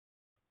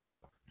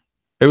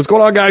Hey, what's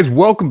going on, guys?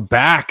 Welcome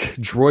back.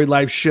 Droid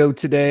Life Show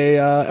today,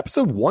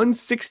 episode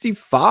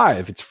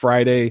 165. It's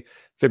Friday,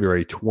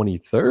 February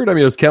 23rd. I'm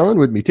your host, Kellen.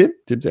 With me, Tim.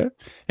 Tim's here.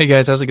 Hey,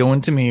 guys. How's it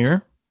going? Tim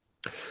here.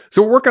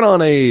 So we're working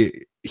on a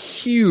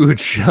huge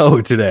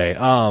show today.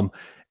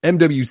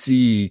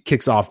 MWC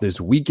kicks off this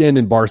weekend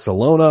in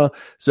Barcelona.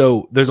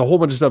 So there's a whole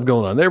bunch of stuff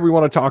going on there we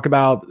want to talk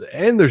about.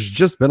 And there's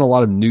just been a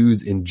lot of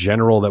news in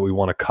general that we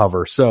want to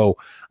cover. So,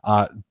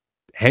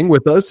 hang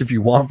with us if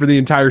you want for the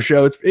entire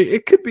show.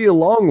 It could be a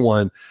long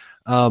one,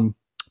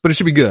 but it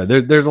should be good.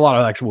 There's a lot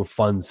of actual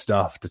fun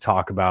stuff to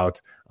talk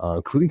about,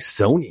 including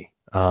Sony,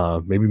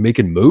 maybe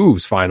making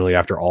moves finally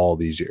after all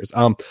these years.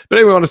 But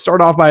anyway, I want to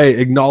start off by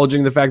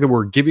acknowledging the fact that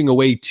we're giving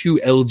away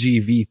 2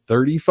 LG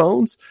V30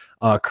 phones,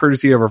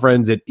 courtesy of our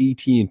friends at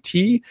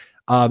AT&T.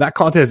 That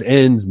contest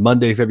ends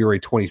Monday, February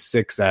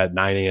 26th at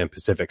 9 a.m.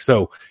 Pacific.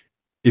 So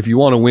if you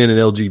want to win an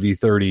LG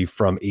V30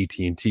 from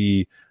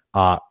AT&T,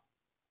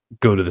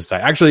 go to the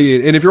site.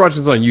 Actually, and if you're watching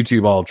this on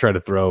YouTube, I'll try to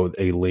throw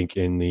a link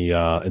in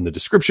the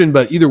description.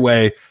 But either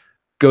way,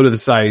 go to the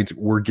site.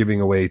 We're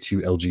giving away 2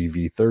 LG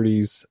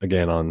V30s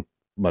again on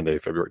Monday,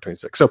 February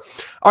 26th. So,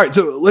 all right,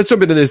 so let's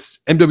jump into this.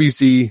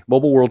 MWC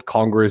Mobile World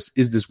Congress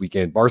is this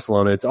weekend,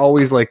 Barcelona. It's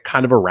always like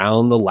kind of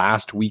around the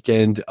last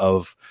weekend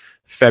of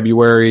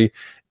February.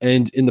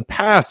 And in the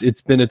past,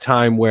 it's been a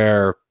time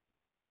where,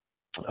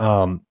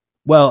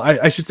 well,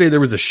 I should say there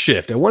was a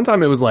shift. At one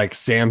time, it was like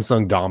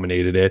Samsung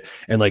dominated it,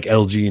 and like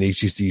LG and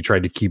HTC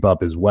tried to keep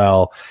up as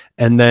well.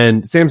 And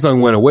then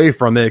Samsung went away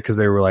from it because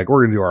they were like,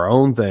 we're going to do our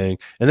own thing.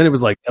 And then it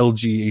was like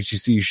LG,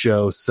 HTC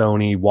show,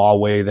 Sony,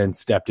 Huawei then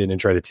stepped in and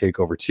tried to take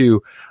over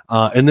too.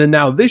 And then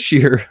now this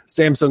year,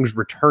 Samsung's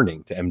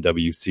returning to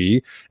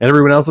MWC, and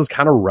everyone else is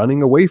kind of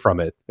running away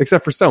from it,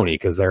 except for Sony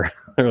because they're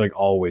like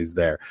always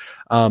there.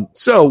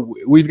 So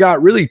we've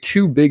got really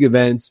 2 big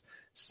events.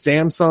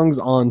 Samsung's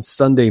on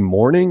Sunday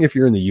morning. If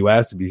you're in the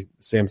US, it'd be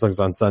Samsung's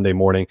on Sunday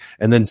morning,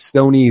 and then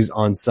Sony's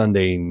on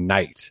Sunday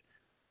night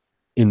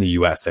in the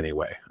US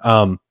anyway.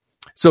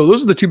 So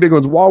those are the 2 big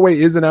ones. Huawei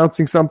is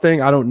announcing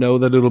something. I don't know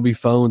that it'll be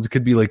phones. It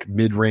could be like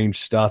mid-range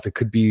stuff. It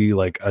could be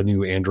like a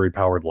new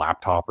Android-powered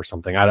laptop or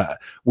something.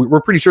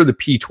 We're pretty sure the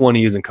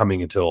P20 isn't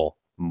coming until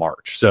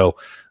March. So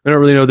I don't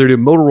really know. They're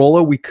doing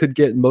Motorola. We could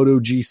get Moto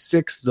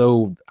G6,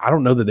 though I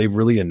don't know that they've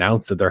really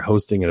announced that they're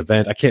hosting an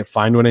event. I can't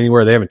find one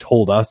anywhere. They haven't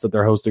told us that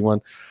they're hosting one.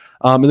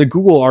 And then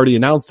Google already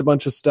announced a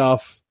bunch of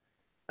stuff.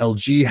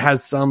 LG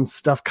has some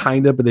stuff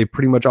kind of, but they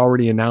pretty much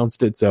already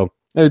announced it. So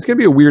it's going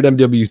to be a weird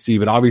MWC,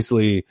 but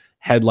obviously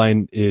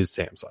headline is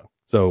Samsung.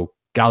 So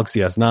Galaxy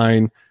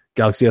S9,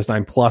 Galaxy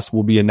S9 Plus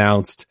will be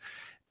announced.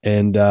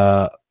 And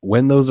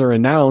when those are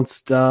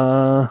announced,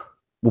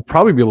 we'll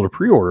probably be able to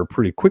pre-order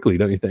pretty quickly,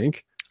 don't you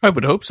think? I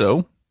would hope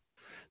so.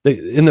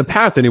 In the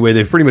past, anyway,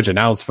 they've pretty much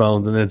announced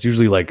phones, and then it's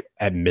usually like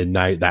at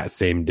midnight that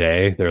same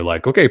day. They're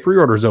like, okay,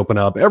 pre-orders open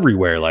up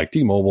everywhere, like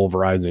T-Mobile,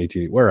 Verizon,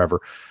 AT&T,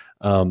 wherever.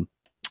 And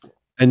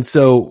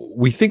so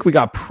we think we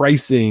got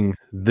pricing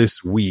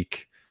this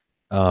week.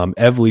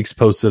 EvLeaks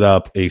posted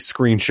up a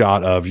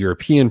screenshot of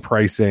European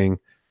pricing,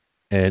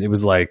 and it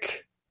was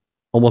like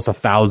almost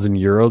 1,000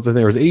 euros. I think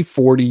there was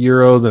 840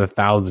 euros and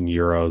 1,000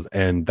 euros,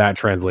 and that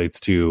translates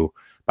to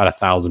about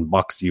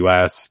 $1,000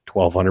 US,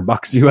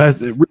 $1,200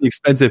 US. It's really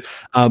expensive.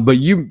 But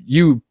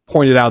you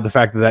pointed out the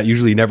fact that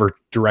usually never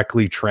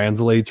directly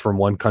translates from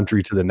one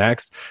country to the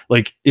next.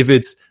 Like if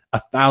it's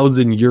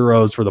 1,000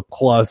 euros for the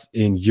Plus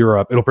in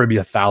Europe, it'll probably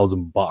be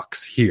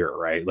 $1,000 here,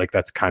 right? Like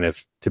that's kind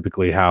of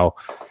typically how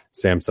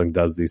Samsung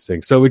does these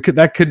things. So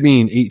that could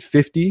mean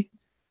 850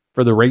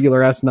 for the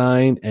regular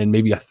S9 and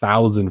maybe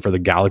 1,000 for the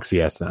Galaxy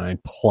S9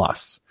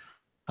 Plus.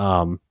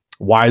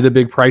 Why the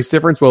big price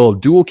difference? Well,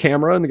 dual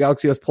camera in the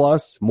Galaxy S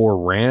Plus, more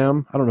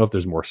RAM. I don't know if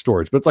there's more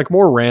storage, but it's like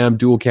more RAM,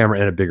 dual camera,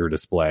 and a bigger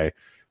display,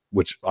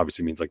 which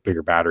obviously means like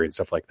bigger battery and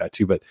stuff like that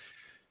too. But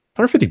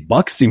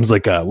 $150 seems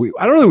like I don't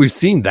know that we've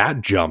seen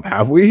that jump,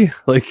 have we?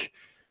 Like,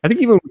 I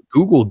think even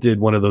Google did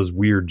one of those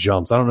weird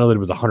jumps. I don't know that it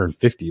was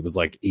 150. It was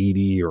like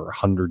 80 or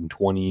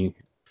 120.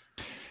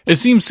 It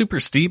seems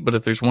super steep, but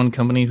if there's one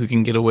company who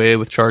can get away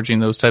with charging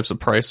those types of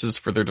prices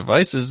for their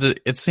devices,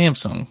 it's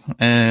Samsung.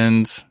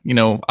 And,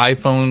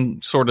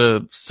 iPhone sort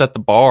of set the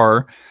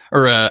bar,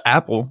 or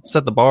Apple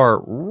set the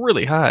bar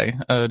really high,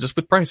 just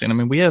with pricing. I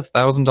mean, we have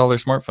 $1,000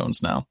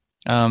 smartphones now.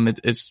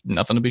 It's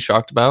nothing to be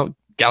shocked about.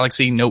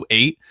 Galaxy Note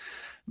 8,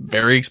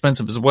 very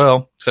expensive as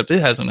well, except it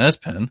has an S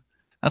Pen.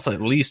 That's like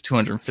at least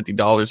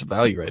 $250 of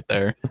value right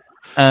there.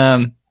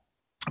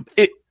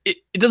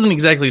 It doesn't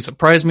exactly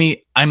surprise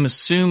me. I'm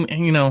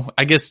assuming,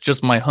 I guess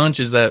just my hunch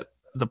is that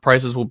the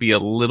prices will be a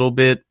little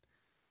bit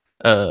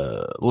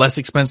less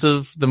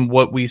expensive than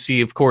what we see.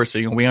 Of course,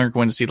 we aren't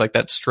going to see like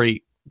that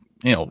straight,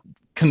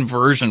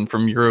 conversion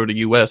from Euro to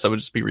US. That would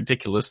just be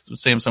ridiculous.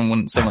 Samsung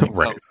wouldn't sell any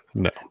Right.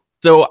 No.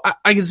 So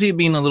I can see it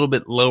being a little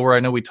bit lower. I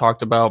know we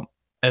talked about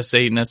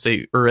S8 and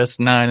S8 or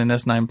S9 and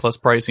S9 Plus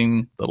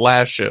pricing the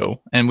last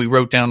show, and we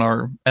wrote down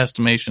our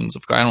estimations.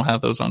 I don't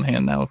have those on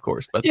hand now, of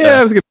course, but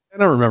yeah, I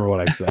don't remember what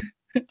I said.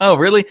 Oh,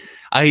 really?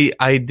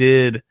 I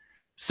did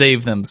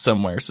save them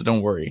somewhere. So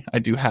don't worry. I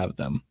do have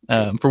them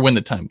for when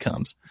the time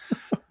comes.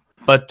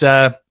 But,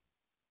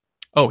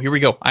 oh, here we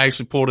go. I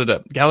actually pulled it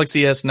up.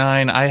 Galaxy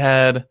S9, I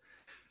had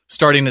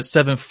starting at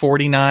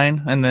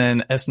 $749 and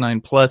then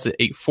S9 Plus at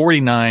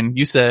 $849.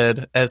 You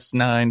said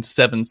S9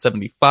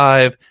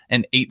 $775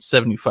 and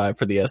 $875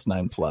 for the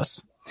S9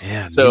 Plus.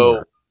 Yeah.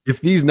 So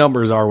if these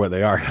numbers are what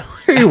they are,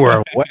 we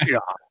were way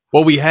off.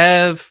 Well, we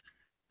have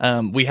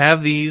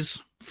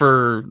these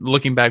for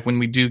looking back when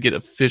we do get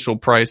official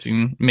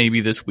pricing,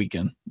 maybe this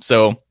weekend.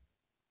 So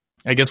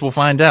I guess we'll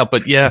find out.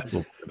 But yeah,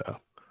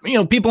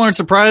 people aren't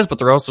surprised, but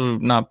they're also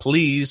not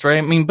pleased, right?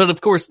 I mean, but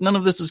of course, none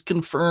of this is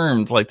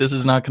confirmed. Like, this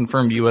is not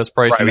confirmed U.S.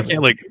 pricing. Right,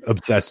 we can't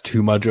obsess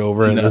too much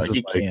over it. No,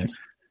 you can't.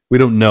 We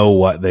don't know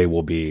what they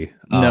will be.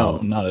 No,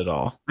 not at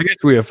all. I guess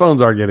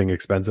phones are getting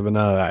expensive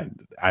enough.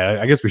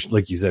 I guess we should,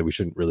 like you said, we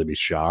shouldn't really be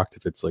shocked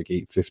if it's like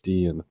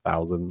 $850 and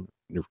 $1,000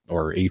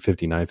 or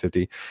 $850,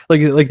 $950.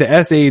 Like the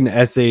S8 and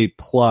S8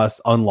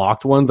 Plus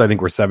unlocked ones, I think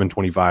were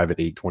 $725 at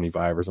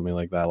 $825 or something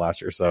like that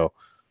last year. So,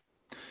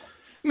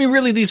 I mean,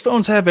 really, these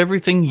phones have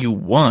everything you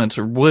want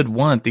or would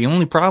want. The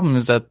only problem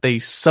is that they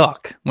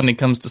suck when it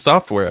comes to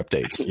software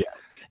updates.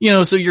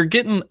 Yeah. So you're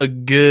getting a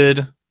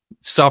good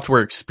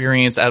software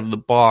experience out of the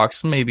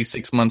box. Maybe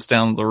 6 months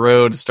down the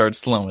road, it starts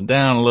slowing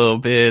down a little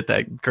bit.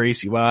 That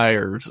Grace UI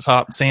or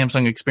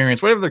Samsung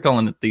experience, whatever they're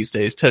calling it these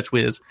days,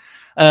 TouchWiz.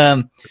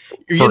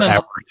 You're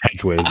Forever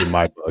TouchWiz in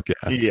my book.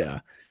 Yeah. Yeah.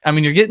 I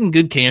mean, you're getting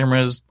good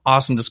cameras,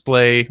 awesome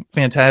display,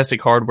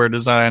 fantastic hardware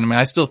design. I mean,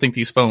 I still think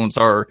these phones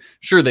are,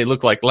 sure, they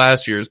look like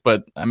last year's,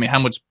 but I mean, how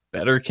much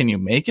better can you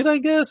make it, I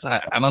guess?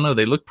 I don't know.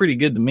 They look pretty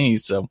good to me.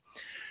 So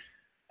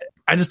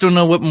I just don't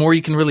know what more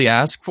you can really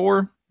ask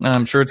for.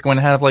 I'm sure it's going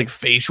to have like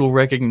facial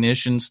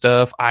recognition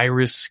stuff,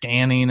 iris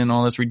scanning, and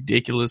all this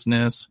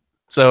ridiculousness.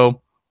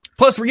 So,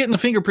 plus, we're getting the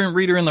fingerprint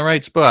reader in the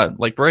right spot,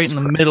 like right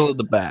in the middle of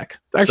the back.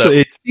 Actually,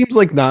 it seems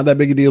like not that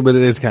big a deal, but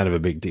it is kind of a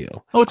big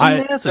deal. Oh, it's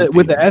a massive deal.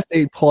 With the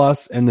S8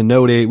 Plus and the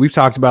Note 8, we've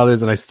talked about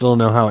this, and I still don't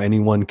know how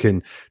anyone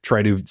can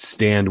try to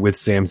stand with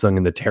Samsung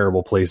and the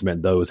terrible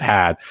placement those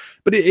had.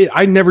 But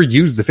I never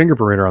used the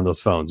fingerprint reader on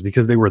those phones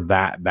because they were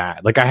that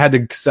bad. Like, I had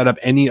to set up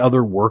any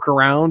other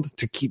workaround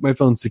to keep my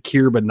phone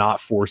secure, but not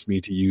force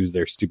me to use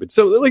their stupid.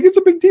 So, like, it's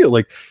a big deal.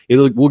 Like,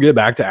 we'll get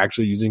back to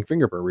actually using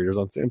fingerprint readers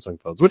on Samsung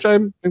phones, which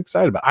I'm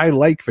excited about. I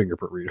like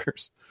fingerprint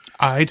readers.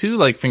 I too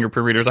like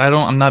fingerprint readers.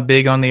 I'm not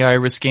big on the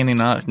iris scanning,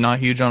 not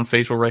huge on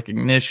facial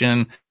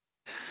recognition.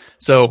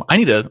 So I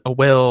need a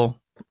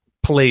well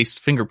placed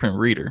fingerprint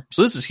reader.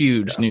 So this is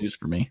huge news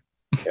for me.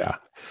 Yeah.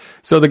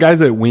 So the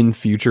guys at Win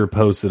Future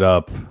posted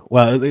up,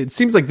 well, it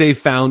seems like they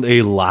found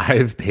a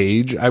live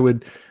page, I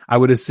would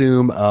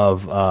assume,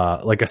 of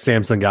like a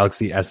Samsung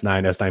Galaxy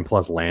S9, S9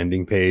 Plus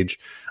landing page.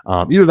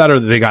 Either that or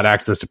they got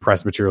access to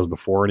press materials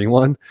before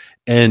anyone.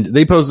 And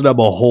they posted up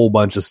a whole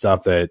bunch of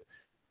stuff that,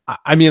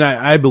 I mean,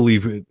 I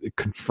believe it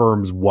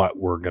confirms what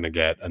we're going to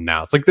get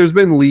announced. Like, there's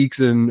been leaks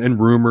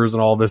and rumors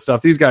and all this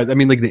stuff. These guys, I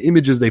mean, like, the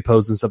images they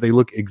post and stuff, they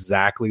look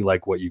exactly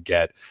like what you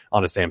get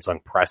on a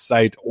Samsung press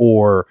site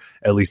or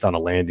at least on a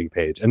landing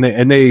page. And they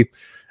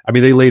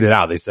laid it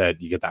out. They said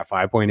you get that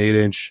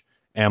 5.8-inch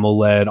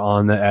AMOLED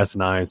on the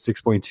S9,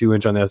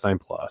 6.2-inch on the S9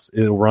 Plus.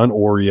 It'll run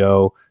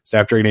Oreo,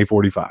 Snapdragon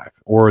 845,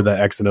 or the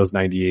Exynos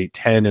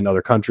 9810 in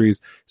other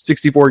countries.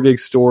 64 gig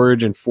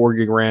storage and 4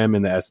 gig RAM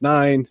in the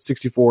S9,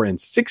 64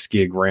 and 6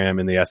 gig RAM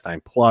in the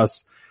S9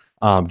 Plus.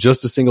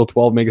 Just a single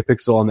 12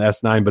 megapixel on the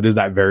S9, but is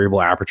that variable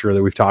aperture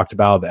that we've talked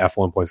about, the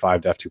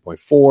f1.5 to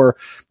f2.4.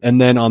 And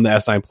then on the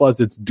S9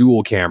 Plus, it's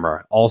dual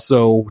camera,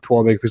 also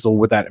 12 megapixel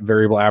with that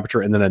variable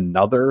aperture, and then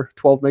another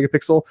 12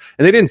 megapixel.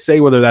 And they didn't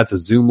say whether that's a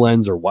zoom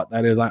lens or what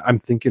that is. I'm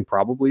thinking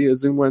probably a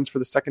zoom lens for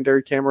the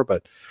secondary camera,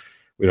 but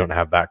we don't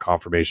have that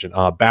confirmation.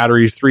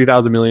 Batteries,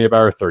 3,000 milliamp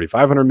hour,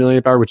 3,500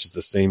 milliamp hour, which is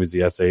the same as the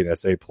S8,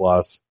 S8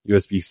 Plus,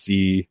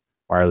 USB-C,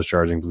 wireless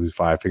charging, Bluetooth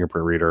 5,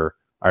 fingerprint reader,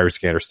 iris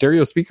scanner,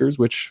 stereo speakers,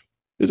 which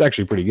is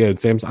actually pretty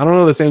good. I don't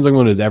know the Samsung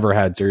one has ever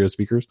had stereo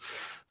speakers,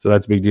 so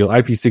that's a big deal.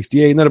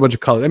 IP68, and then a bunch of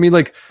colors. I mean,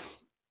 like,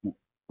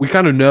 we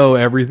kind of know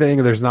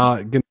everything. There's not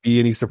going to be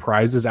any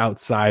surprises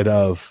outside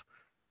of,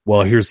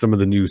 well, here's some of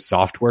the new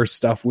software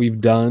stuff we've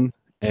done.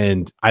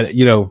 And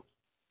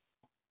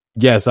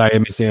yes, I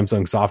am a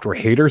Samsung software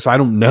hater, so I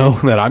don't know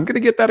that I'm going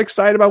to get that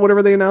excited about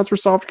whatever they announce for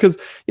software, because,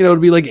 it'll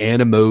be like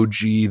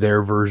Animoji,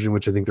 their version,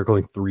 which I think they're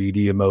calling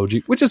 3D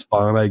emoji, which is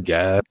fun, I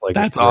guess. Like,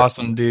 that's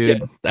awesome,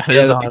 dude. That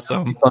is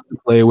awesome. Fun to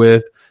play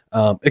with.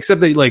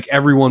 Except that, like,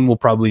 everyone will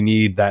probably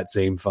need that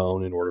same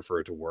phone in order for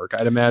it to work,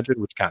 I'd imagine,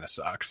 which kind of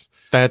sucks.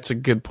 That's a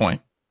good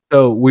point.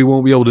 So we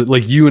won't be able to,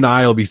 like, you and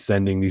I will be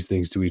sending these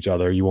things to each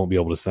other. You won't be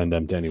able to send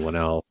them to anyone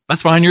else.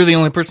 That's fine. You're the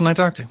only person I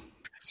talk to.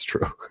 It's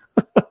true.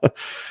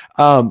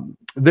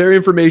 Their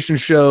information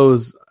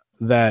shows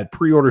that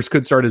pre-orders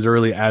could start as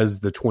early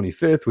as the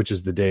 25th, which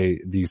is the day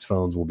these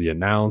phones will be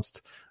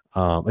announced.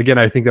 Again,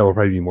 I think that will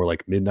probably be more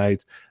like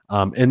midnight.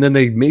 And then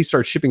they may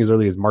start shipping as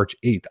early as March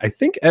 8th. I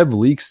think Ev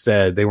Leaks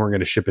said they weren't going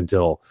to ship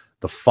until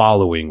the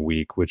following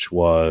week, which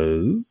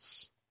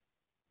was,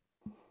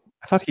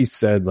 I thought he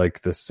said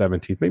like the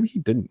 17th. Maybe he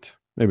didn't.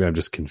 Maybe I'm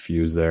just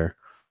confused there.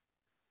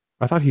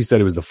 I thought he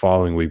said it was the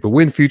following week, but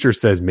Wind Future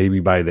says maybe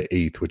by the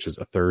 8th, which is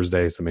a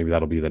Thursday. So maybe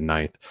that'll be the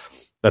 9th.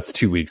 That's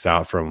 2 weeks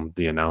out from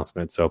the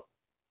announcement. So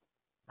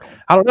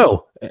I don't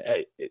know.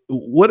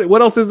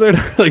 What else is there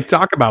to like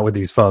talk about with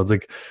these phones?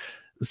 Like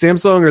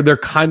Samsung, or they're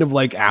kind of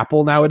like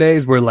Apple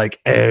nowadays, where like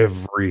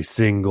every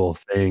single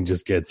thing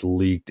just gets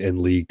leaked and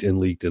leaked and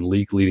leaked and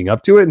leaked leading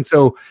up to it. And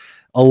so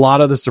a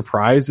lot of the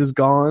surprise is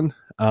gone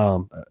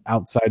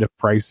outside of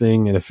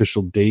pricing and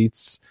official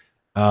dates.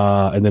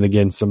 And then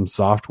again, some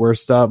software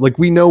stuff. Like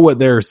we know what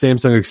their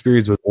Samsung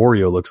experience with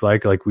Oreo looks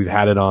like. Like we've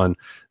had it on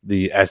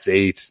the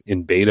S8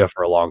 in beta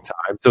for a long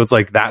time. So it's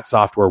like that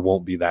software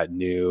won't be that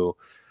new.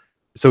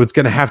 So it's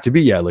going to have to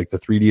be, like the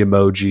 3D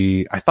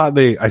emoji.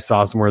 I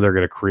saw somewhere they're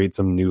going to create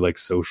some new like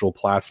social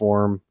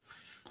platform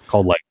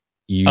called like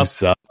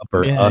USUP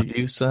or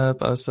USUP,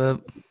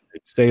 USUP.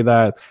 Say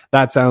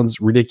that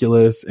sounds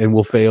ridiculous and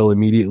will fail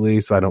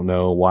immediately. So I don't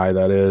know why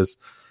that is.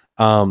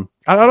 I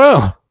don't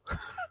know.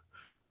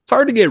 It's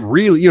hard to get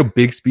really,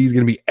 Bixby is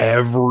going to be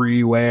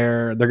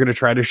everywhere. They're going to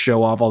try to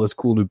show off all this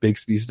cool new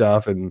Bixby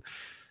stuff. And,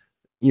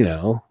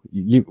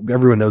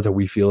 everyone knows how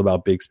we feel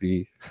about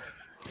Bixby.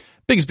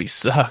 Bixby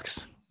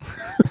sucks.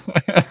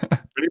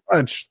 Pretty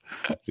much.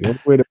 That's the only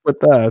way to put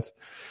that.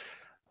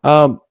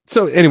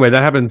 So anyway,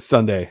 that happens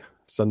Sunday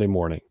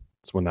morning.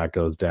 That's when that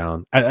goes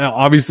down.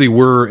 Obviously,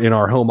 we're in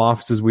our home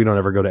offices. We don't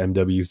ever go to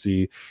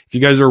MWC. If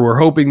you guys were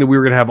hoping that we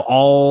were going to have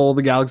all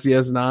the Galaxy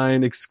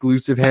S9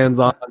 exclusive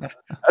hands-on,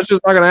 that's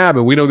just not going to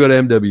happen. We don't go to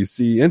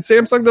MWC, and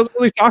Samsung doesn't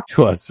really talk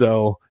to us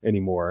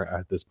anymore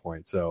at this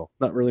point. So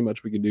not really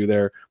much we can do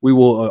there. We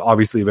will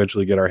obviously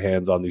eventually get our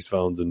hands on these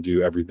phones and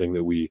do everything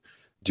that we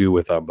do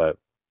with them, but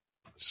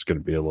it's going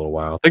to be a little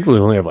while. Thankfully,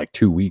 we only have like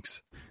 2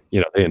 weeks.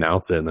 They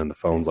announce it, and then the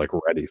phone's like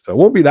ready. So it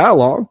won't be that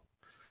long.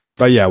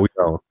 But yeah, we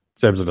don't.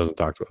 Samsung doesn't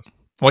talk to us.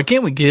 Why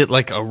can't we get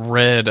like a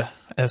red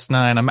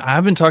S9?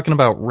 I've been talking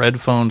about red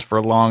phones for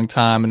a long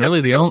time, and really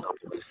the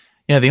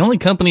only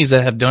companies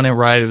that have done it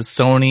right was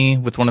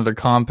Sony with one of their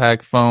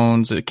compact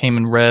phones. It came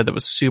in red that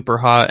was super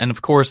hot, and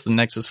of course the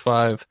Nexus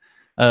 5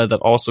 that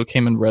also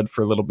came in red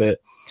for a little bit.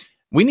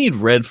 We need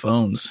red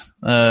phones.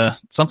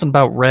 Something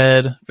about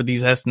red for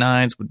these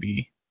S9s would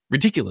be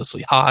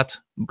ridiculously hot.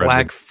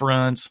 Black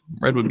fronts,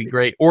 red would be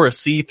great, or a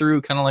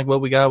see-through, kind of like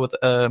what we got with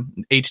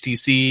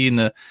HTC and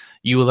the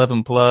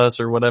U11 Plus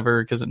or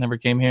whatever, because it never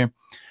came here.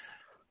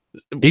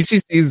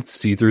 HTC's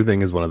see-through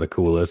thing is one of the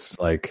coolest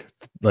like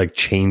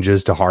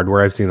changes to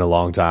hardware I've seen in a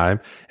long time,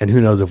 and who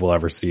knows if we'll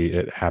ever see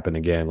it happen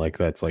again. Like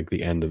that's like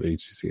the end of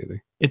HTC, I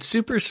think. It's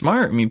super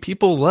smart.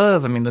 People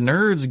love. The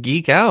nerds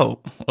geek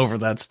out over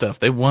that stuff.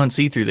 They want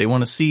see-through. They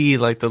want to see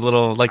like the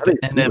little the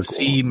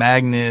NFC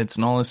magnets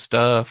and all this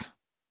stuff.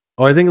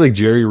 Oh, I think like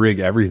jerry rig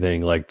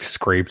everything, like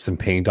scrapes and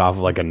paint off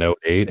of like a Note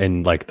 8,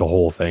 and like the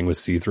whole thing was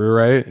see-through,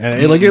 right? And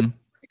it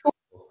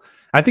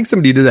I think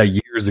somebody did that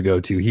years ago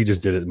too. He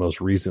just did it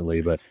most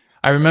recently, but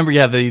I remember,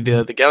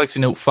 the Galaxy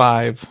Note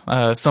 5.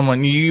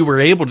 You were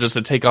able just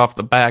to take off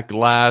the back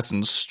glass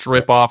and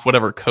strip off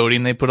whatever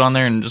coating they put on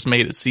there and just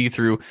made it see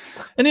through,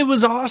 and it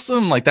was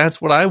awesome. Like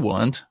that's what I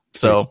want.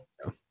 So,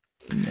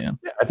 yeah,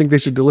 I think they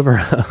should deliver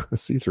a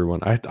see-through one.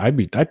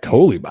 I'd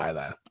totally buy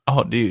that.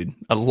 Oh, dude,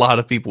 a lot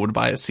of people would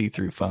buy a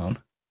see-through phone,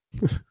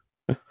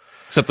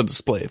 except the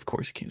display. Of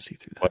course, you can't see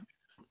through that.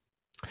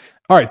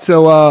 All right,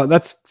 so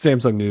that's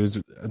Samsung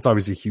news. It's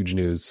obviously huge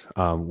news.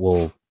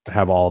 We'll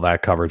have all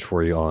that coverage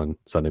for you on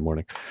Sunday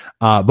morning.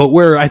 But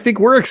I think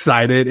we're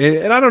excited,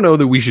 and I don't know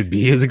that we should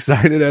be as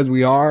excited as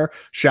we are.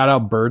 Shout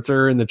out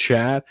Bertzer in the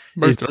chat.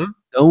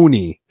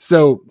 Sony.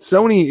 So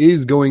Sony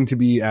is going to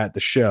be at the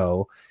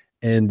show,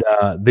 and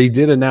they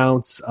did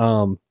announce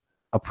a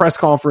press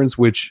conference,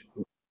 which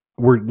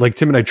we're like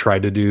Tim and I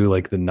tried to do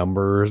like the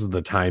numbers,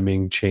 the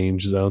timing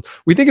change zones.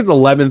 We think it's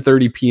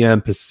 11:30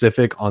 p.m.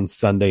 Pacific on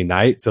Sunday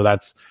night. So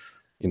that's,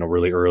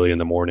 really early in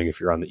the morning if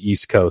you're on the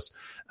East Coast.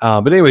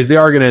 But anyways, they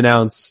are going to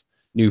announce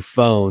new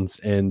phones,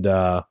 and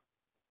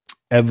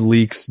Ev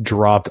Leaks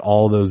dropped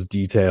all those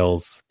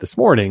details this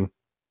morning.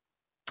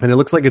 And it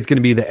looks like it's going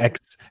to be the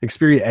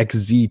Xperia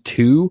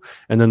XZ2.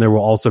 And then there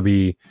will also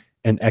be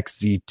an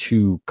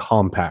XZ2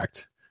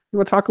 compact. You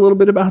want to talk a little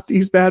bit about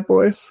these bad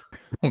boys?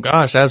 Oh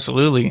gosh,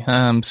 absolutely.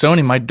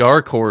 Sony, my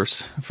dark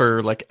horse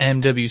for like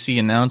MWC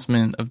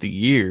announcement of the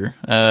year.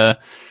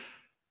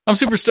 I'm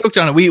super stoked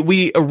on it.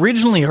 We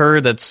originally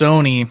heard that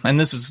Sony, and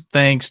this is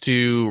thanks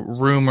to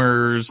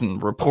rumors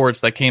and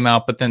reports that came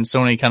out, but then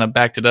Sony kind of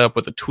backed it up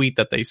with a tweet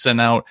that they sent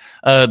out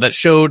that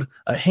showed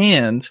a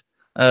hand,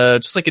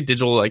 just like a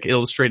digital like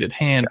illustrated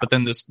hand, but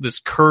then this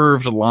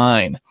curved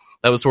line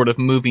that was sort of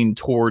moving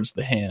towards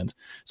the hand.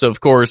 So of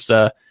course,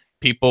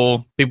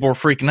 people were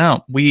freaking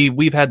out.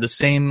 We've had the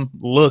same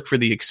look for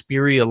the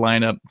Xperia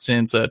lineup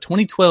since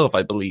 2012,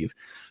 I believe.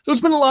 So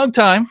it's been a long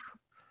time.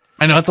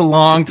 I know it's a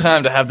long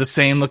time to have the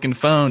same looking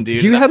phone,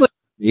 dude. You had like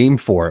a name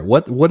for it.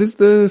 What is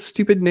the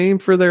stupid name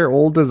for their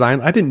old design?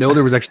 I didn't know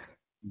there was actually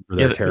for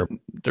their terrible.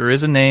 There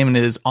is a name, and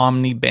it is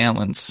Omni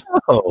Balance.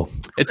 Oh,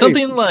 it's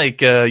something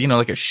like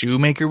like a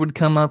shoemaker would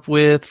come up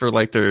with for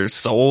like their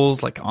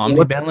soles, like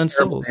Omni Balance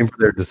soles. Name for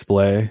their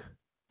display.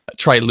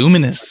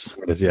 Triluminous.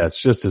 Yeah,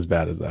 it's just as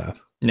bad as that.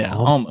 Yeah,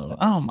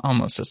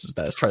 almost just as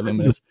bad as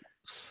Triluminous.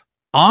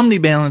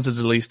 Omnibalance is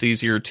at least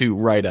easier to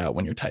write out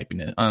when you're typing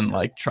it,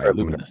 unlike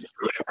Triluminous.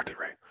 Really hard to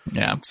write.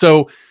 Yeah.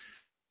 So,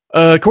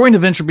 according to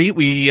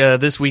VentureBeat,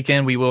 this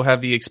weekend we will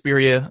have the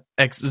Xperia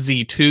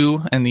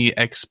XZ2 and the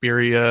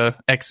Xperia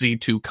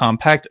XZ2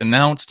 Compact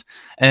announced,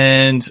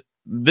 and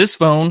this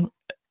phone,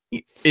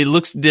 it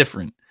looks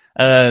different.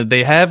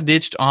 They have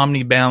ditched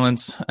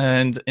Omnibalance,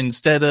 and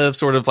instead of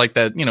sort of like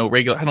that,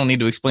 regular, I don't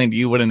need to explain to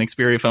you what an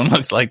Xperia phone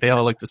looks like. They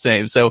all look the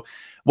same. So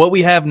what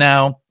we have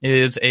now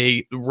is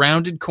a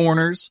rounded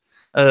corners,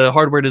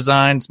 hardware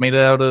design. It's made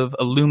out of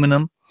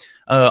aluminum.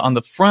 On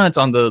the front,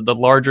 on the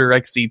larger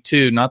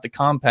XZ2, not the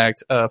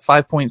compact,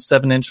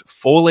 5.7 inch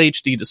full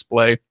HD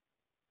display,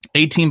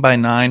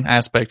 18:9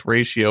 aspect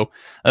ratio.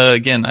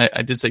 Again,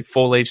 I did say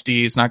full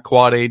HD. It's not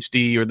quad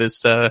HD or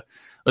this,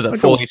 was that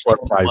full HD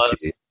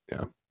plus?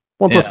 Yeah.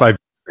 1+5,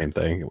 same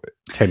thing,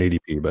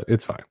 1080p, but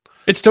it's fine.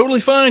 It's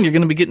totally fine. You're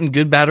going to be getting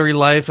good battery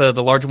life. The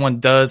larger one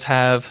does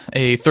have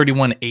a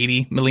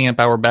 3180 milliamp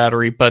hour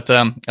battery, but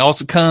it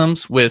also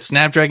comes with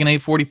Snapdragon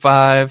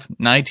 845,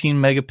 19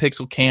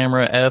 megapixel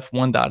camera,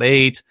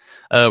 f1.8,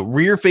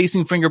 rear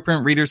facing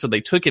fingerprint reader. So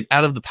they took it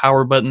out of the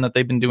power button that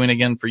they've been doing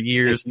again for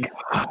years.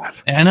 God.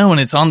 And I know,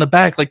 and it's on the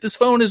back. Like, this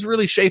phone is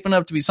really shaping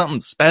up to be something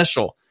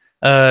special.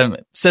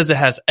 It says it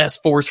has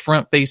S-Force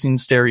front facing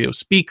stereo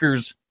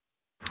speakers,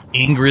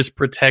 Ingress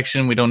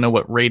protection, we don't know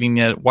what rating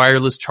yet,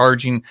 wireless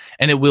charging,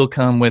 and it will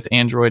come with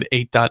Android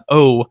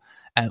 8.0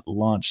 at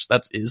launch.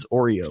 That is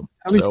Oreo.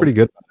 Sony's pretty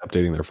good at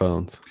updating their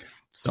phones.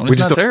 Sony's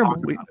not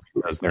terrible.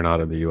 Because they're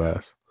not in the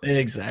US.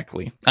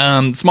 Exactly.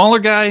 Smaller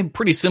guy,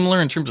 pretty similar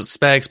in terms of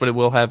specs, but it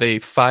will have a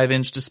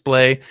 5-inch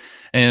display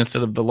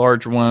instead of the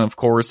larger one, of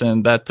course,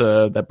 and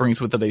that brings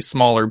with it a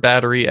smaller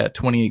battery at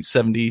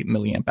 2870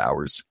 milliamp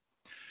hours.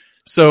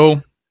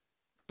 So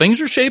things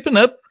are shaping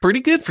up pretty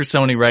good for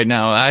Sony right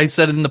now. I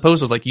said it in the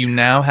post, I was like, you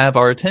now have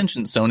our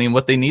attention, Sony. And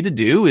what they need to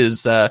do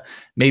is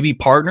maybe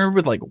partner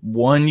with like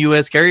one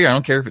US carrier. I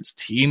don't care if it's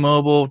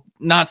T-Mobile,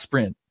 not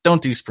Sprint.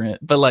 Don't do Sprint.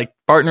 But like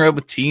partner up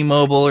with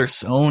T-Mobile or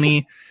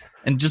Sony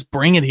and just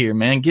bring it here,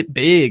 man. Get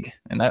big.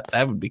 And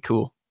that would be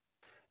cool.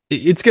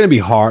 It's going to be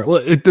hard.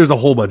 Well, there's a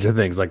whole bunch of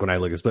things like when I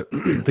look at this, but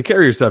the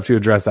carrier stuff to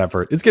address that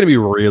first, it's going to be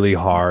really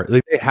hard.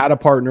 Like, they had a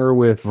partner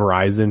with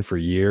Verizon for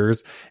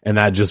years, and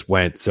that just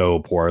went so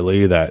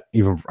poorly that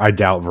even I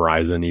doubt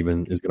Verizon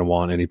even is going to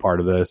want any part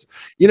of this.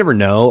 You never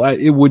know.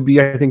 It would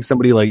be, I think,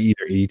 somebody like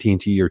either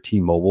AT&T or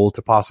T-Mobile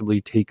to possibly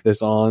take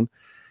this on.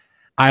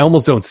 I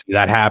almost don't see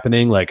that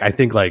happening. Like, I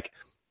think like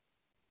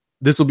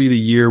this will be the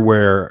year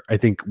where I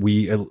think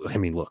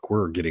look,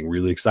 we're getting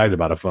really excited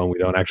about a phone we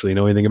don't actually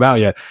know anything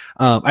about yet.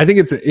 I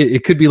think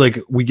it could be like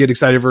we get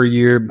excited for a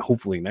year.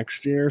 Hopefully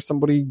next year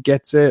somebody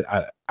gets it.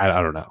 I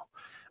don't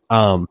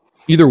know.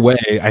 Either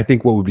way, I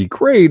think what would be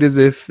great is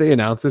if they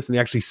announce this and they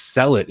actually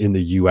sell it in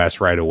the US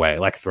right away.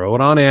 Like, throw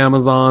it on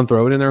Amazon,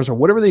 throw it in there, or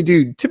whatever they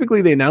do.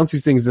 Typically they announce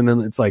these things and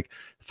then it's like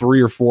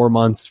 3 or 4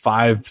 months,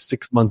 5,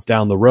 6 months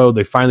down the road,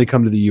 they finally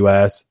come to the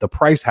US. The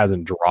price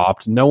hasn't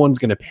dropped. No one's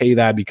going to pay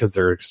that because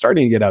they're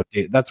starting to get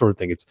outdated, that sort of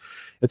thing.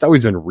 It's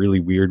always been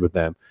really weird with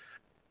them.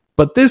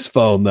 But this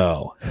phone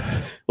though,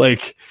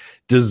 like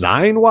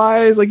design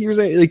wise, like you were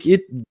saying, like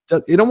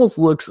it almost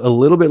looks a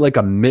little bit like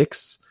a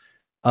mix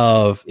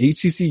of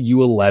HTC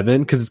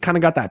U11 because it's kind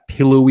of got that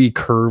pillowy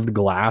curved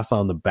glass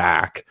on the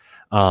back,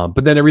 but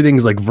then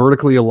everything's like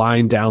vertically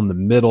aligned down the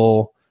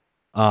middle.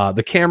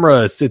 The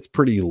camera sits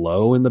pretty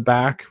low in the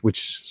back,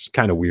 which is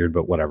kind of weird,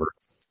 but whatever.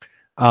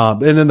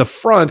 And then the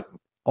front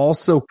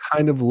also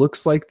kind of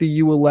looks like the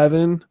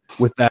U11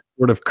 with that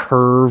sort of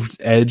curved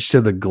edge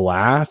to the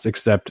glass,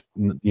 except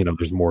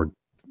there's more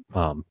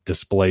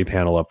display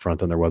panel up front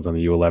than there was on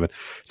the U11.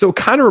 So it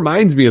kind of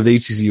reminds me of the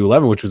HTC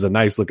U11, which was a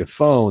nice looking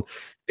phone,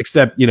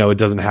 except, it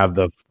doesn't have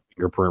the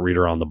fingerprint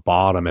reader on the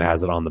bottom. It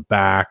has it on the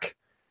back.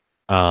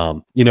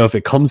 If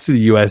it comes to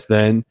the US,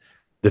 then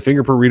the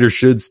fingerprint reader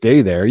should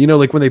stay there.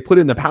 Like when they put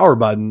in the power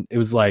button, it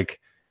was like,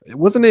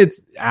 wasn't it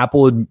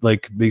Apple had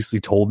like basically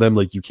told them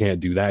like, you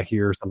can't do that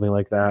here or something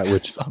like that,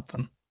 which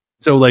something.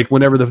 So like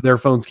whenever their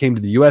phones came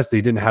to the US,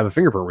 they didn't have a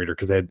fingerprint reader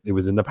because it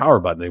was in the power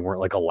button. They weren't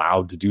like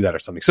allowed to do that or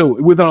something.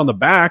 So with it on the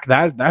back,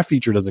 that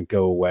feature doesn't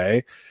go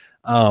away.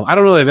 I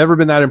don't know if I've ever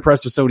been that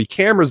impressed with Sony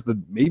cameras, but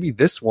maybe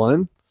this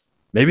will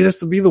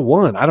be the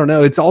one. I don't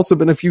know. It's also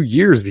been a few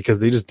years because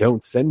they just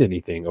don't send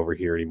anything over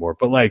here anymore.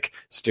 But like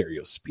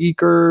stereo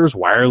speakers,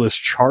 wireless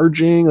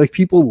charging, like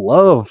people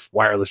love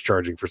wireless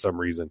charging for some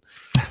reason.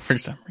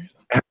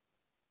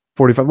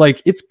 45,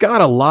 like it's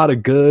got a lot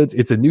of goods.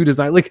 It's a new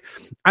design. Like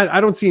I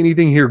don't see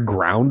anything here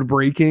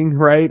groundbreaking,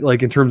 right?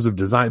 Like in terms of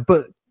design,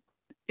 but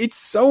it's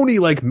Sony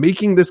like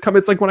making this come.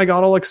 It's like when I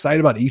got all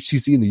excited about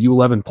HTC and the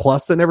U11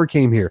 Plus that never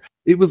came here.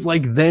 It was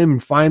like them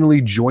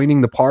finally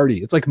joining the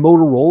party. It's like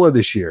Motorola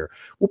this year.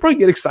 We'll probably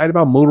get excited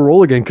about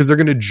Motorola again because they're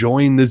going to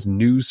join this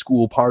new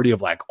school party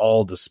of like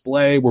all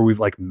display where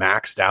we've like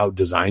maxed out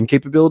design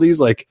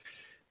capabilities. Like,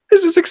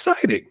 this is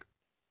exciting.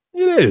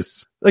 It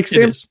is. Like It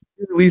is.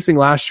 Samsung releasing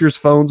last year's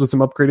phones with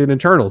some upgraded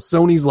internals.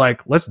 Sony's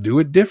like, let's do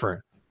it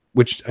different,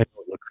 which I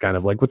know looks kind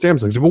of like what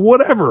Samsung's, but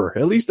whatever.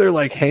 At least they're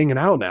like hanging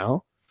out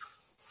now.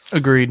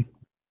 Agreed.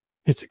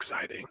 It's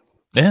exciting.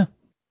 Yeah.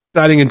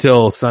 Exciting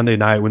until Sunday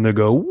night when they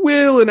go,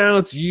 we'll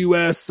announce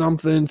US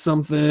something.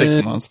 6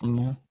 months from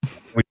now.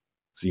 We don't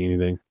see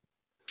anything.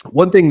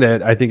 One thing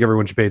that I think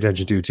everyone should pay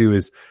attention to too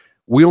is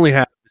we only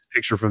have this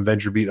picture from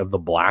VentureBeat of the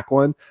black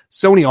one.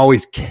 Sony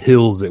always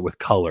kills it with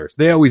colors.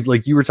 They always,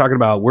 like you were talking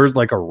about, where's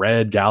like a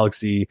red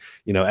Galaxy,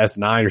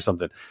 S9 or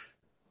something.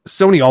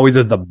 Sony always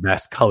has the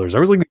best colors. I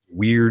was like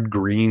weird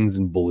greens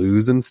and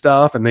blues and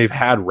stuff, and they've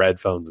had red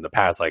phones in the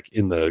past, like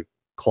in the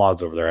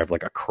closet over there. I have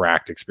like a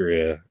cracked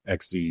Xperia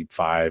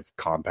XZ5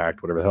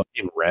 compact, whatever the hell,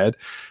 in red.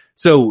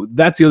 So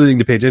that's the other thing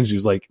to pay attention to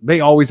is like they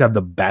always have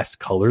the best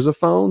colors of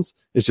phones.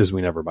 It's just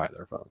we never buy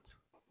their phones.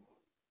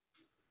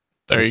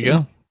 There you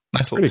go.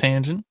 Nice little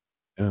tangent.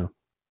 Yeah.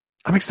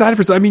 I'm excited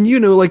for,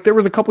 like there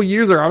was a couple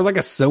years there, I was like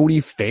a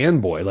Sony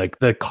fanboy, like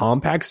the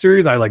compact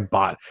series. I like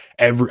bought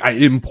I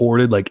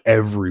imported like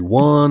every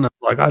one.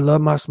 Like, I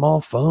love my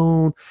small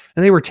phone,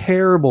 and they were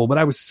terrible, but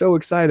I was so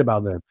excited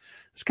about them.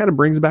 This kind of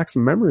brings back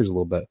some memories a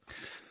little bit.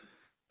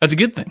 That's a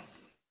good thing.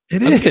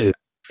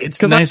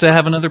 It's nice to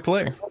have another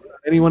player.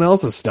 Anyone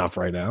else's stuff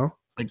right now.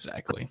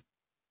 Exactly.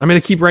 I'm going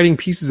to keep writing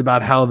pieces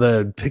about how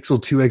the Pixel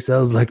 2 XL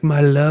is like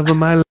my love of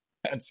my life.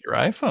 That's your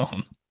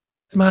iPhone.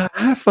 It's my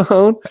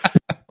iPhone.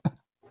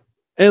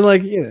 And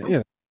like,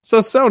 so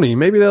Sony,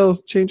 maybe they'll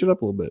change it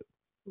up a little bit.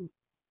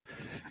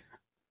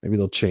 Maybe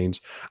they'll change.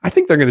 I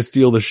think they're going to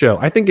steal the show.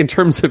 I think in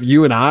terms of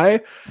you and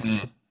I,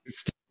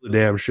 steal the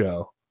damn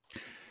show.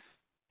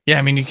 Yeah,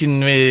 I mean,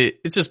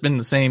 it's just been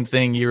the same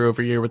thing year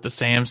over year with the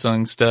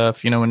Samsung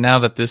stuff, and now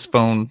that this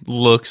phone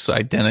looks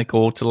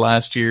identical to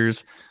last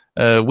year's,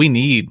 we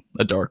need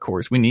a dark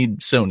horse. We need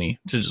Sony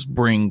to just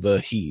bring the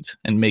heat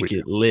and make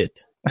it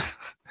lit.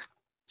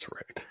 That's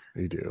right.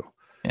 They do.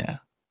 Yeah.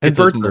 And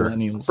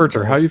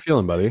Berter, how you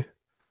feeling, buddy?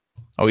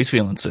 Oh, he's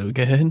feeling so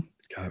good.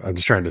 God, I'm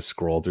just trying to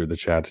scroll through the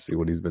chat to see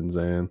what he's been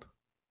saying.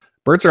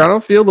 Berter, I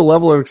don't feel the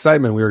level of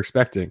excitement we were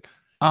expecting.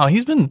 Oh,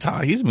 he's been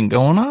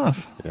going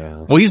off.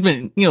 Yeah. Well, he's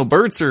been,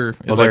 Bertzer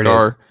is like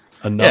our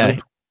another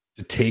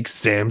to take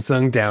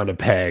Samsung down a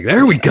peg.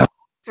 There we go.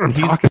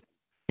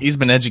 He's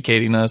been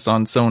educating us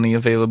on Sony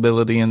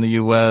availability in the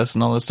US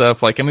and all this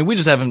stuff. Like, I mean, we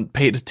just haven't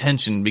paid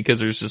attention because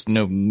there's just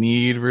no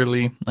need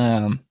really.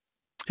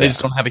 They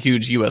just don't have a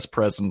huge US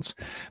presence.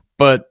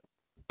 But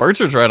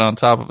Bertzer's right on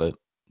top of it.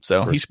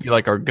 So he should be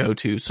like our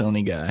go-to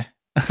Sony guy.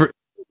 For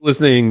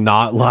listening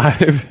not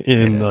live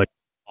in like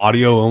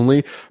audio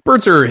only,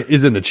 Bertzer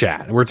is in the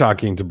chat. We're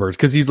talking to Bertz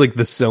because he's like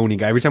the Sony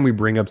guy. Every time we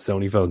bring up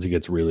Sony phones, he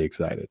gets really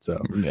excited.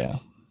 So yeah,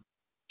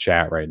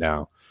 chat right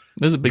now.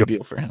 This is a big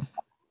deal for him.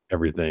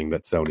 Everything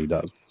that Sony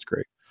does, it's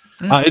great.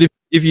 And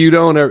if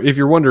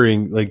you're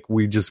wondering, like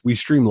we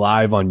stream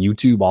live on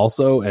YouTube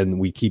also, and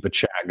we keep a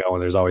chat going.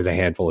 There's always a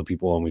handful of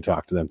people, and we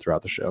talk to them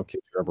throughout the show. In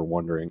case you're ever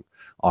wondering,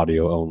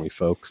 audio only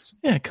folks.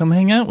 Yeah, come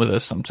hang out with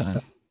us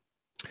sometime.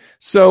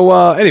 So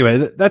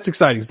anyway, that's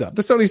exciting stuff.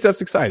 The Sony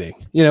stuff's exciting.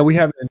 We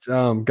haven't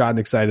gotten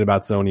excited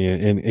about Sony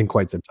in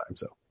quite some time.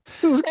 So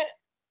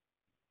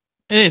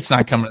it's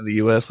not coming to the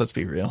US. Let's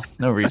be real.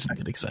 No reason to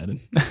get excited.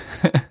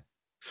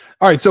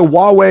 All right, so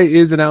Huawei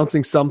is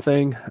announcing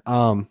something.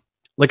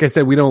 Like I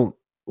said, we don't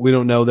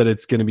know that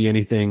it's going to be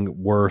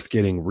anything worth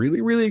getting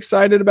really, really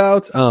excited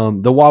about. The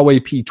Huawei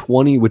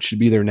P20, which should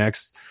be their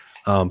next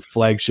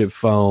flagship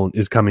phone,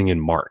 is coming in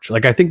March.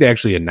 Like, I think they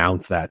actually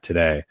announced that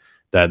today,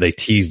 that they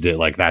teased it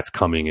like that's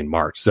coming in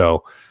March.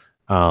 So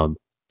at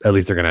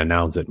least they're going to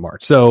announce it in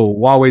March. So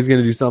Huawei's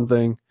going to do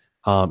something,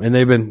 and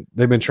they've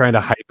been trying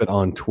to hype it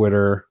on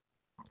Twitter.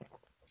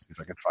 Let's see if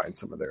I can find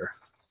some of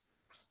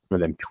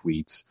them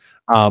tweets.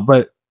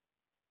 But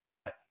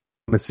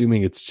I'm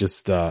assuming it's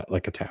just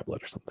like a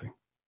tablet or something.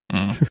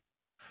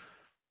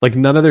 Like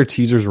none of their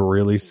teasers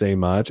really say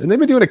much, and they've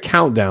been doing a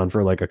countdown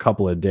for like a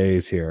couple of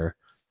days here.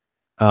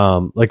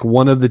 Like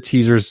one of the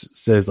teasers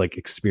says like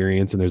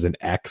experience, and there's an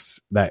X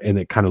and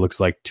it kind of looks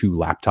like two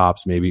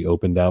laptops maybe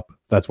opened up.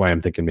 That's why I'm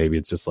thinking maybe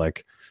it's just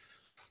like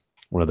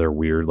one of their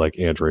weird like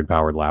Android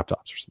powered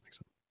laptops or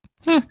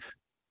something.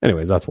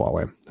 Anyways, that's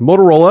Huawei.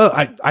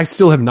 Motorola, I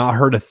still have not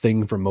heard a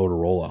thing from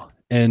Motorola.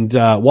 And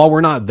while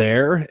we're not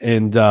there,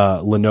 and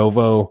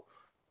Lenovo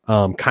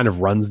kind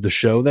of runs the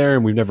show there,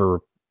 and we've never,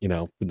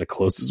 been the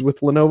closest with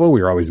Lenovo.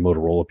 We were always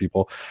Motorola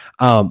people.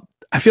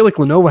 I feel like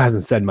Lenovo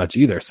hasn't said much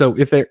either. So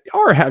if they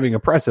are having a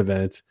press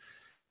event,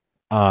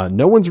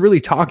 no one's really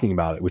talking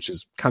about it, which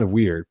is kind of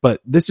weird. But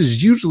this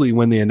is usually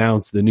when they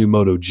announce the new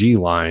Moto G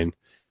line.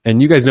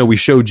 And you guys know we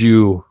showed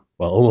you,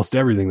 almost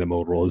everything that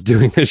Motorola is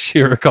doing this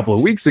year a couple of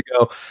weeks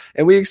ago.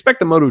 And we expect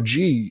the Moto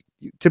G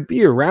to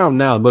be around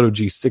now, the Moto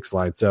G6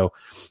 line. So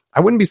I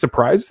wouldn't be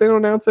surprised if they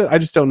don't announce it. I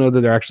just don't know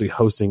that they're actually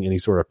hosting any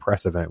sort of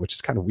press event, which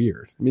is kind of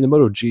weird. I mean, the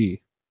Moto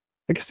G,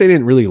 I guess they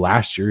didn't really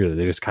last year either.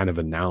 They just kind of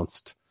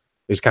announced,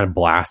 they just kind of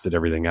blasted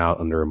everything out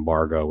under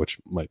embargo, which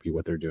might be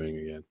what they're doing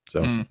again.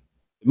 So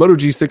Moto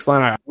G6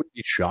 line, I wouldn't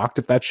be shocked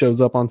if that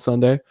shows up on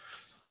Sunday.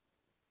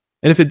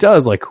 And if it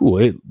does, like, cool,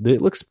 it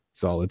looks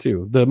solid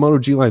too. The Moto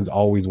G line is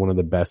always one of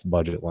the best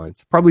budget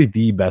lines, probably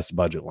the best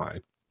budget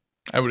line.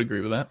 I would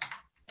agree with that.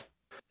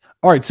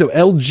 All right, so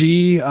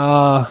LG,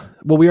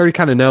 well, we already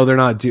kind of know they're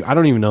not due. I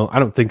don't even know. I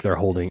don't think they're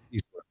holding a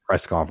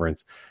press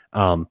conference.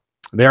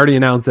 They already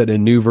announced that a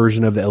new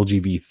version of the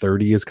LG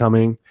V30 is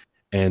coming,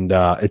 and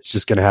it's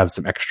just going to have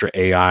some extra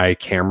AI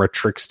camera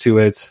tricks to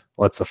it.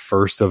 Well, that's the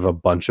first of a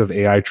bunch of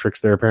AI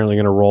tricks they're apparently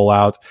going to roll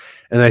out.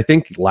 And I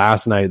think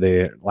last night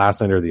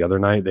or the other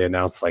night, they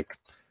announced like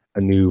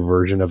a new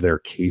version of their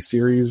K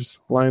series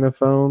line of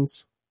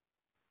phones.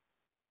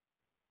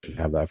 I should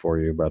have that for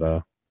you,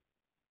 but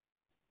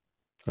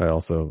I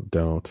also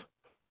don't.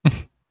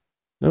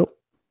 Nope.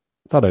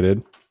 Thought I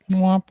did.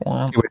 Anyway,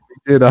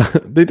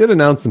 they did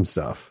announce some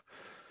stuff.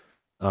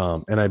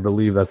 And I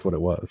believe that's what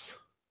it was.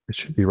 It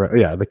should be right.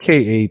 Yeah, the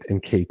K8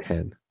 and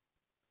K10.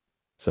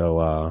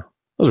 So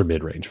those are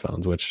mid-range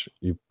phones, which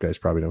you guys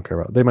probably don't care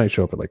about. They might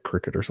show up at like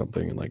Cricket or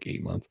something in like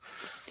 8 months.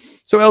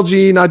 So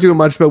LG not doing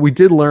much, but we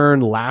did learn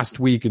last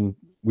week, and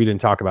we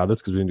didn't talk about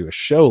this because we didn't do a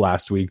show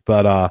last week,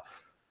 but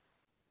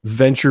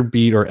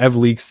VentureBeat or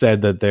EvLeaks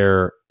said that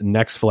their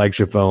next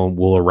flagship phone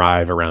will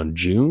arrive around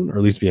June, or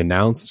at least be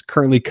announced.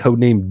 Currently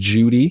codenamed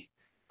Judy.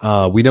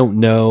 We don't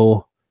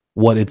know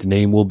what its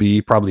name will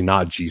be. Probably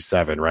not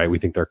G7, right? We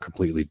think they're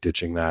completely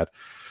ditching that.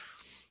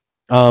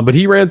 But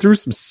he ran through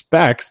some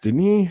specs,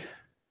 didn't he?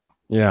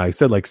 Yeah, he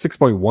said like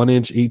 6.1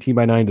 inch,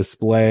 18:9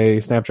 display,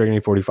 Snapdragon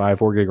 845,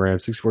 4 gig RAM,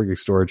 64 gig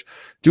storage,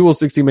 dual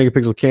 60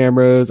 megapixel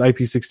cameras,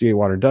 IP68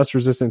 water and dust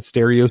resistant,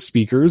 stereo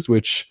speakers,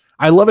 which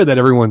I love it that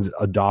everyone's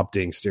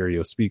adopting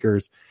stereo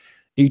speakers,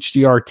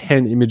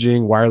 HDR10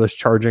 imaging, wireless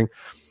charging.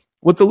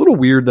 What's a little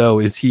weird though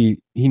is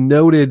he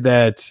noted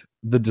that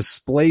the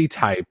display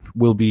type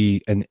will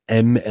be an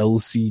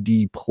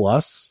MLCD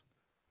plus.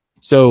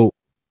 So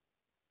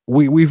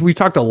we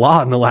talked a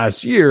lot in the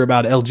last year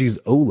about LG's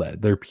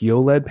OLED, their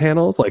POLED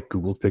panels, like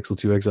Google's Pixel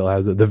 2 XL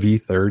has it, the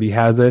V30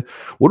 has it.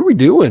 What are we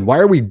doing? Why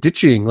are we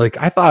ditching? Like,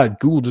 I thought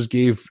Google just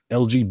gave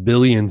LG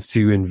billions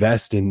to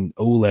invest in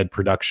OLED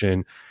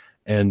production,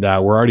 and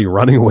we're already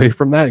running away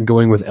from that and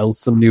going with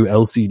some new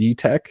LCD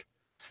tech.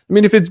 I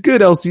mean, if it's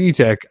good LCD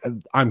tech,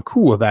 I'm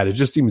cool with that. It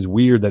just seems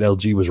weird that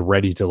LG was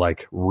ready to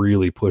like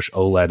really push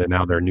OLED, and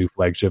now their new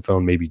flagship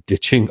phone maybe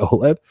ditching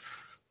OLED.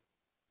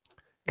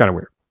 Kind of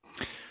weird.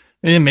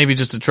 Yeah, maybe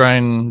just to try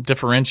and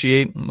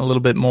differentiate a little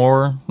bit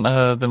more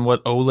than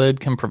what OLED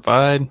can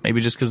provide.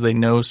 Maybe just because they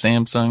know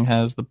Samsung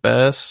has the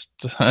best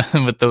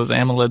with those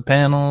AMOLED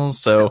panels.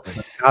 So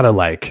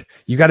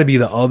you gotta be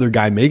the other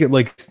guy. Make it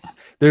like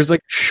there's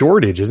like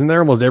shortage, isn't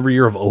there? Almost every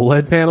year of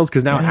OLED panels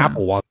because now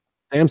Apple wants.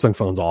 Samsung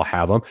phones all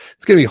have them.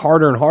 It's going to be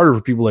harder and harder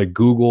for people like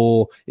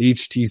Google,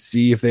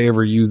 HTC, if they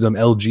ever use them,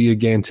 LG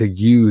again, to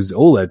use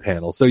OLED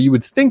panels. So you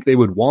would think they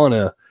would want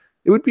to.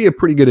 It would be a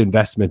pretty good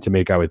investment to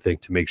make, I would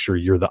think, to make sure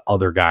you're the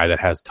other guy that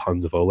has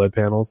tons of OLED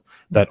panels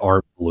that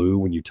aren't blue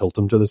when you tilt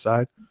them to the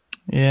side.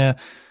 Yeah.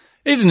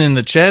 Aiden in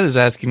the chat is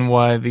asking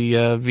why the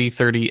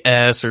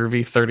V30S or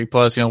V30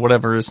 Plus,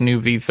 whatever this new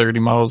V30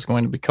 model is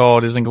going to be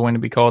called, isn't going to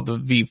be called the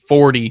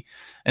V40.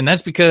 And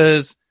that's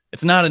because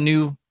it's not a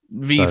new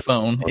V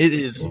phone. It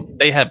is.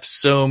 They have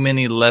so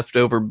many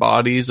leftover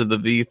bodies of the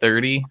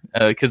V30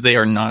 because they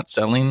are not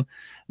selling,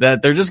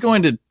 that they're just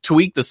going to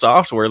tweak the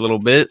software a little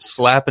bit,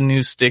 slap a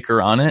new sticker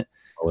on it,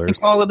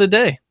 and call it a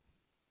day.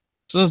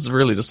 So this is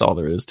really just all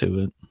there is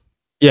to it.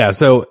 Yeah,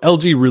 so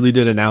LG really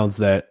did announce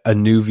that a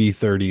new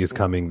V30 is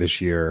coming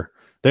this year.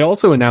 They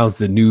also announced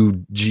the new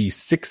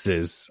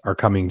G6s are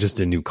coming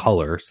just in new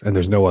colors, and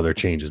there's no other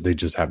changes. They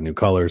just have new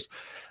colors.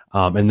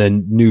 And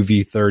then new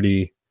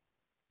V30.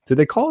 Did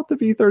they call it the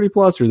V30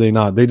 Plus or they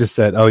not? They just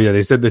said,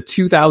 they said the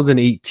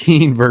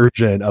 2018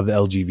 version of the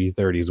LG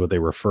V30 is what they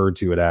referred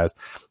to it as.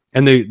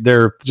 And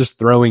they're just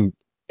throwing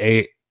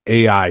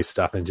AI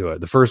stuff into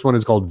it. The first one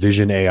is called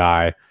Vision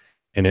AI,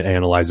 and it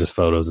analyzes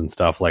photos and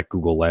stuff like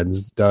Google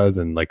Lens does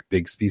and like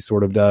Bixby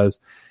sort of does.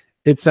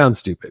 It sounds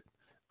stupid.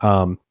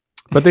 But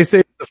they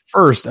say the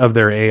first of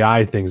their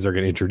AI things they're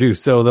going to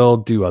introduce. So they'll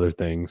do other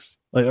things.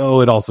 Like,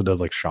 it also does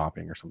like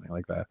shopping or something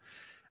like that.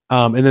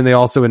 And then they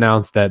also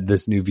announced that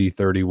this new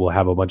V30 will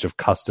have a bunch of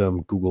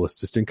custom Google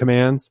Assistant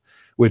commands,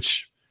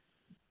 which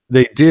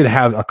they did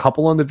have a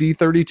couple on the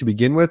V30 to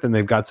begin with, and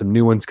they've got some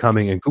new ones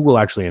coming. And Google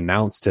actually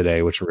announced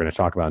today, which we're going to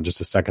talk about in just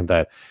a second,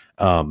 that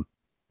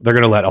they're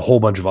going to let a whole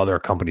bunch of other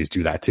companies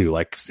do that too.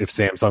 Like if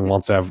Samsung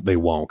wants to have, they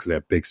won't because they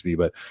have Bixby,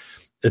 but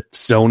if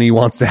Sony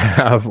wants to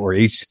have or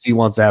HTC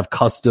wants to have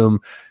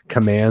custom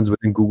commands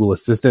within Google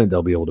Assistant,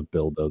 they'll be able to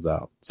build those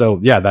out. So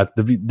yeah, that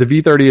the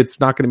V30, it's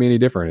not going to be any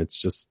different. It's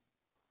just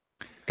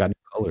got new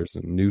colors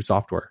and new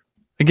software.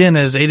 Again,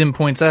 as Aiden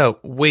points out,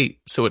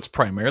 so it's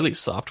primarily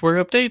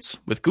software updates?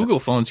 With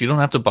Google phones, you don't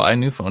have to buy a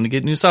new phone to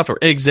get new software.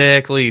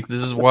 Exactly. This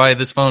is why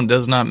this phone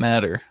does not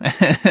matter.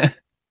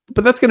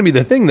 But that's going to be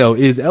the thing, though.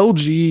 Is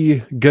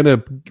LG going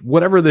to,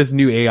 whatever this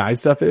new AI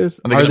stuff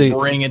is, are they going to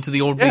bring it to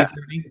the old V30?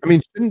 I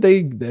mean, shouldn't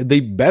they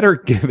better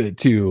give it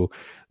to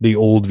the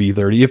old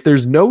V30. If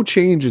there's no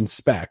change in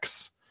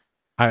specs,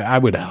 I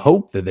would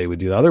hope that they would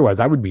do that. Otherwise,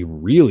 I would be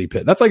really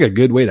pissed. That's like a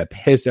good way to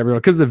piss everyone,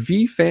 because the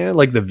V fan,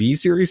 like the V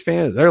series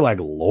fans, they're like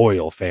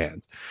loyal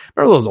fans.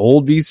 Remember those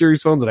old V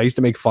series phones that I used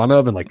to make fun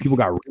of, and like people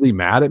got really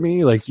mad at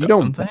me? Like, you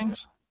don't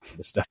things.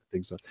 The stuff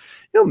things. You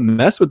don't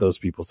mess with those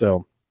people.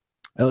 So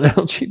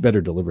LG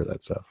better deliver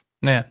that stuff.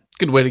 Yeah,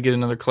 good way to get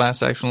another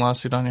class action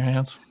lawsuit on your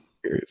hands.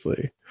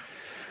 Seriously.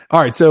 All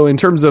right. So in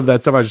terms of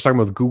that stuff I was just talking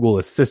about with Google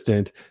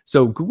Assistant,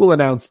 so Google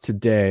announced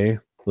today.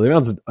 Well,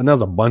 they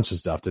announced a bunch of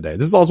stuff today.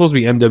 This is all supposed to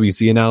be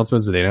MWC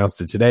announcements, but they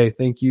announced it today.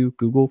 Thank you,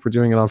 Google, for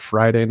doing it on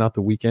Friday, not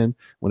the weekend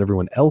when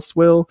everyone else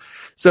will.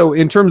 So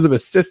in terms of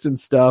assistant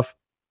stuff,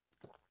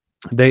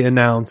 they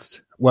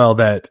announced, well,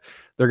 that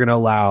they're going to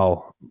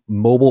allow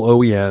mobile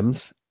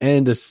OEMs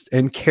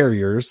and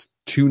carriers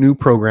 2 new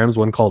programs,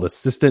 one called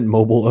Assistant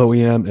Mobile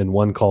OEM and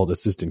one called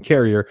Assistant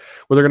Carrier,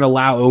 where they're going to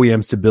allow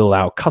OEMs to build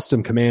out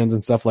custom commands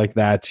and stuff like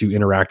that to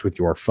interact with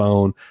your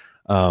phone,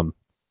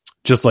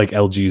 just like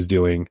LG is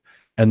doing.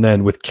 And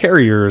then with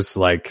carriers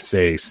like,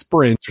 say,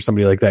 Sprint or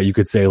somebody like that, you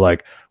could say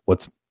like,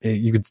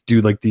 you could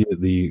do like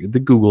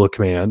the Google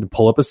command,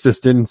 pull up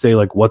Assistant and say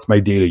like, what's my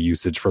data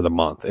usage for the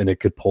month? And it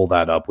could pull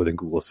that up within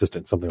Google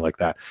Assistant, something like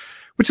that,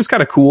 which is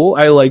kind of cool.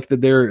 I like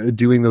that they're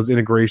doing those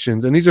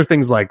integrations. And these are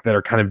things like that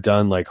are kind of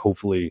done like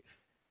hopefully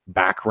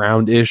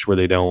background-ish, where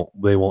they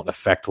won't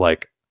affect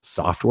like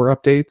software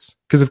updates.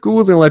 Because if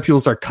Google's going to let people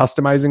start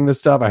customizing this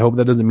stuff, I hope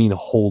that doesn't mean a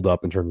hold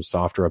up in terms of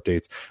software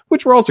updates,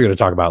 which we're also going to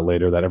talk about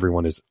later, that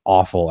everyone is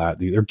awful at.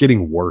 They're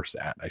getting worse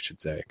at, I should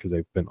say, because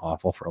they've been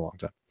awful for a long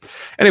time.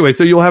 Anyway,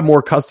 so you'll have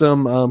more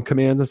custom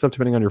commands and stuff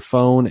depending on your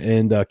phone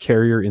and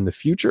carrier in the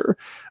future.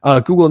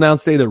 Google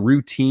announced today that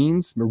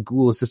routines,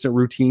 Google Assistant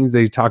routines,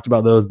 they talked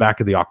about those back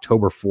at the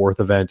October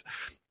 4th event,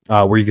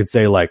 where you could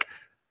say like,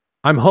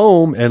 I'm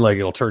home, and like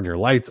it'll turn your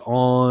lights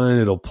on,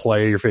 it'll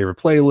play your favorite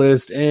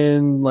playlist,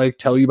 and like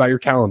tell you about your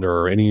calendar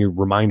or any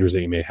reminders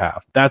that you may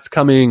have. That's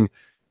coming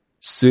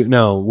soon.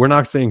 No, we're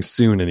not saying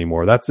soon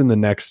anymore. That's in the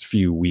next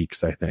few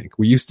weeks, I think.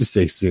 We used to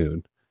say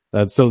soon.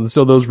 That's so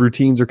those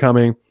routines are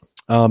coming.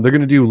 They're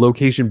going to do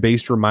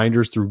location-based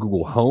reminders through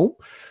Google Home.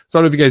 So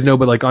I don't know if you guys know,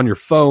 but like on your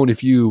phone,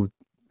 if you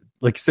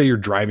like say you're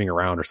driving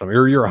around or something,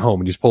 or you're at home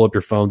and you just pull up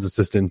your phone's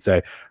assistant and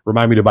say,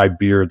 remind me to buy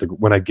beer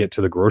when I get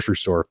to the grocery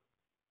store.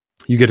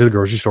 You get to the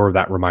grocery store,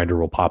 that reminder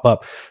will pop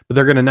up. But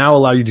they're going to now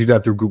allow you to do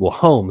that through Google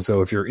Home.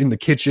 So if you're in the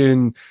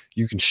kitchen,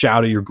 you can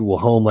shout at your Google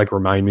Home, like,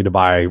 remind me to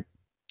buy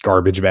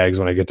garbage bags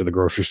when I get to the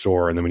grocery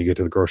store. And then when you get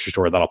to the grocery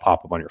store, that'll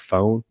pop up on your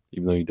phone,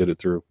 even though you did it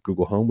through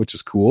Google Home, which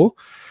is cool.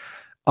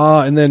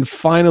 And then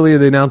finally,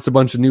 they announced a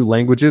bunch of new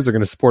languages. They're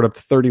going to support up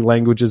to 30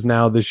 languages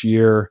now this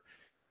year.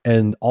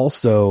 And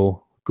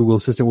also, Google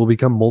Assistant will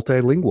become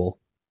multilingual.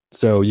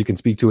 So you can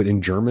speak to it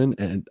in German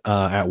and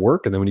at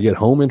work. And then when you get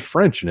home, in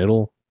French, and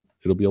it'll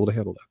be able to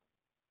handle that.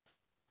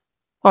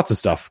 Lots of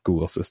stuff,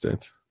 Google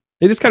Assistant.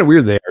 It is kind of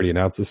weird they already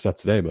announced this stuff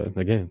today, but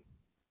again,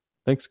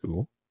 thanks,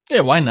 Google.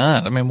 Yeah, why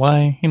not? I mean,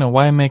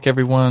 why make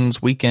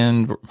everyone's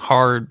weekend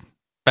hard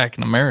back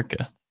in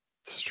America?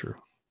 It's true.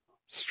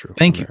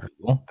 Thank you,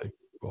 Google. Thank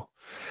you, Google.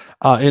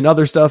 And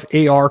other stuff,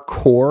 AR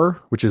Core,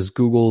 which is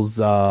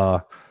Google's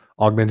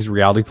augmented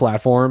reality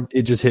platform,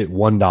 it just hit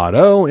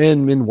 1.0,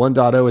 and in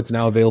 1.0, it's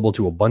now available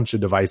to a bunch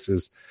of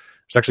devices.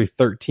 There's actually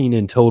 13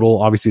 in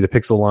total. Obviously, the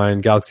Pixel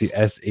line, Galaxy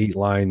S8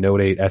 line,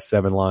 Note 8,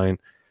 S7 line,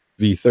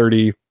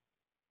 V30,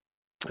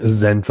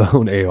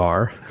 Zenfone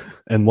AR,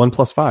 and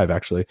OnePlus 5,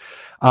 actually.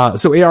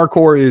 So AR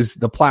Core is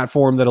the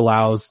platform that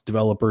allows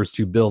developers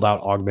to build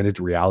out augmented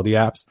reality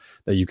apps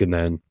that you can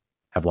then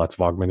have lots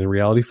of augmented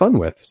reality fun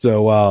with.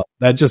 So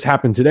that just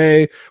happened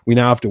today. We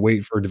now have to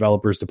wait for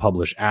developers to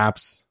publish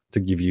apps to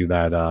give you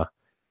that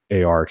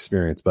AR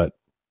experience, but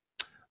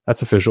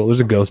that's official.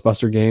 There's a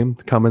Ghostbuster game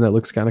coming that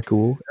looks kind of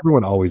cool.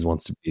 Everyone always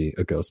wants to be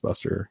a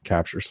Ghostbuster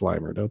capture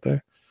Slimer, don't they?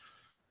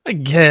 I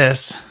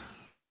guess.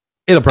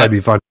 It'll probably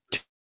be fun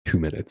 2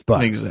 minutes,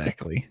 but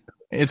exactly.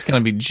 It's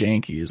going to be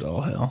janky as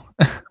all hell.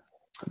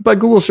 But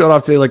Google showed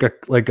off today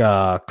like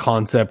a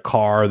concept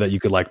car that you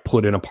could like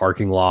put in a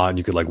parking lot, and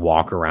you could like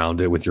walk around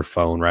it with your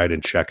phone, right,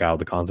 and check out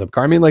the concept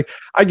car. I mean, like,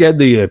 I get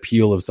the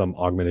appeal of some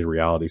augmented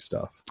reality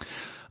stuff.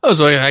 Oh,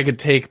 so I could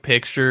take a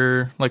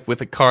picture like with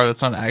a car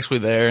that's not actually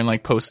there and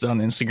like post it on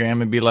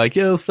Instagram and be like,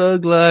 yo,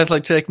 thug life,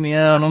 like check me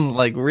out. I'm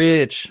like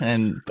rich.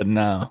 But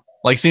no,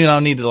 like, so you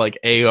don't need to like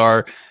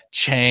AR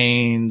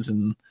chains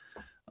and,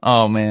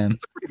 oh man.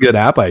 It's a pretty good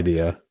app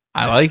idea.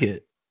 I like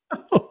it.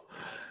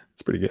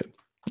 It's pretty good.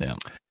 Yeah.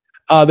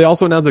 They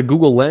also announced that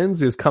Google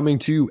Lens is coming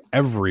to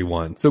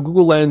everyone. So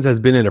Google Lens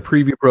has been in a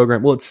preview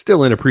program. Well, it's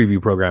still in a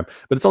preview program,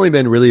 but it's only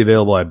been really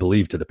available, I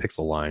believe, to the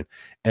Pixel line.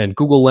 And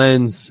Google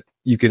Lens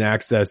you can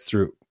access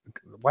through.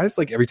 Why is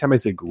like every time I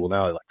say Google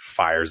now, it like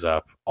fires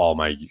up all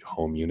my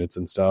home units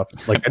and stuff.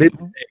 Like I didn't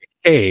say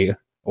hey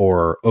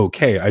or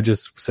okay. I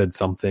just said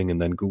something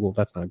and then Google.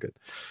 That's not good.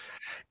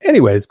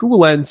 Anyways, Google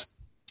Lens.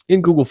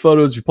 In Google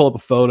Photos, you pull up a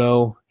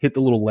photo, hit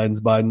the little lens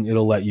button.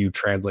 It'll let you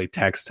translate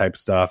text type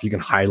stuff. You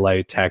can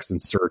highlight text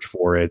and search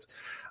for it.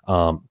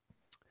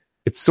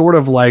 It's sort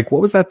of like,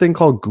 what was that thing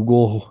called?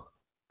 Google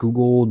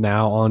Google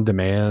Now on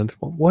Demand.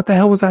 What the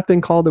hell was that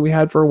thing called that we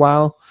had for a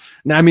while?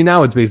 Now, I mean,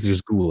 now it's basically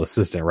just Google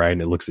Assistant, right?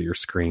 And it looks at your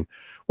screen.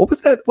 What was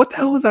that? What the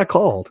hell was that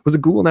called? Was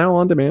it Google Now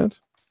on Demand?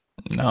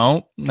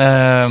 No.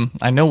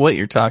 I know what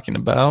you're talking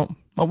about.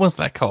 What was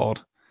that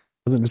called?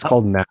 Was it just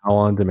called Now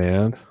on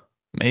Demand?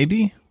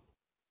 Maybe.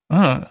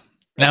 Now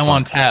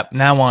on tap.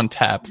 Now on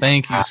tap.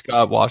 Thank you,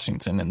 Scott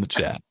Washington, in the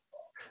chat.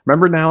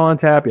 Remember Now on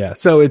Tap? Yeah.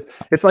 So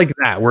it's like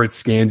that, where it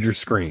scans your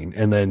screen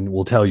and then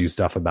will tell you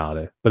stuff about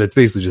it. But it's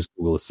basically just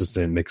Google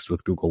Assistant mixed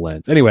with Google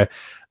Lens. Anyway,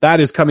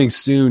 that is coming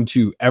soon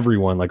to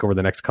everyone, like over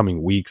the next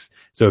coming weeks.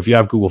 So if you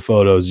have Google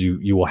Photos,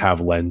 you will have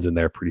Lens in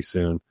there pretty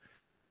soon.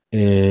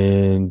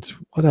 And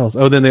what else?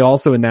 Oh, then they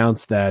also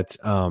announced that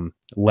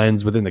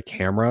Lens within the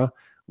camera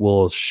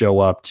will show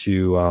up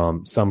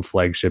to some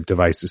flagship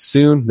devices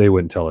soon. They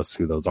wouldn't tell us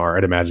who those are.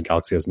 I'd imagine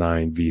Galaxy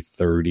S9,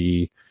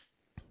 V30.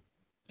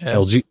 Yes.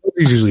 LG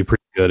is usually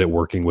pretty good at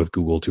working with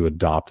Google to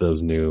adopt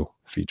those new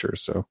features.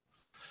 So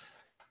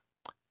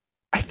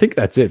I think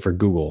that's it for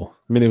Google.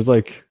 I mean, it was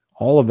like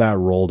all of that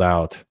rolled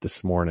out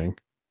this morning.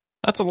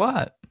 That's a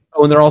lot.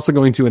 Oh, and they're also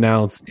going to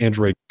announce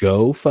Android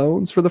Go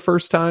phones for the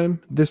first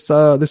time this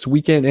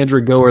weekend.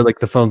 Android Go are like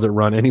the phones that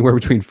run anywhere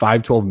between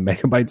 512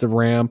 megabytes of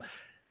RAM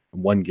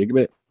and 1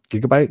 gigabyte.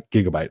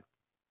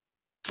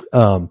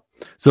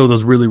 So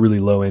those really, really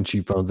low-end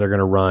cheap phones, they're going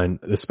to run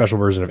a special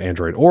version of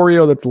Android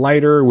Oreo that's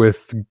lighter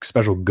with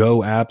special Go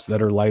apps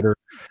that are lighter,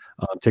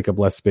 take up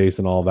less space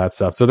and all of that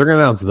stuff. So they're going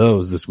to announce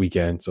those this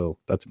weekend. So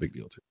that's a big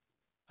deal too.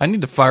 I need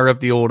to fire up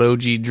the old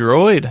OG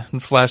Droid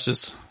and flash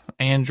this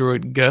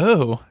Android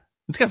Go.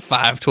 It's got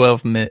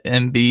 512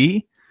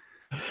 MB.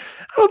 I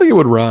don't think it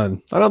would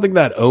run. I don't think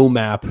that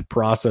OMAP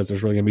processor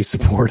is really going to be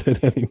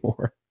supported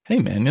anymore. Hey,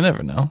 man, you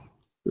never know.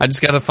 I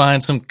just got to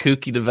find some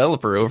kooky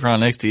developer over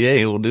on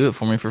XDA who will do it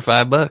for me for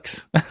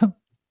 $5.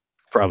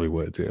 Probably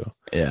would too.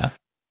 Yeah.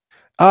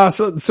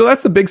 So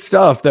that's the big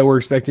stuff that we're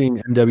expecting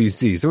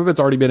MWC. Some of it's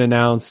already been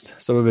announced.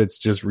 Some of it's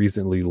just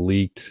recently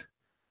leaked.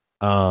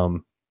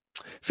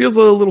 Feels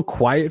a little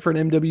quiet for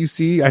an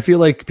MWC. I feel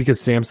like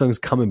because Samsung's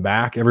coming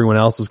back, everyone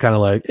else was kind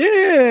of like,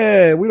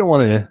 yeah, we don't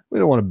want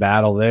to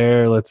battle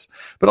there.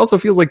 But also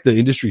feels like the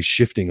industry's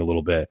shifting a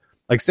little bit.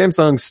 Like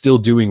Samsung's still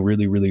doing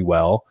really, really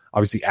well.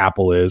 Obviously,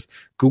 Apple is.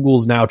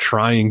 Google's now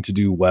trying to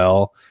do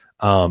well.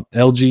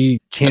 LG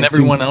can't. And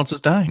everyone else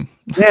is dying.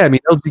 Yeah, I mean,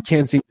 LG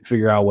can't seem to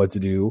figure out what to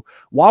do.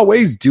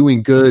 Huawei's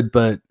doing good,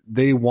 but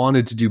they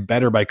wanted to do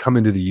better by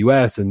coming to the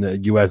U.S., and the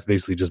U.S.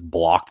 basically just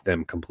blocked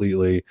them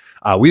completely.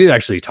 We didn't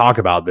actually talk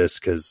about this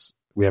because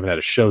we haven't had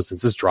a show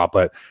since this drop,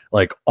 but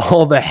like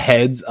all the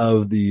heads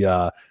of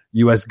the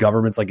U.S.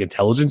 government's like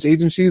intelligence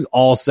agencies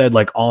all said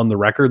like on the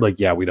record, like,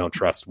 yeah, we don't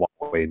trust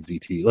Huawei and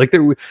ZTE. Like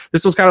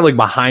this was kind of like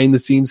behind the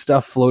scenes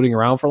stuff floating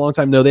around for a long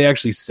time. No, they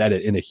actually said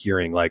it in a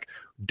hearing, like,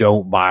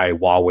 don't buy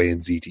Huawei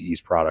and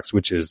ZTE's products,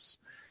 which is,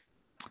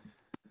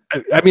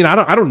 I mean,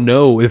 I don't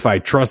know if I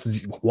trust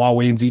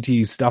Huawei and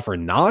ZTE's stuff or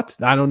not.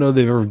 I don't know if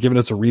they've ever given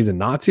us a reason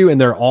not to,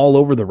 and they're all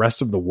over the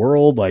rest of the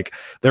world. Like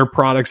their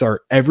products are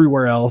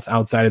everywhere else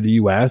outside of the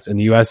U.S., and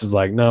the U.S. is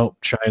like, no,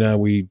 China,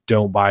 we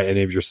don't buy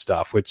any of your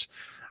stuff, which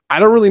I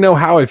don't really know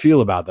how I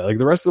feel about that. Like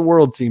the rest of the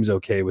world seems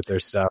okay with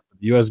their stuff.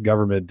 The U.S.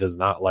 government does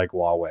not like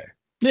Huawei.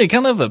 Yeah, it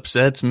kind of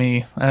upsets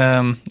me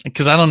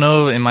because I don't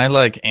know, am I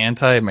like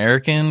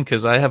anti-American?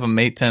 Because I have a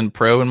Mate 10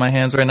 Pro in my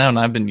hands right now, and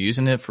I've been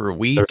using it for a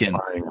week. They're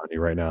spying on you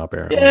right now,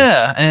 apparently.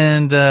 Yeah,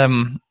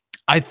 and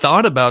I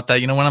thought about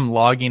that. You know, when I'm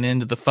logging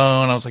into the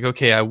phone, I was like,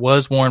 okay, I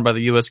was warned by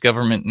the U.S.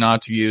 government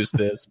not to use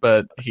this,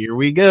 but here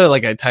we go.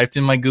 Like I typed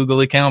in my Google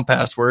account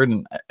password,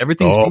 and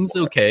everything seems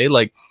okay.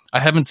 Like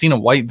I haven't seen a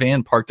white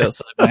van parked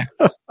outside my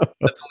house.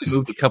 That's only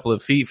moved a couple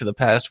of feet for the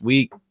past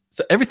week.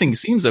 So everything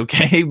seems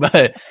okay,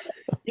 but,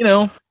 you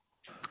know,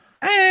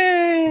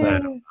 I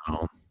don't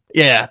know.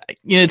 Yeah,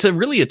 it's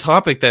really a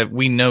topic that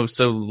we know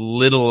so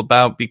little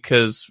about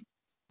because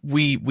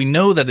we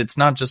know that it's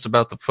not just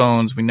about the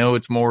phones. We know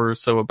it's more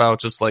so about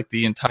just like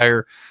the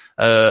entire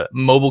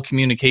mobile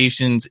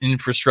communications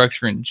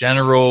infrastructure in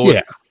general.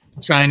 Yeah.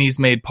 Chinese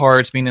made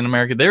parts being in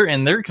America,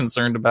 they're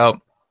concerned about,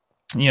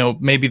 you know,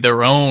 maybe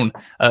their own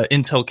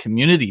Intel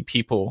community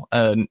people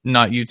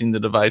not using the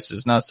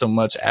devices, not so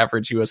much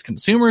average U.S.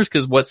 consumers,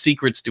 because what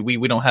secrets do we?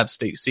 We don't have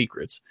state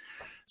secrets.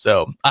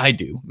 So I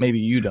do. Maybe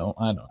you don't.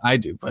 I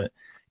do. But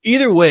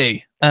either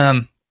way,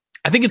 I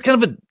think it's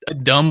kind of a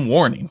dumb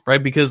warning,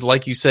 right? Because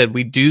like you said,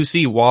 we do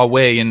see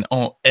Huawei in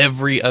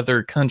every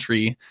other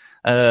country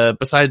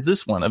besides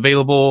this one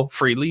available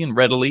freely and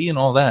readily and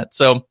all that.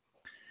 So,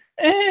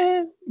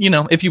 you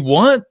know, if you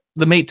want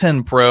the Mate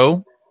 10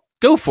 Pro,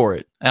 go for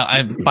it.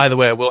 By the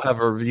way, I will have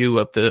a review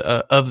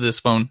of this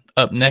phone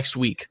up next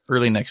week,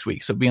 early next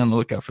week. So be on the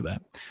lookout for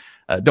that.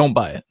 Don't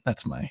buy it.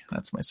 That's my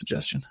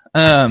suggestion.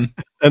 And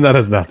that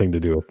has nothing to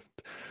do with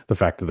the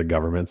fact that the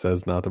government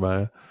says not to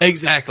buy it.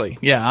 Exactly.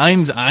 Yeah,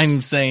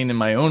 I'm saying in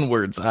my own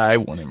words, I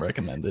wouldn't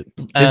recommend it.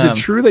 Is it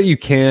true that you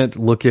can't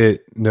look at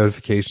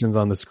notifications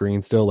on the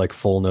screen still, like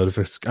full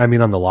notification? I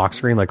mean, on the lock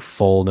screen, like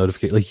full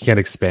notification, like you can't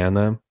expand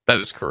them. That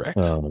is correct.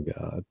 Oh my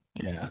god.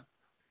 Yeah.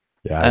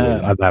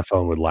 Yeah, that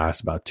phone would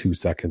last about 2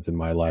 seconds in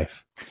my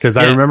life because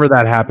I remember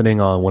that happening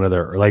on one of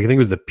their, like I think it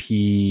was the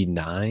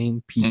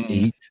P9, P8. I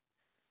think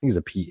it's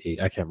a P8.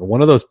 I can't remember.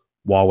 One of those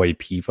Huawei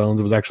P phones.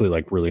 It was actually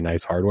like really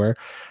nice hardware.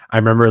 I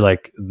remember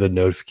like the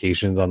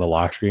notifications on the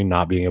lock screen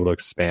not being able to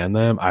expand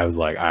them. I was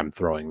like, I'm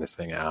throwing this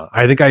thing out.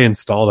 I think I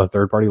installed a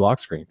third-party lock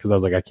screen because I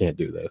was like, I can't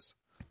do this.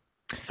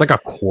 It's like a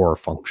core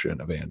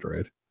function of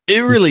Android.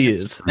 It really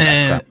is.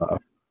 And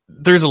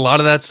there's a lot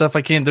of that stuff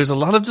there's a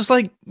lot of just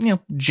like,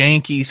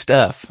 janky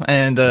stuff.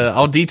 And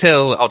I'll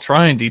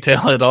try and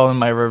detail it all in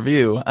my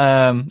review.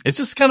 It's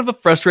just kind of a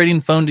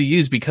frustrating phone to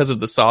use because of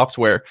the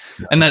software.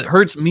 Yeah. And that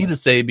hurts me to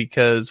say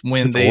because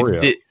when it's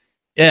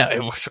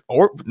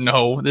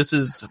Oreo. This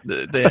is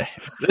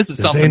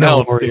something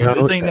else, dude.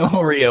 This ain't no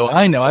Oreo.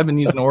 I know. I've been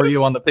using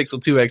Oreo on the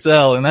Pixel 2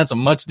 XL, and that's a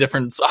much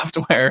different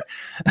software.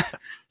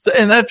 So,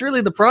 and that's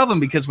really the problem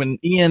because when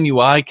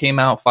EMUI came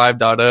out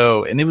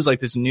 5.0, and it was like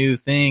this new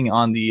thing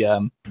on the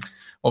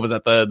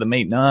the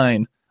Mate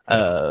 9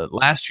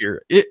 last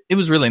year, it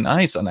was really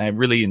nice, and I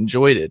really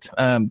enjoyed it.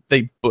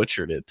 They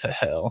butchered it to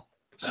hell.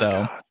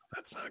 So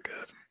that's not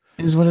good.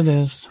 It is what it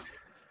is.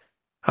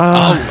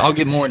 I'll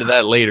get more into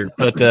that later,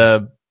 but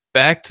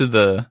back to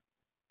the.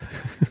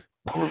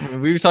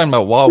 We were talking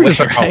about Huawei,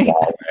 right?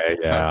 Huawei,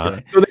 yeah.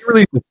 Okay. So they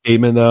released a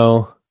statement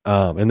though,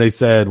 and they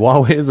said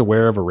Huawei is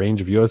aware of a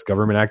range of U.S.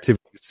 government activities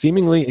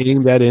seemingly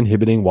aimed at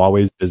inhibiting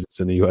Huawei's business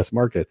in the U.S.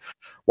 market.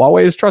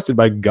 Huawei is trusted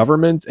by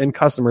governments and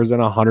customers in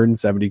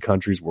 170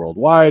 countries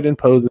worldwide and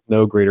poses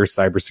no greater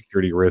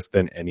cybersecurity risk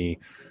than any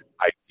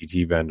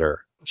ICT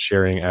vendor,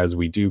 sharing as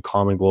we do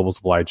common global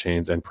supply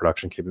chains and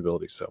production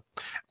capabilities. So.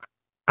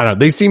 I don't know.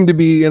 They seem to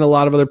be in a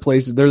lot of other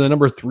places. They're the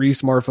number 3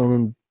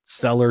 smartphone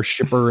seller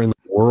shipper in the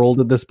world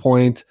at this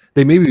point.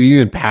 They may be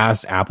even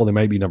past Apple. They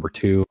might be number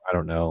 2. I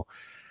don't know.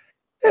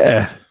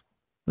 Yeah,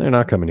 they're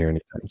not coming here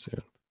anytime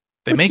soon.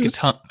 They make a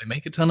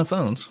ton of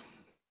phones.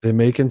 They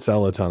make and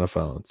sell a ton of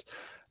phones,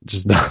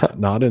 just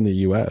not in the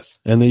U.S.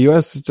 And the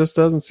U.S. just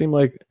doesn't seem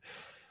like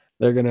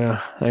they're gonna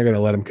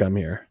let them come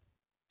here.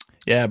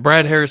 Yeah,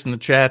 Brad Harris in the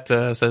chat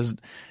says,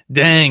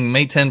 dang,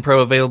 Mate 10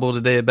 Pro available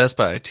today at Best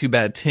Buy. Too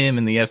bad Tim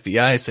and the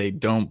FBI say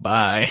don't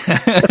buy.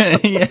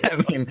 Yeah,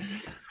 I mean,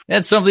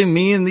 that's something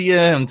me and the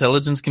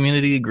intelligence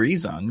community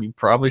agrees on. You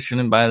probably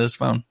shouldn't buy this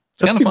phone.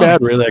 That's too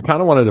bad, really. I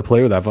kind of wanted to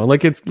play with that phone.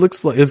 Like, it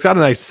looks like it's got a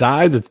nice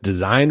size. It's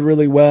designed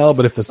really well,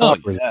 but if the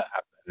software is that,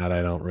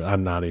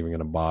 I'm not even going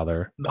to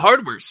bother. The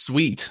hardware's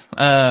sweet.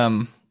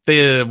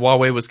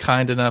 Huawei was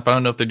kind enough. I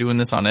don't know if they're doing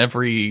this on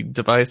every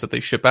device that they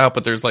ship out,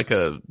 but there's like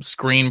a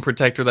screen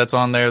protector that's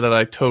on there that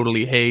I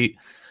totally hate.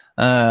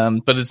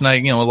 But it's not,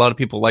 a lot of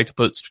people like to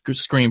put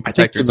screen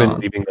protectors on.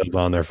 They've been leaving those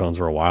on their phones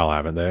for a while,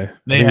 haven't they?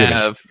 They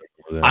have.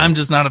 I'm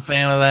just not a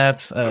fan of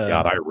that.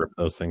 God, I rip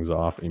those things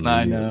off.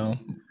 I know.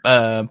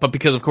 But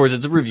because, of course,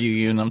 it's a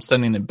review and I'm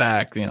sending it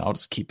back, I'll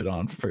just keep it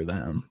on for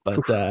them.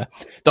 But the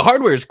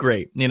hardware is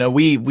great.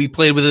 We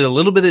played with it a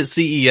little bit at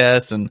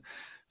CES, and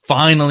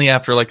finally,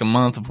 after like a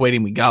month of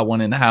waiting, we got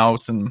one in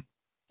house, and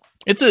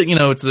it's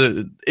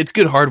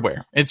good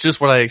hardware. It's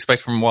just what I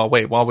expect from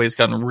Huawei. Huawei's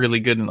gotten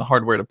really good in the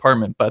hardware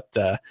department, but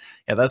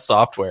that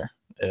software,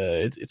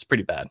 it's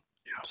pretty bad.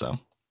 So,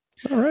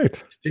 all right,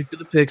 stick to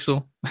the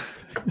Pixel.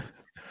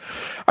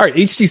 All right,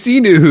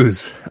 HTC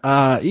news.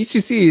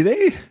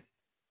 HTC,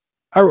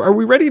 are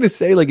we ready to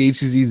say like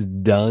HTC's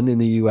done in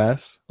the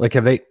US? Like,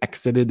 have they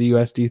exited the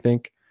US? Do you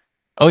think?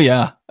 Oh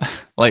yeah,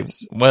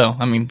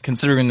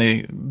 considering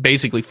they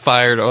basically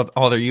fired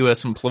all their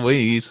U.S.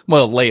 employees,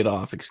 laid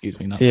off. Excuse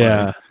me, not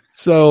fired.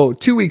 So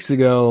almost 2 weeks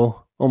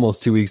ago,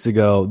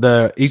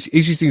 the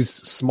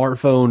HTC's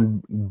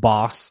smartphone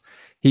boss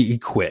he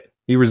quit.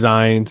 He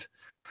resigned.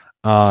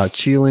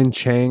 Qilin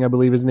Chang, I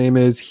believe his name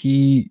is.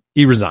 He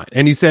resigned,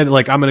 and he said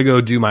like, I'm gonna go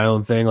do my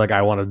own thing. Like,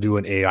 I want to do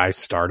an AI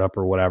startup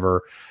or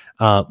whatever.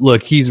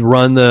 Look, he's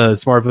run the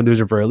smartphone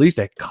division for at least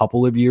a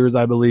couple of years,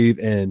 I believe,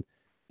 and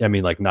I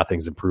mean, like,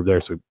 nothing's improved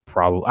there, so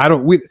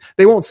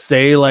they won't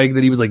say like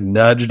that he was like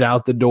nudged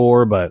out the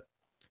door, but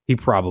he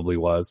probably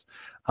was.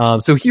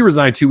 So he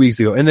resigned 2 weeks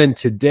ago, and then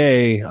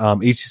today,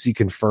 HTC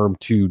confirmed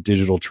to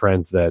Digital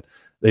Trends that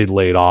they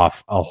laid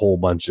off a whole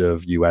bunch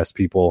of US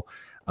people.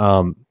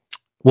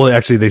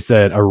 Actually, they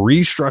said a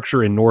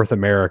restructure in North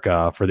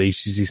America for the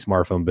HTC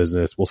smartphone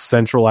business will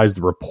centralize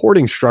the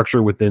reporting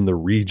structure within the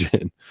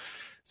region.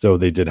 So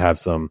they did have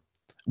some.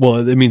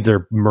 Well, it means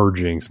they're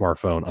merging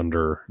smartphone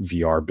under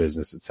VR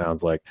business, it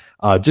sounds like.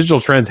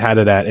 Digital Trends had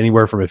it at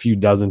anywhere from a few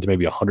dozen to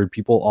maybe 100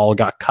 people all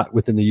got cut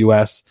within the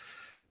US.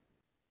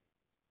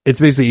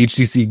 It's basically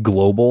HTC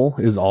Global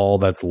is all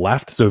that's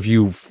left. So if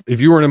you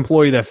were an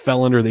employee that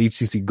fell under the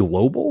HTC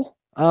Global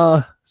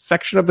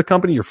section of the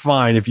company, you're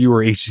fine. If you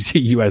were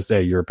HTC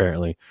USA, you're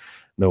apparently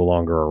no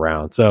longer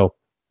around. So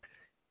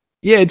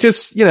yeah, it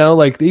just,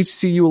 like the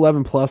HTC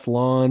U11 Plus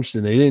launched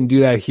and they didn't do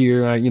that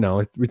here.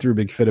 We threw a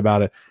big fit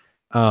about it.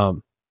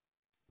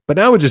 But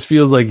now it just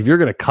feels like if you're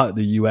going to cut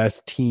the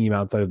US team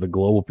outside of the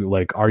global people,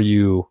 like, are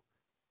you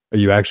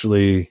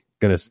actually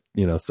going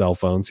to, sell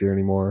phones here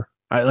anymore?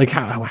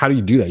 How do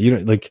you do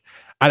that?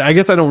 I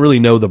guess I don't really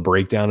know the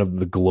breakdown of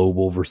the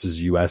global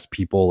versus US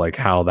people, like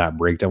how that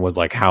breakdown was,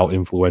 like how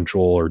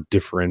influential or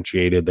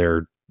differentiated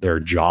their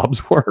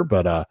jobs were.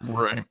 But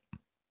right.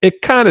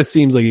 It kind of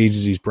seems like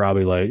HTC's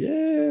probably like,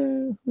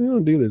 yeah, we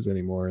don't do this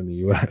anymore in the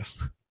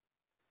US.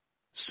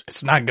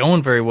 It's not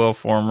going very well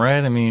for them,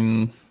 right? I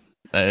mean,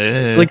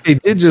 like they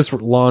did just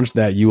launch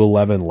that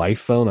U11 Life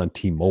phone on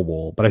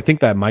T-Mobile, but I think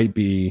that might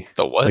be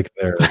the what? Like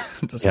their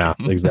yeah,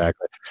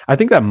 exactly. I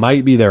think that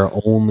might be their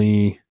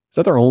only. Is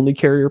that their only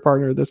carrier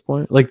partner at this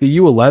point? Like the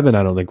U11,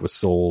 I don't think was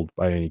sold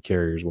by any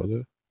carriers, was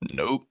it?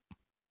 Nope.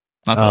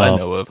 Not that I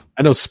know of.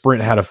 I know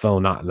Sprint had a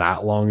phone not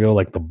that long ago,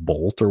 like the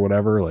Bolt or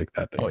whatever, like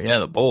that thing. Oh yeah,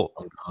 the Bolt.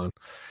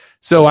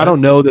 So I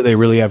don't know that they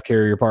really have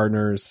carrier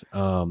partners.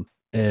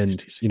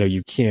 And you know,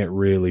 you can't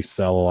really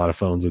sell a lot of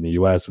phones in the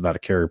US without a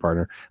carrier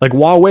partner. Like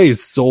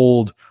Huawei's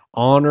sold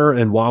Honor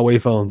and Huawei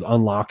phones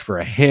unlocked for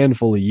a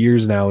handful of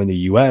years now in the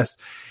US.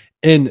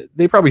 And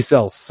they probably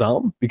sell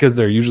some because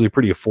they're usually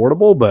pretty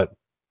affordable, but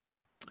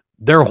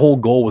their whole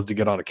goal was to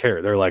get on a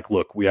carrier. They're like,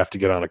 look, we have to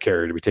get on a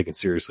carrier to be taken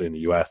seriously in the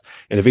US.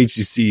 And if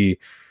HTC,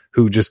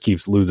 who just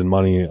keeps losing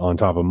money on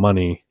top of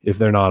money, if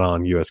they're not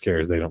on US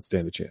carriers, they don't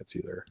stand a chance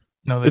either.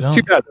 No, they it's don't.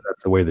 Too bad that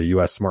that's the way the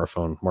US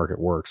smartphone market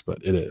works, but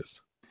it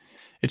is.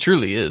 It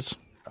truly is.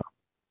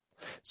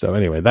 So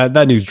anyway,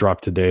 that news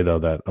dropped today, though,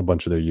 that a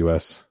bunch of their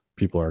US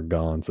people are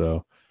gone.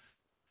 So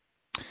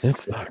it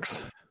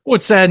sucks.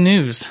 What's sad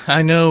news?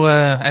 I know,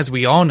 as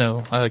we all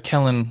know,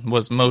 Kellen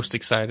was most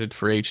excited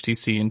for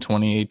HTC in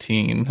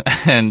 2018,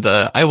 and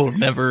I will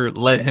never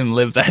let him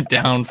live that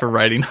down for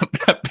writing up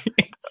that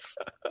piece.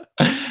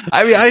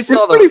 I mean, I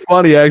saw it's pretty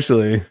funny,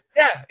 actually.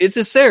 Yeah, it's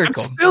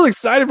hysterical. I'm still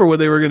excited for what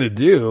they were going to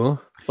do.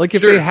 Like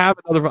if they have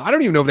another, I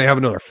don't even know if they have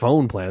another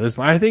phone plan.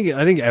 I think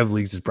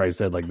EvLeaks has probably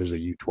said like there's a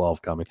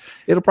U12 coming.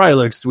 It'll probably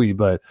look sweet,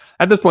 but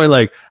at this point,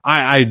 like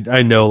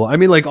I know. I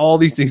mean, like all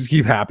these things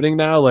keep happening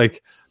now.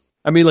 Like,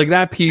 I mean, like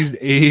that piece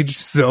aged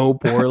so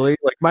poorly.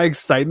 Like my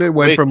excitement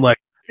went from like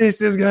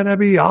this is gonna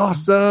be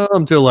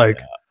awesome to like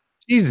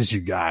Jesus, you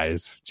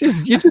guys,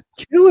 you're just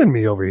killing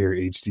me over here,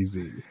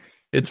 HTC.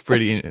 It's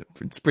pretty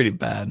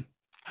bad.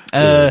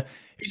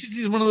 HTC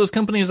is one of those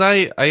companies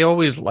I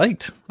always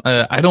liked.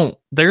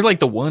 They're like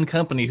the one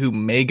company who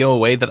may go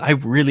away that I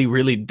really,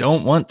 really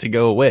don't want to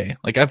go away.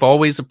 Like I've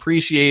always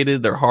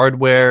appreciated their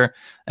hardware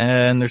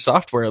and their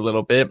software a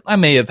little bit. I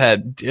may have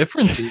had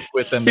differences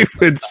with them. You've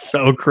been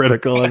so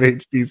critical of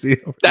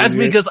HTC. That's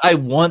because I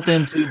want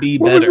them to be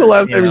better. When was the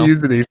last time you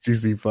used an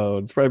HTC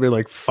phone? It's probably been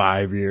like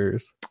 5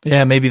 years.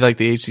 Yeah, maybe like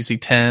the HTC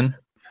 10.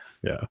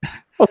 Yeah.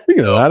 Well,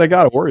 speaking of that, I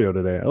got an Oreo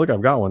today. Look,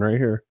 I've got one right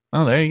here.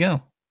 Oh, there you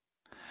go.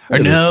 Or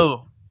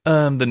no.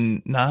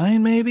 The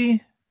 9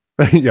 maybe?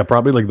 Yeah,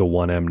 probably like the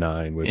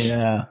 1M9, which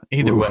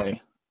either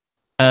way.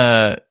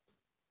 The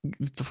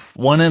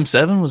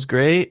 1M7 was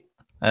great.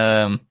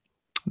 That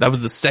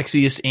was the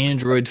sexiest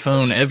Android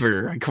phone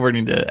ever,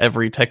 according to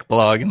every tech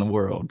blog in the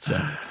world. So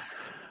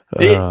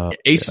HTC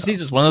is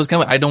just one of those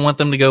companies. I don't want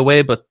them to go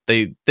away, but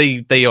they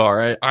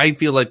are. I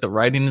feel like the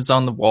writing is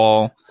on the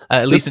wall,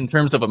 at least in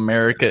terms of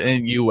America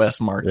and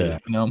US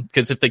market, you know,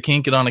 because if they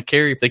can't get on a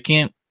carrier, if they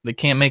can't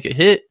make it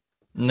hit,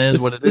 and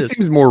this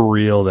seems more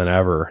real than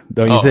ever,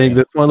 don't you think?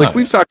 This one, like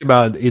we've talked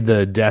about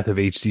the death of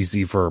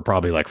HTC for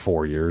probably like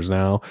 4 years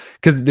now,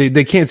 because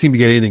they can't seem to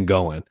get anything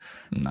going.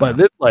 Nah. But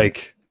this,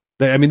 like,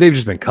 they've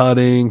just been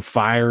cutting,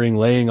 firing,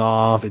 laying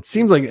off. It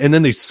seems like, and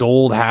then they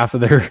sold half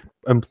of their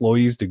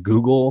employees to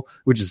Google,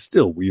 which is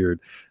still weird.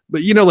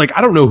 But you know, like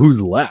I don't know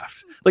who's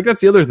left. Like that's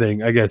the other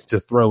thing, I guess,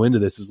 to throw into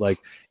this is like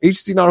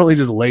HTC not only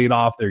just laid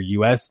off their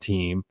US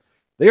team.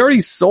 They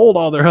already sold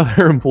all their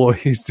other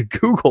employees to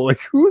Google. Like,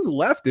 who's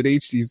left at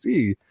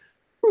HTC?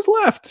 Who's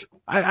left?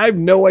 I have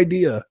no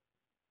idea.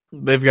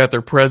 They've got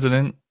their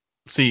president,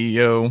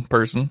 CEO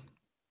person.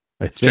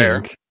 I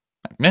think.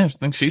 Yeah, I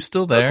think she's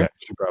still there. Okay,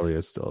 she probably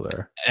is still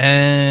there.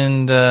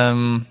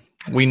 And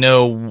we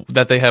know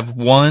that they have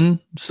one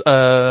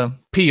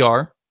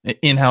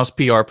in-house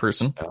PR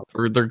person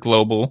for their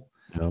global.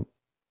 Yep.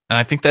 And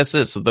I think that's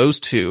it. So those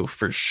two,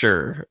 for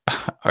sure,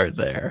 are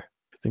there.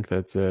 I think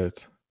that's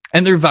it.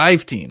 And their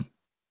Vive team.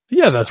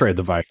 Yeah, that's right.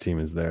 The Vive team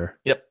is there.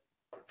 Yep.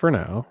 For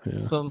now. Yeah.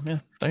 So, yeah,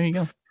 there you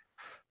go.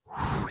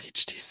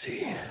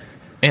 HTC. Yeah,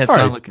 it's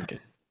not looking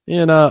good.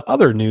 In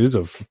other news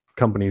of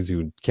companies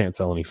who can't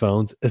sell any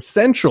phones,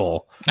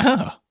 Essential.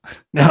 Oh.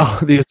 Now,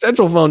 the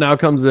Essential phone now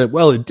comes in,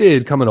 well, it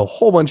did come in a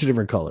whole bunch of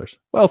different colors.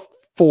 Well,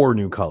 4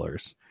 new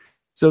colors.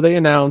 So they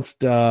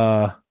announced,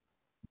 was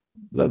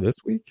that this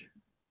week?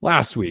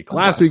 Last week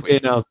they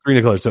announced 3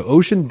 new colors. So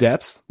Ocean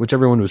Depths, which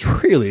everyone was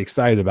really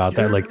excited about,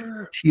 that like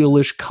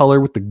tealish color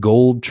with the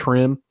gold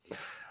trim.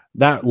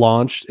 That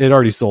launched. It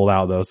already sold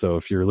out though. So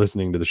if you're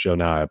listening to the show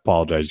now, I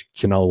apologize. You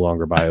can no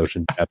longer buy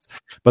Ocean Depths.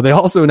 But they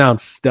also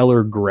announced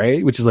Stellar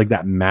Gray, which is like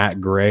that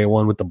matte gray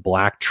one with the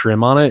black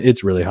trim on it.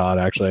 It's really hot,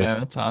 actually. Yeah,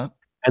 that's hot.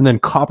 And then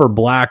copper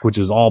black, which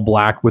is all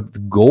black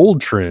with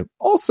gold trim,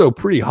 also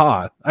pretty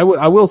hot. I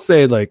will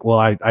say, like, well,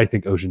 I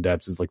think ocean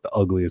depths is like the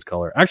ugliest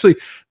color. Actually,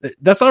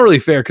 that's not really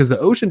fair because the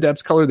ocean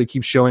depths color they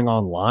keep showing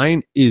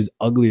online is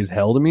ugly as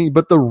hell to me.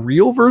 But the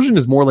real version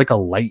is more like a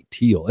light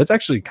teal. It's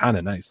actually kind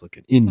of nice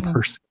looking in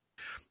person.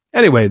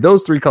 Anyway,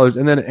 those 3 colors.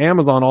 And then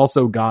Amazon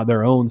also got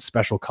their own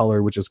special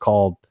color, which is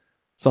called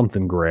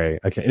something gray.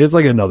 It's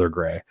like another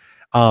gray.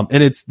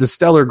 And it's the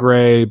stellar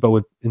gray, but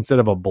with instead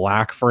of a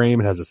black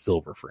frame, it has a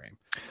silver frame.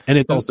 And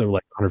it's also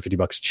like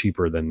 $150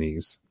 cheaper than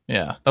these.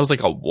 Yeah. That was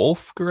like a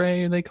wolf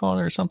gray, they call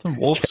it, or something.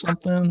 Wolf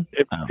something.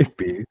 It might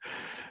be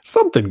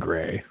something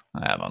gray.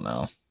 I don't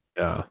know.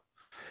 Yeah.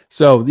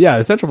 So yeah,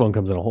 Essential Phone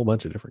comes in a whole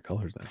bunch of different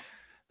colors now.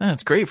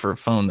 That's great for a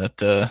phone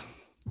that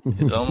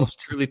is almost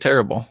truly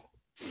terrible.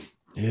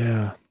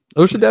 Yeah.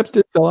 Ocean Depths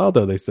did sell out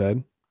though, they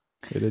said.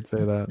 They did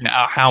say that.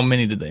 Now, how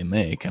many did they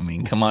make? I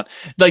mean, come on.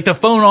 Like, the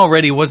phone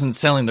already wasn't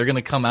selling. They're going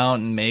to come out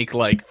and make,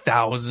 like,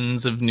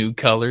 thousands of new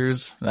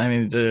colors. I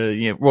mean,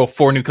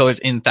 4 new colors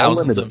in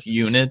thousands of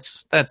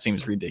units. That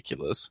seems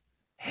ridiculous.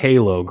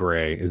 Halo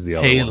Gray is the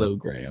other one. Halo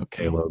Gray,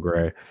 okay. Halo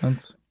Gray.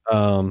 That's,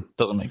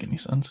 doesn't make any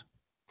sense.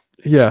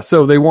 Yeah,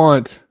 so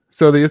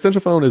the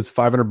Essential Phone is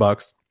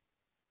 $500.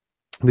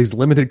 These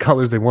limited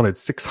colors, they wanted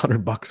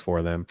 $600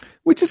 for them,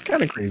 which is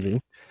kind of crazy.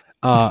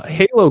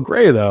 Halo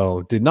Gray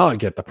though did not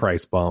get the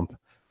price bump,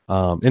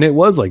 and it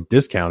was like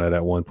discounted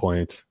at one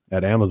point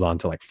at Amazon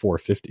to like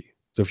 $450.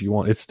 So if you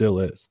want, it still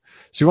is.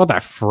 So you want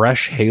that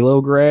fresh Halo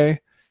Gray,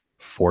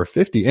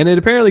 $450, and it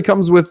apparently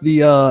comes with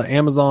the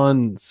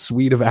Amazon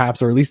suite of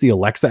apps, or at least the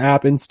Alexa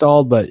app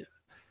installed. But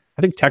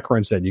I think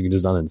TechCrunch said you can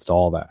just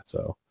uninstall that.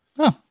 So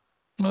well,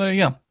 there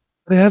you go.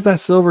 It has that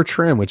silver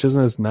trim, which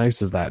isn't as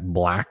nice as that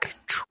black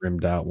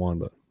trimmed out one,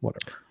 but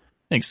whatever.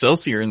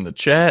 Excelsior in the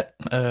chat.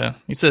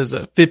 He says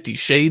 50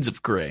 Shades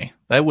of Gray.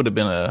 That would have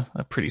been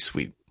a pretty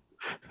sweet.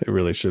 They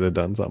really should have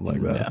done something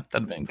like that. Yeah,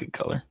 that'd have been a good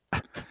color.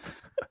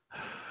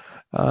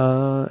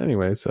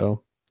 Anyway,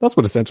 so that's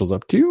what Essential's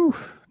up to.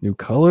 New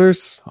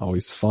colors,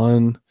 always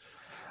fun.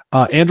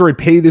 Android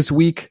Pay this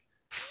week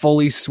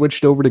fully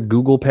switched over to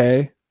Google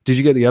Pay. Did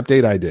you get the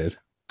update? I did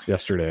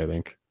yesterday, I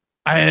think.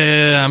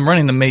 I'm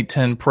running the Mate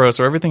 10 Pro,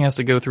 so everything has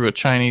to go through a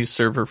Chinese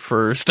server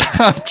first.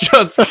 I'm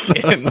just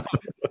kidding.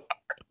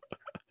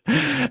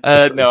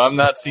 No, I'm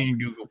not seeing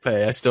Google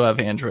Pay. I still have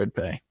Android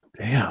Pay.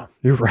 Damn,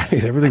 you're right.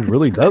 Everything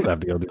really does have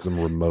to go through some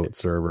remote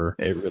server.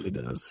 It really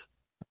does.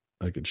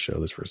 I could show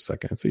this for a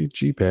second. See,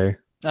 GPay.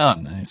 Oh,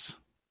 nice.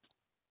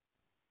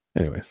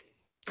 Anyways,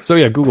 so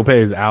yeah, Google Pay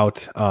is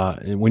out.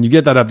 And when you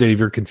get that update, if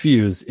you're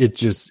confused,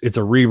 it's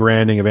a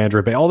rebranding of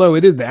Android Pay. Although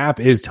the app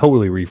is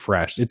totally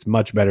refreshed. It's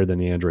much better than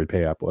the Android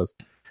Pay app was.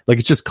 Like,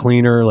 it's just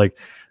cleaner. Like,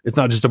 it's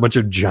not just a bunch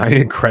of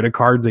giant credit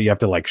cards that you have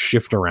to like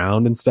shift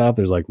around and stuff.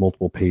 There's like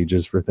multiple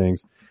pages for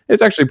things.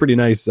 It's actually a pretty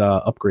nice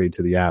upgrade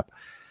to the app.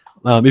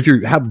 If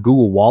you have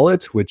Google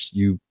Wallet, which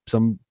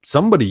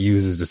somebody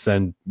uses to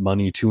send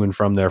money to and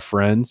from their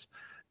friends,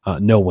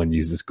 no one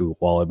uses Google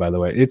Wallet, by the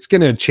way. It's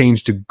going to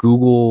change to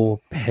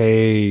Google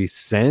Pay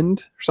Send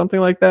or something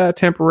like that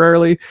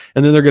temporarily,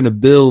 and then they're going to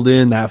build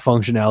in that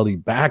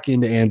functionality back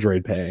into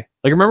Android Pay.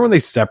 Like, remember when they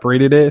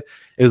separated it?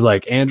 It was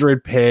like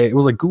Android Pay. It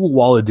was like Google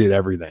Wallet did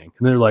everything.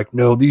 And they're like,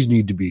 no, these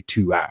need to be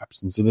 2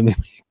 apps. And so then they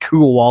made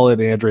Google Wallet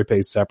and Android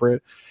Pay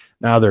separate.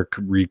 Now they're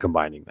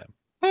recombining them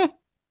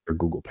for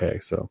Google Pay.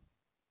 So,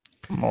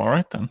 all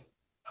right then.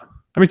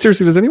 I mean,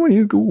 seriously, does anyone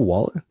use Google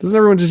Wallet? Doesn't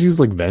everyone just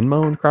use like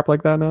Venmo and crap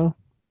like that now?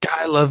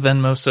 I love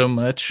Venmo so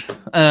much.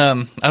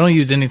 I don't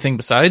use anything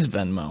besides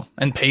Venmo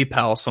and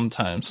PayPal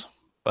sometimes.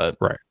 But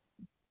right.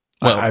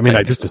 Well, I mean,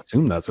 I just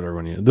assume that's what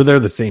everyone uses. They're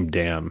the same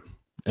damn.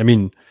 I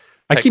mean,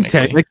 I keep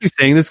saying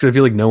this because I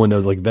feel like no one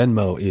knows. Like,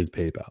 Venmo is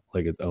PayPal.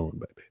 Like, it's owned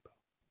by PayPal.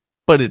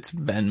 But it's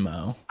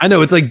Venmo. I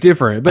know it's like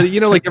different, but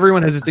like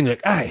everyone has this thing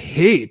like, I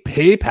hate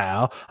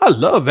PayPal. I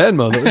love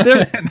Venmo.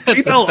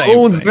 PayPal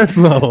owns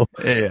Venmo.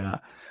 Yeah.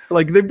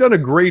 Like, they've done a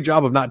great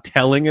job of not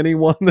telling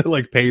anyone that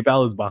like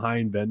PayPal is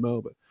behind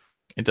Venmo, but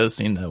it does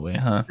seem that way,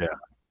 huh? Yeah.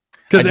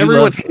 Because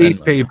everyone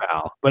hates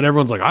PayPal, but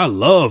everyone's like, I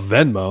love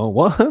Venmo.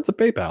 Well, it's a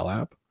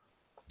PayPal app.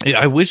 Yeah,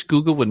 I wish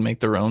Google would make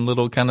their own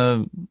little kind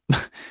of.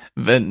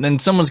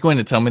 And someone's going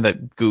to tell me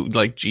that Google,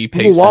 like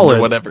GPay or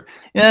whatever.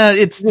 Yeah,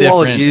 it's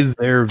Google different. Wallet is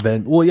their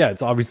Well, yeah,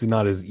 it's obviously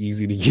not as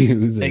easy to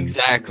use.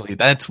 Exactly.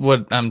 That's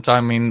what I'm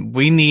talking. I mean,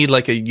 we need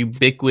like a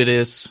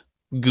ubiquitous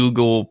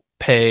Google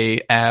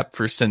Pay app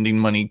for sending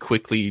money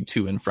quickly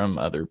to and from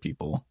other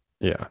people.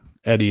 Yeah.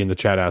 Eddie in the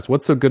chat asks,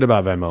 what's so good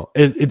about Venmo?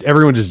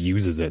 Everyone just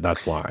uses it.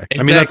 That's why. Exactly.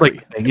 I mean, that's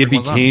like it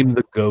became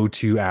the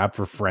go-to app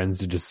for friends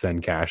to just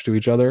send cash to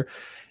each other.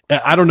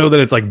 I don't know that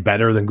it's like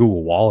better than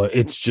Google Wallet.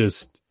 It's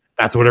just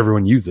that's what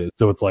everyone uses.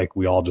 So it's like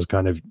we all just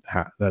kind of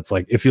that's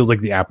like it feels like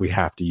the app we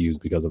have to use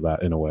because of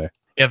that in a way.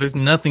 Yeah, there's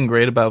nothing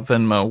great about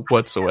Venmo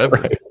whatsoever.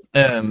 Right.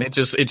 It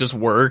just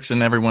works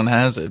and everyone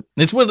has it.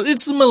 It's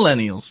the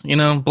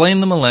millennials, blame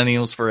the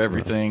millennials for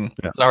everything.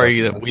 Yeah,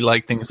 sorry that we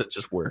like things that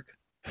just work.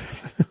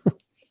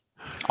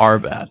 Are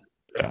bad.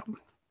 Yeah.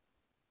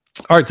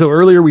 All right. So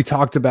earlier we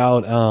talked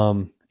about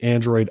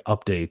Android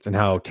updates and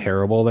how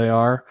terrible they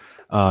are.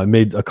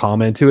 Made a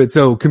comment to it.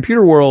 So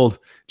Computer World,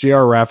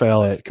 JR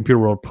Raphael at Computer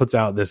World puts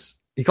out this,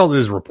 he calls it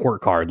his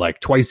report card, like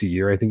twice a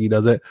year. I think he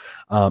does it.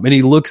 And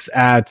he looks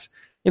at,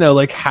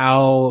 like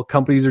how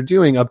companies are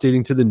doing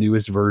updating to the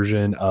newest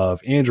version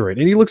of Android.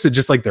 And he looks at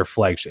just like their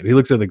flagship. He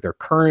looks at like their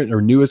current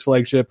or newest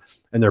flagship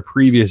and their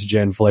previous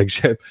gen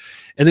flagship.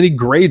 And then he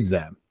grades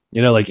them,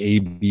 like A,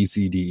 B,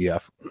 C, D, E,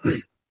 F.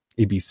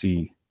 A, B,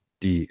 C,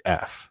 D,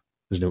 F.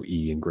 There's no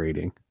E in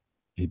grading.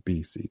 A,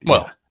 B, C, D.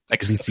 Well, F.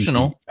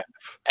 exceptional. A, B, C, D,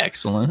 F.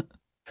 Excellent.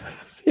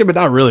 Yeah, but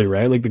not really,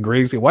 right? Like the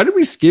grading scale. Why did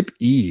we skip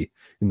E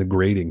in the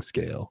grading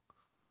scale?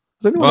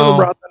 Has anyone ever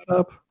brought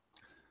that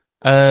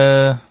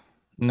up?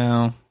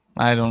 No,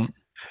 I don't.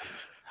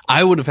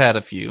 I would have had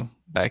a few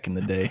back in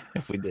the day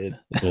if we did,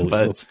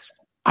 but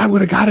I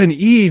would have got an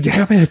E.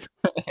 Damn it!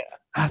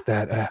 Not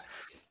that.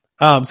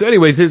 So,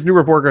 anyways, his new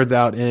report card's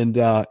out, and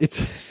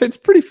it's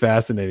pretty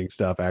fascinating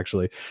stuff,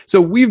 actually.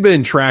 So, we've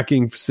been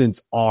tracking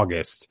since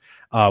August.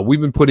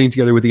 We've been putting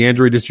together with the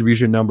Android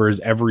distribution numbers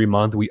every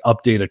month. We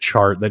update a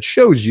chart that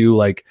shows you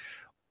like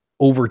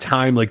over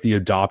time, like the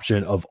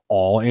adoption of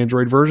all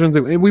Android versions.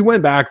 And we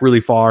went back really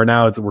far.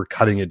 Now we're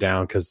cutting it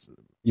down because,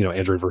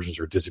 Android versions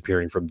are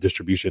disappearing from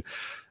distribution.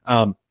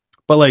 But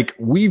like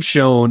we've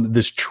shown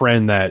this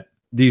trend that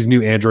these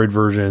new Android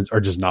versions are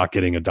just not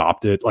getting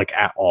adopted like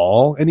at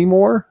all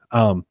anymore.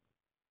 And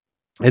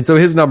so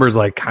his numbers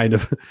like kind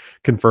of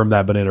confirm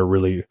that, but in a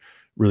really,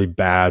 really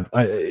bad,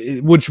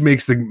 which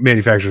makes the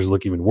manufacturers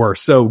look even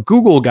worse. So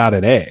Google got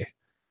an A,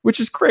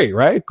 which is great,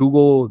 right?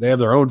 Google, they have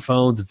their own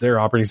phones. It's their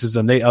operating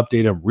system. They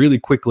update them really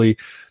quickly.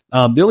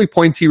 The only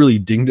points he really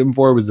dinged him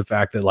for was the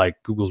fact that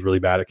like Google's really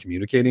bad at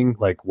communicating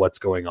like what's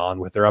going on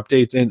with their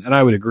updates. And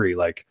I would agree,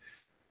 like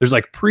there's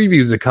like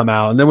previews that come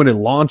out and then when it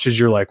launches,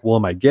 you're like, well,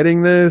 am I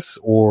getting this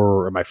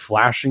or am I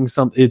flashing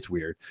something? It's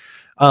weird.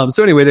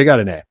 So anyway, they got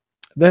an A.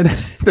 Then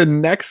the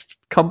next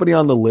company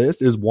on the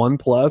list is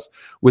OnePlus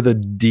with a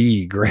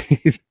D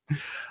grade.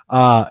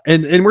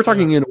 And we're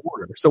talking in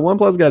order. So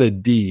OnePlus got a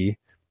D.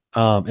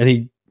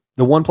 And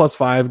the OnePlus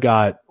 5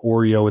 got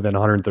Oreo within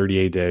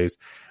 138 days.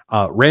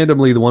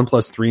 Randomly, the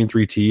OnePlus 3 and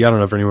 3T, I don't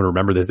know if anyone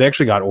remember this, they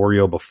actually got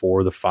Oreo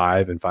before the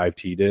 5 and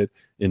 5T did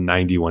in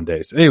 91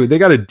 days. Anyway, they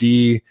got a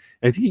D.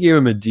 I think he gave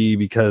them a D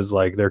because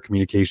like their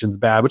communication's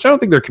bad, which I don't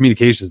think their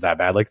communication's that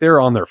bad. Like they're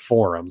on their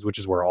forums, which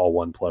is where all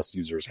OnePlus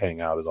users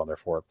hang out, is on their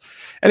forum.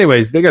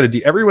 Anyways, they got a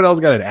D. Everyone else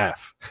got an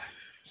F.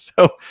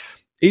 So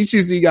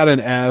HTC got an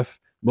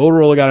F,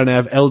 Motorola got an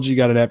F, LG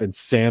got an F, and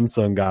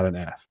Samsung got an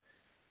F.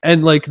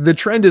 And like the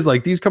trend is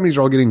like these companies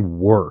are all getting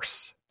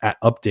worse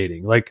at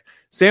updating. Like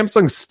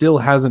Samsung still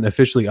hasn't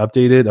officially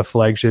updated a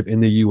flagship in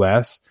the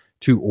US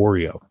to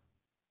Oreo.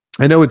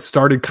 I know it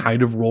started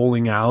kind of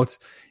rolling out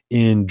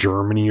in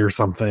Germany or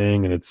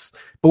something,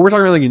 but we're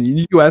talking about like in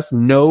the US,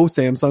 no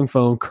Samsung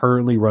phone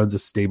currently runs a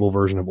stable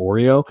version of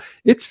Oreo.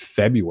 It's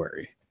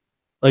February.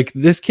 Like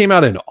this came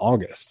out in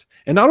August.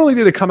 And not only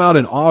did it come out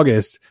in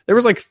August, there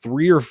was like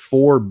 3 or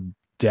 4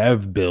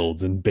 dev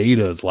builds and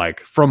betas like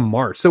from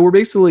March. So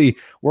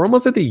we're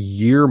almost at the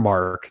year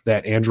mark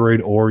that Android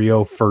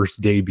Oreo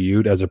first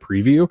debuted as a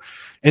preview,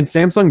 and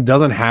Samsung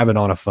doesn't have it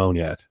on a phone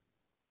yet.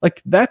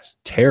 Like that's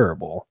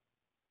terrible.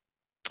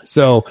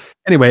 So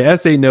anyway,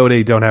 S8 Note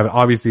 8 don't have it.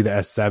 Obviously the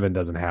S7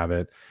 doesn't have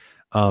it.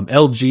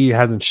 LG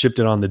hasn't shipped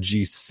it on the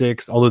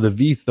G6, although the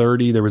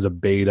V30 there was a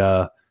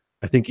beta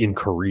I think in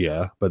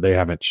Korea, but they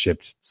haven't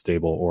shipped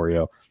stable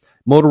Oreo.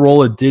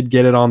 Motorola did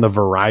get it on the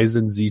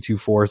Verizon Z2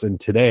 Force, and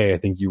today I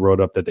think you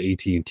wrote up that the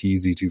AT&T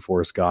Z2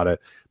 Force got it,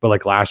 but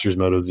like last year's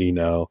Moto Z,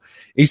 no.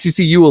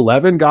 HTC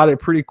U11 got it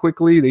pretty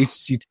quickly. The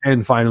HTC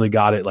 10 finally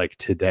got it like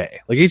today.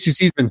 Like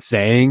HTC's been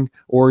saying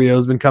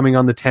Oreo's been coming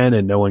on the 10,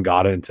 and no one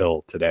got it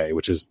until today,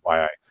 which is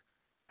why I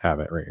have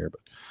it right here.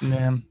 But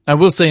yeah, I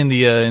will say in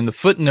the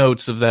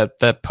footnotes of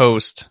that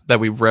post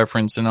that we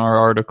referenced in our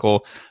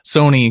article,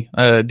 Sony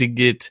did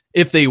get,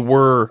 if they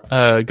were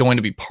going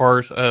to be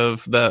part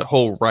of the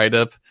whole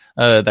write-up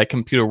that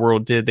Computer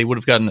World did, they would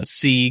have gotten a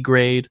C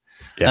grade.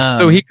 Yeah.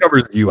 So he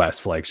covers U.S.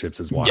 flagships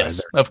as well.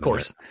 Yes, of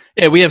course.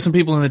 Yeah, we have some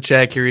people in the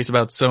chat curious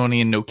about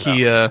Sony and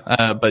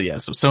Nokia. But yeah,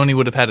 so Sony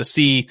would have had a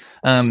C.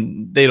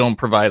 They don't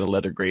provide a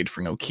letter grade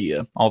for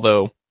Nokia,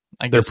 although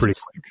I guess they're pretty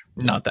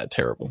not that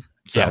terrible.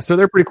 So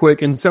they're pretty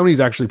quick, and Sony's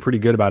actually pretty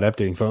good about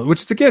updating phones,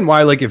 which is again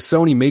why, like, if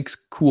Sony makes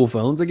cool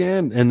phones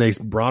again and they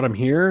brought them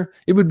here,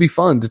 it would be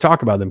fun to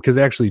talk about them because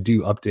they actually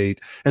do update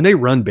and they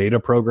run beta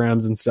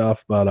programs and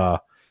stuff.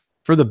 But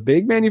for the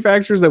big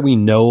manufacturers that we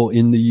know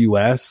in the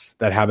US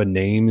that have a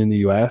name in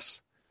the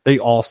US, they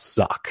all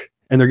suck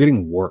and they're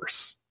getting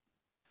worse.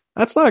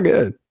 That's not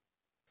good.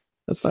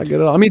 That's not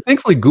good at all. I mean,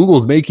 thankfully,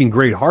 Google's making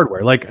great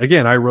hardware. Like,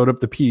 again, I wrote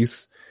up the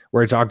piece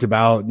where I talked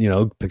about,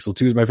 Pixel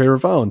 2 is my favorite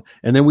phone.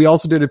 And then we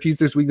also did a piece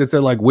this week that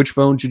said, like, which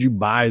phone should you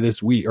buy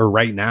this week or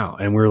right now?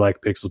 And we're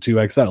like, Pixel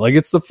 2 XL. Like,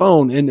 it's the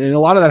phone. And a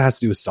lot of that has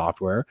to do with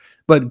software.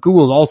 But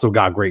Google's also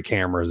got great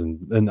cameras,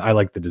 and I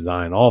like the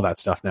design, all that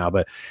stuff now.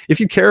 But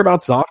if you care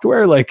about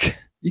software, like,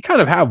 you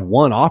kind of have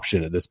one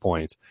option at this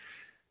point,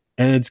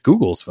 and it's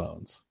Google's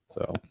phones.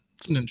 So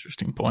it's an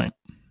interesting point.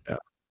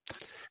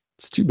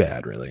 It's too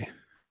bad, really.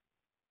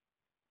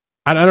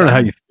 I don't know how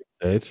you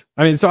fix it.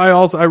 I mean, so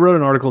I wrote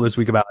an article this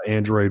week about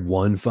Android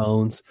One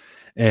phones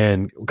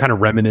and kind of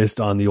reminisced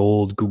on the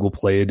old Google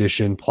Play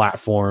Edition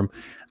platform,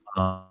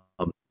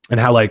 and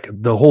how like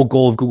the whole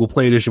goal of Google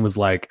Play Edition was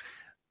like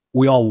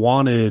we all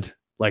wanted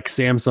like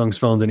Samsung's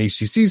phones and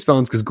HTC's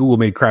phones because Google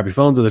made crappy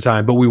phones at the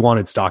time, but we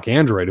wanted stock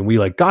Android, and we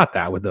like got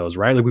that with those,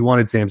 right? Like we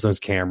wanted Samsung's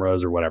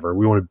cameras or whatever,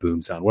 we wanted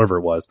boom sound, whatever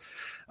it was.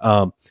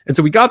 And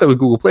so we got that with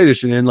Google Play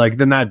Edition, and like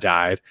then that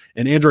died,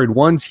 and Android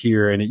One's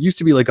here, and it used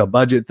to be like a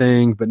budget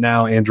thing, but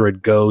now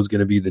Android Go is going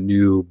to be the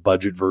new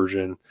budget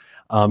version.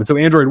 And so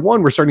Android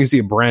One, we're starting to see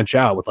it branch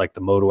out with like the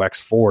Moto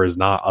X4 is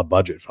not a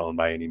budget phone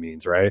by any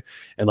means, right?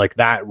 And like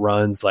that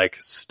runs like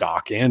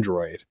stock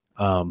Android,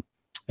 and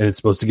it's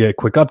supposed to get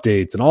quick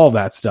updates and all of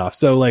that stuff.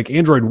 So like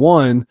Android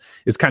One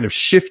is kind of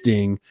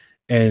shifting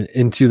and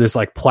into this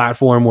like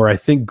platform where I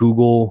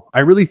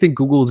really think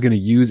Google is going to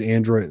use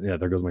Android. Yeah,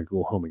 there goes my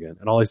Google Home again.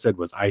 And all I said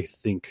was, I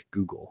think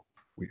Google.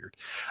 Weird.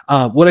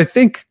 What I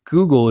think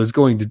Google is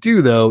going to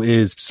do, though,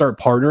 is start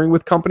partnering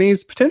with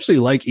companies, potentially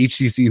like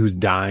HTC, who's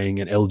dying,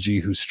 and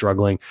LG, who's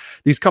struggling.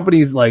 These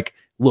companies like,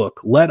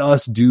 look, let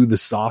us do the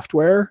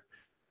software,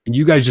 and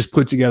you guys just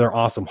put together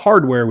awesome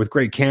hardware with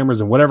great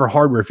cameras and whatever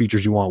hardware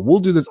features you want. We'll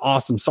do this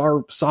awesome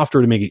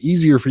software to make it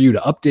easier for you to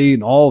update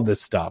and all of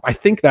this stuff. I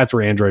think that's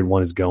where Android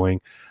One is going.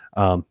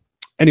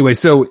 Anyway,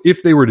 so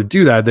if they were to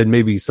do that, then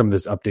maybe some of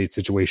this update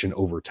situation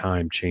over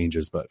time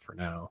changes. But for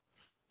now,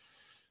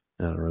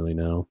 I don't really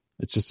know.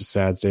 It's just a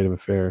sad state of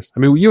affairs. I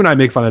mean, you and I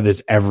make fun of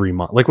this every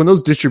month. Like when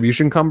those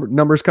distribution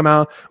numbers come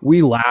out,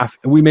 we laugh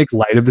and we make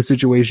light of the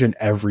situation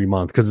every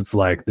month because it's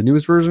like the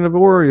newest version of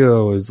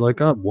Oreo is like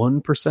up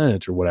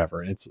 1% or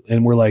whatever.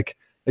 And we're like,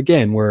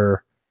 again,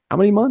 we're how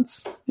many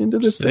months into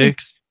this?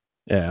 6.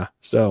 Thing? Yeah.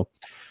 So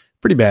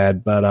pretty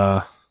bad,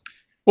 but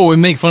well, we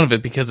make fun of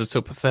it because it's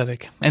so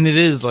pathetic, and it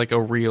is like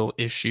a real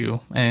issue,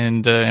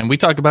 and we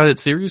talk about it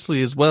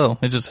seriously as well.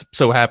 It just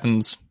so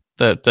happens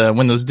that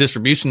when those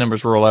distribution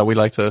numbers roll out, we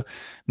like to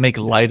make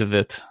light of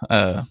it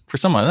for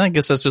someone. I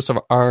guess that's just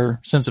our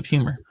sense of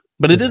humor.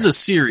 But it is a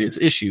serious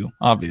issue,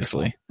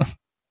 obviously.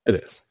 It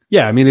is.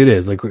 Yeah, I mean, it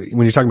is. Like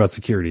when you're talking about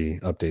security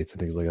updates and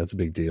things like that, it's a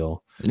big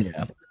deal.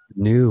 Yeah.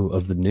 New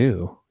of the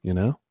new, you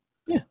know?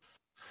 Yeah.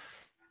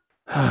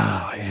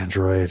 Oh,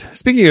 Android.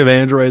 Speaking of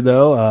Android,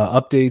 though,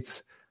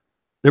 updates.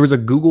 There was a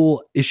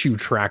Google issue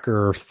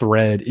tracker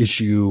thread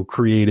issue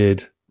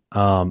created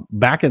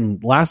back in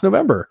last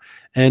November.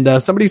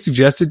 And somebody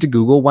suggested to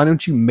Google, why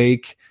don't you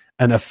make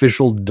an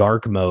official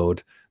dark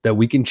mode that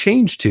we can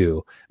change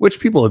to, which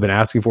people have been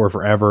asking for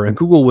forever. And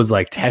Google was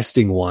like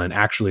testing one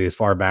actually as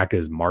far back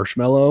as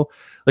Marshmallow.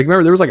 Like,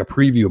 remember, there was like a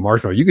preview of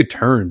Marshmallow. You could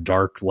turn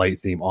dark light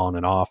theme on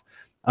and off.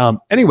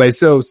 Anyway,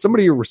 so a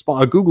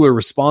Googler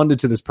responded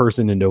to this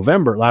person in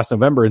last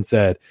November and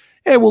said,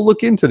 hey, we'll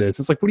look into this.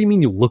 It's like, what do you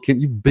mean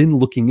you've been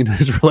looking into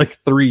this for like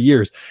 3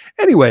 years?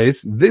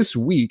 Anyways, this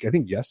week, I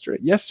think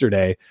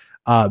yesterday,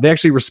 they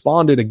actually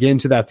responded again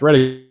to that thread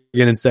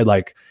again and said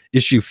like,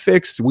 issue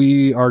fixed.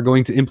 We are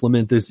going to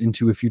implement this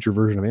into a future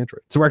version of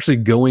Android. So we're actually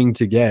going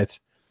to get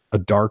a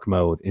dark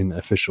mode in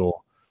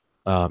official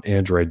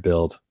Android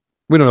build.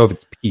 We don't know if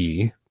it's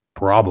P,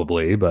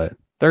 probably, but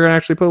they're going to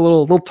actually put a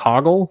little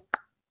toggle.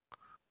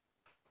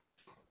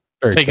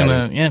 Taking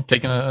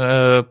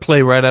a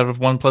play right out of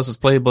OnePlus's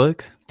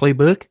playbook.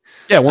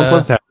 Yeah,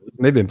 OnePlus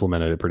they've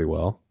implemented it pretty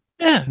well.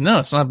 Yeah, no,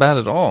 it's not bad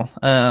at all.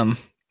 I'm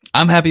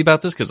happy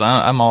about this because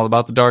I'm all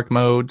about the dark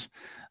modes.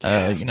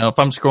 Yes. If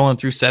I'm scrolling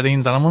through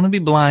settings, I don't want to be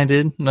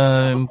blinded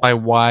by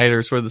white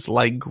or sort of this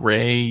light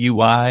gray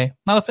UI.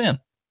 Not a fan.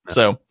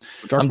 So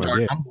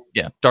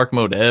dark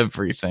mode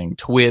everything.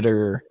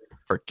 Twitter,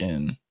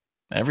 freaking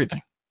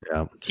everything.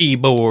 Yeah,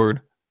 keyboard,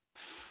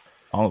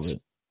 all of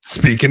it.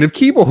 Speaking of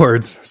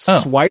keyboards,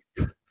 Swype.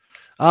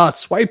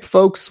 Swype,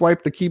 folks,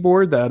 Swype the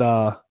keyboard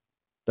that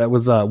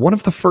was one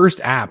of the first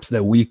apps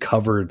that we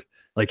covered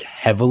like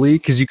heavily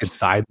because you could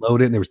side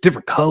load it and there was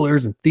different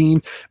colors and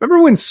themes.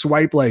 Remember when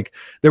Swype, like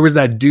there was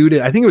that dude,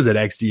 I think it was at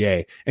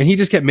XDA, and he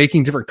just kept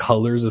making different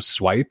colors of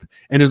Swype,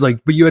 and it was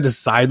like, but you had to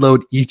side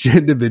load each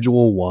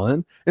individual one.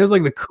 And it was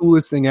like the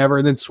coolest thing ever.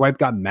 And then Swype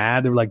got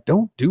mad. They were like,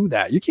 don't do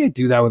that. You can't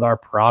do that with our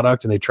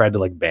product. And they tried to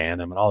like ban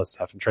him and all this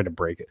stuff and tried to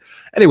break it.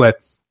 Anyway,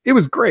 it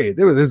was great.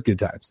 There was good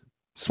times.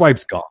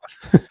 Swipe's gone.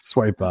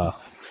 Swype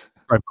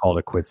called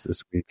it quits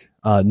this week.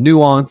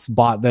 Nuance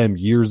bought them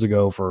years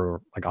ago for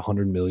like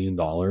 $100 million.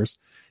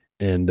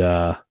 And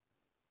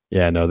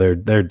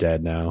they're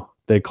dead now.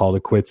 They called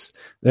it quits.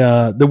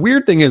 The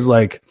weird thing is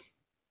like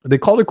they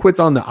called it quits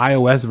on the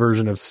iOS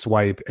version of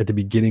Swype at the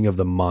beginning of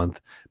the month.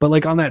 But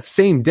like on that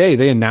same day,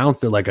 they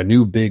announced that like a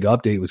new big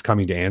update was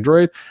coming to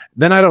Android.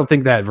 Then I don't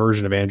think that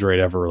version of Android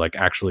ever like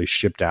actually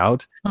shipped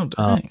out. Oh,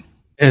 dang.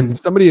 And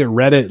somebody at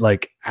Reddit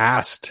like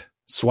asked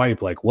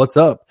Swype like, what's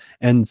up?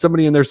 And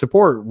somebody in their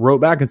support wrote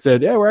back and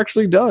said, yeah, we're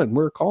actually done.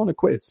 We're calling it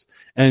quits.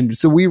 And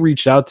so we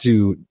reached out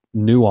to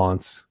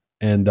Nuance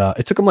And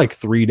it took them like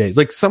 3 days.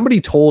 Like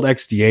somebody told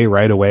XDA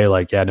right away,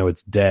 like, yeah, no,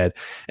 it's dead.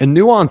 And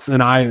Nuance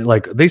and I,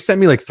 like, they sent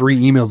me like 3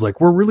 emails,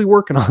 like, we're really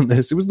working on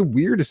this. It was the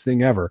weirdest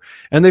thing ever.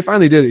 And they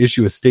finally did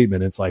issue a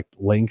statement. It's like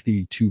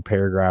lengthy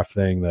 2-paragraph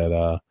thing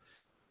that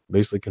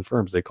basically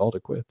confirms they called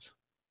it quits.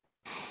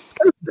 It's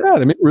kind of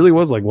sad. I mean, it really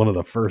was like one of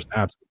the first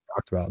apps we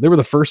talked about. They were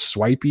the first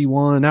Swype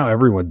one. Now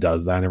everyone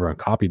does that and everyone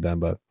copied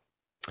them. But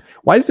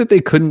why is it they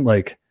couldn't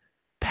like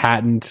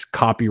patent,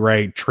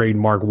 copyright,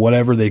 trademark,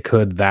 whatever they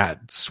could,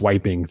 that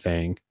swiping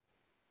thing,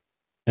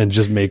 and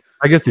just make,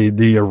 I guess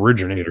the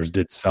originators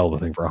did sell the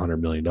thing for $100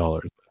 million.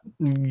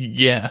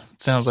 Yeah,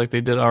 sounds like they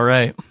did all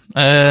right.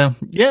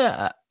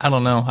 Yeah, I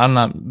don't know. I'm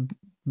not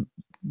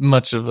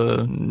much of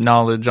a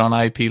knowledge on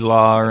IP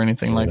law or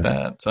anything like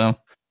that. So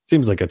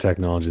seems like a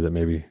technology that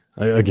maybe,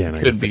 again,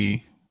 could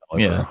be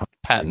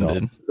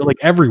patented. Like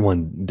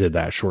everyone did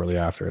that shortly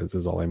after. This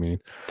is all I mean.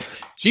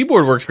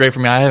 Gboard works great for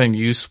me. I haven't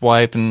used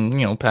Swype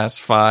in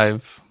past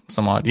 5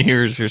 some odd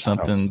years or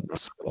something,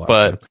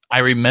 but I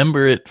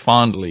remember it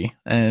fondly,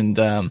 and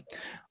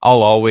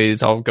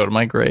I'll go to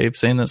my grave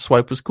saying that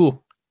Swype was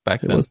cool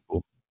back then. Was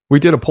cool. We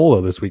did a poll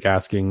though this week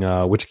asking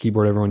which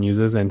keyboard everyone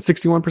uses, and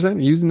 61% are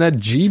using that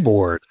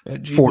Gboard.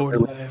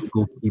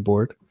 Google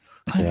keyboard.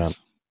 Nice.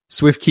 Yeah.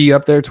 Swift key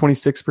up there,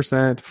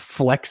 26%.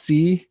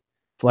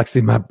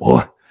 Flexi, my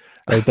boy,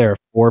 right there,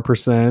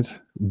 4%.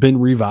 Been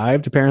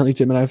revived, apparently,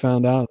 Tim and I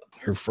found out.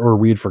 Or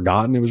we had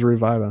forgotten it was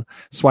revived.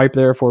 Swype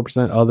there,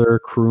 4%. Other,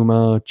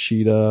 Kruma,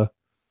 Cheetah.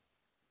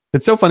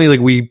 It's so funny, like,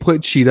 we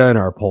put Cheetah in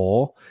our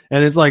poll,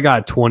 and it's, like,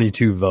 got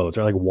 22 votes,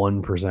 or, like,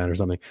 1% or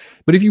something.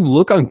 But if you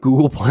look on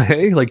Google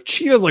Play, like,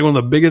 Cheetah's, like, one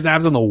of the biggest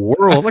apps in the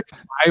world. It's, like,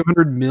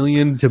 500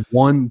 million to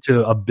 1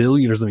 to a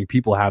billion or something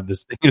people have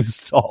this thing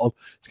installed.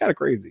 It's kind of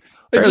crazy.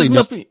 It just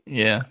must be,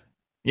 yeah.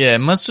 Yeah, it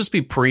must just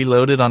be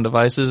preloaded on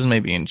devices,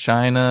 maybe in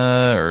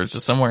China or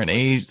just somewhere in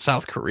Asia,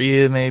 South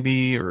Korea,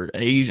 maybe, or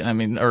Asia. I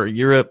mean, or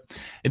Europe.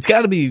 It's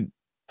got to be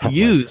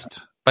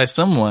used by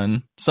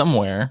someone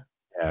somewhere.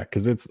 Yeah,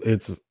 because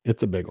it's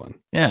a big one.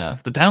 Yeah,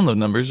 the download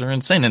numbers are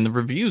insane, and the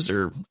reviews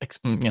are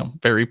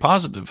very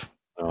positive.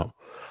 Oh.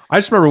 I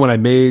just remember when I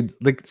made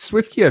like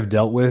SwiftKey I've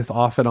dealt with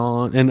off and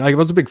on, and I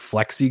was a big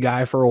Flexi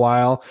guy for a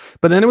while,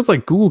 but then it was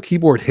like Google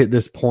Keyboard hit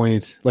this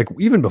point, like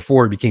even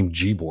before it became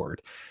Gboard,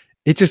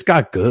 it just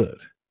got good.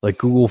 Like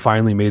Google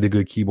finally made a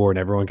good keyboard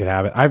and everyone could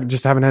have it. I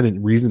just haven't had a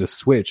reason to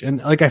switch. And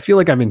like, I feel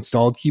like I've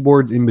installed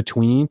keyboards in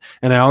between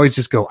and I always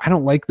just go, I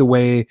don't like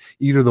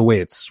either the way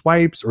it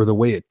swipes or the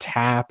way it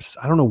taps.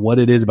 I don't know what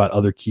it is about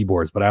other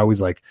keyboards, but I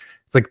always like,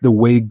 it's like the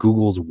way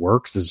Google's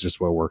works is just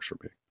what works for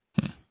me.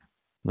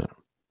 No.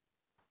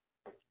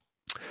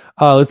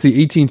 Let's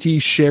see. AT&T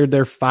shared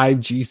their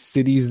 5G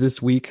cities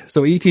this week.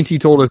 So AT&T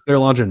told us they're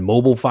launching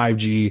mobile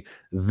 5G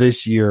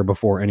this year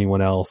before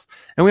anyone else.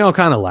 And we all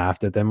kind of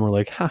laughed at them. We're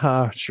like,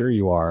 haha, sure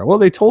you are. Well,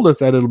 they told us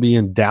that it'll be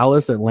in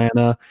Dallas,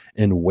 Atlanta,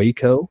 and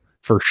Waco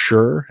for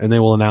sure. And they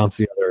will announce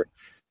the other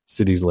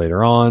cities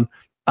later on.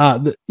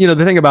 The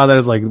thing about that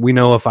is like, we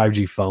know a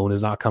 5G phone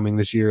is not coming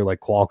this year. Like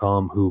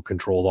Qualcomm, who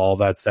controls all of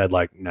that, said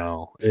like,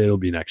 no, it'll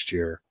be next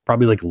year.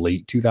 Probably like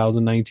late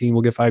 2019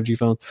 we'll get 5G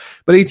phones.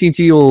 But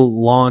AT&T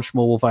will launch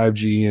mobile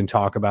 5G and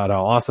talk about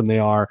how awesome they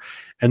are.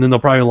 And then they'll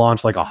probably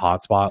launch like a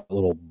hotspot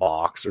little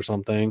box or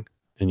something.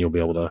 And you'll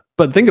be able to.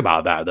 But think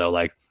about that though.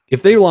 Like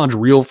if they launch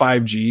real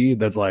 5G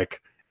that's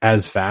like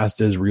as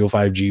fast as real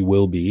 5G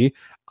will be,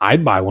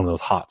 I'd buy one of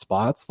those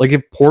hotspots. Like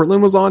if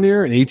Portland was on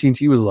here and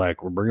AT&T was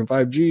like, we're bringing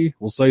 5G,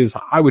 we'll say this,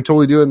 I would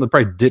totally do it and they'll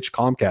probably ditch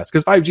Comcast.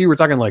 Because 5G, we're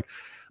talking like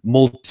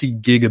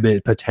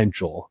multi-gigabit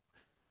potential.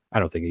 I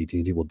don't think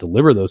AT&T will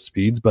deliver those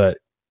speeds, but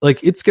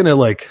like it's going to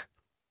like,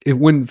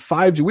 when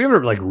 5G, we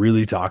haven't like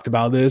really talked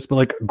about this, but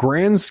like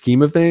grand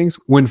scheme of things,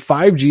 when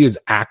 5G is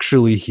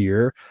actually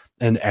here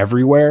and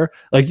everywhere,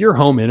 like your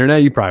home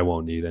internet, you probably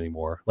won't need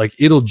anymore. Like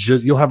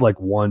you'll have like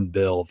one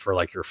bill for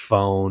like your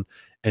phone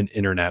and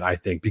internet, I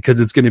think, because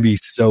it's going to be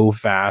so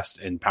fast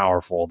and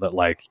powerful that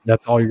like,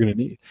 that's all you're going to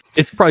need.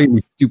 It's probably going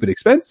to be stupid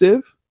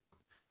expensive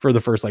for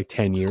the first like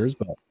 10 years,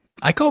 but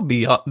I call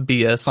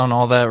BS on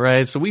all that,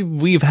 right? So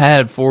we've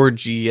had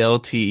 4G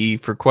LTE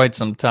for quite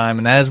some time,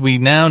 and as we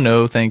now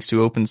know, thanks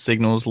to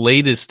OpenSignal's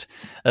latest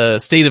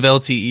state of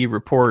LTE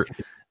report,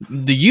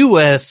 the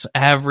U.S.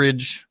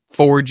 average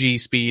 4G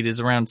speed is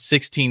around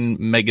 16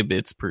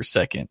 megabits per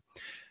second.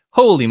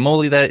 Holy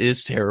moly, that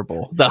is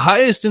terrible. The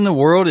highest in the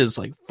world is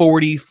like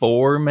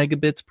 44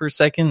 megabits per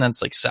second.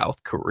 That's like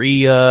South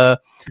Korea,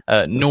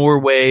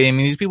 Norway. I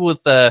mean, these people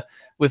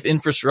with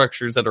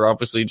infrastructures that are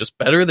obviously just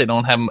better. They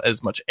don't have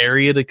as much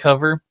area to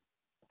cover.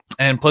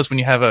 And plus when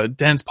you have a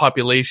dense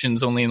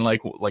populations only in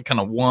like kind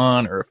of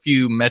one or a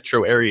few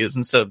metro areas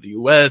instead of the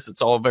US,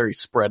 it's all very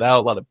spread out,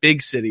 a lot of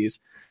big cities.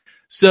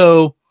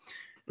 So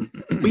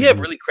we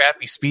have really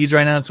crappy speeds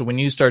right now. So when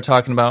you start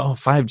talking about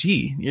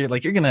 5G,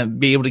 you're going to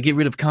be able to get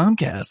rid of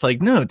Comcast.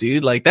 Like, no,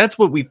 dude, like that's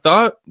what we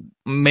thought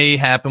may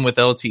happen with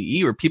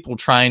LTE, or people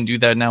try and do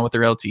that now with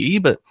their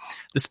LTE, but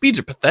the speeds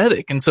are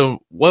pathetic. And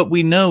so what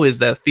we know is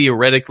that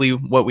theoretically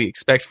what we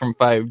expect from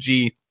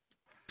 5G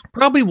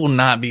probably will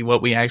not be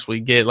what we actually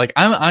get. Like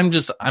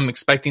I'm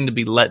expecting to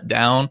be let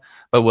down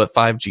by what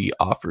 5G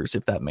offers,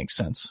 if that makes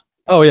sense.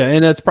 Oh yeah,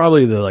 and that's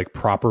probably the like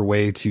proper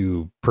way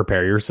to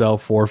prepare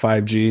yourself for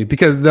 5G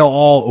because they'll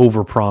all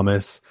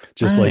overpromise,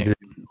 just like the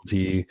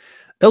LTE.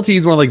 LTE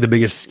is one of like the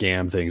biggest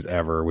scam things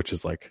ever, which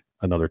is like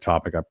another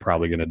topic I'm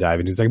probably going to dive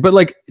into in a second. But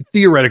like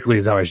theoretically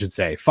is how I should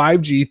say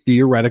 5G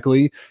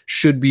theoretically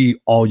should be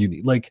all you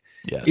need. Like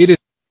Yes. it is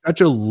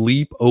such a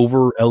leap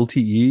over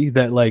LTE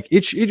that like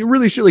it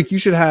really should, like you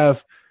should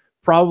have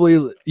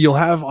probably, you'll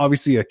have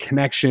obviously a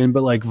connection,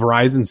 but like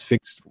Verizon's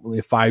fixed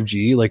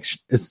 5G, like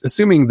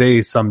assuming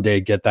they someday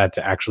get that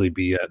to actually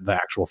be the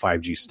actual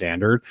 5G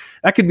standard,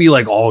 that could be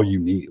like all you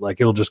need. Like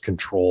it'll just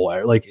control,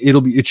 like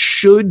it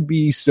should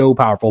be so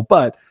powerful.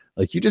 But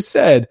like you just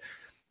said,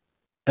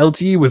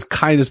 LTE was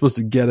kind of supposed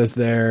to get us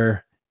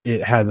there.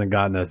 It hasn't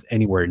gotten us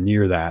anywhere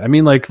near that. I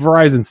mean, like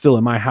Verizon's still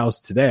in my house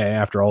today.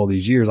 After all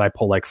these years, I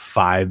pull like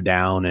 5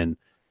 down and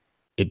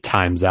it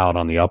times out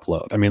on the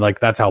upload. I mean, like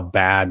that's how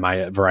bad my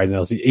Verizon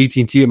LTE.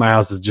 AT&T at my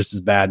house is just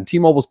as bad, and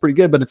T-Mobile's pretty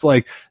good, but it's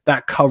like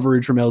that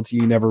coverage from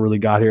LTE never really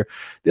got here.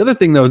 The other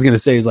thing that I was going to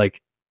say is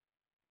like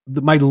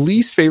my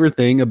least favorite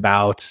thing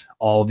about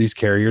all of these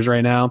carriers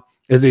right now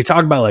is they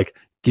talk about like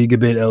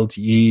gigabit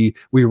LTE.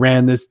 We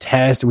ran this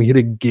test and we hit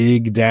a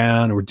gig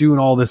down and we're doing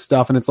all this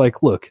stuff. And it's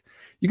like, look,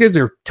 you guys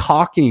are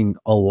talking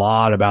a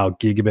lot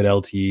about gigabit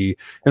LTE.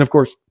 And of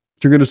course,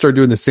 you're going to start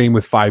doing the same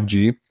with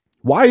 5G.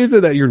 Why is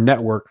it that your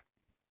network,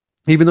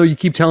 even though you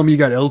keep telling me you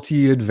got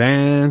LTE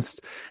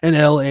Advanced and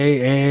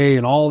LAA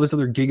and all this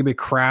other gigabit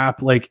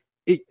crap, like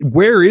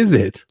where is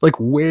it? Like,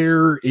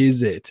 where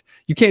is it?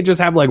 You can't just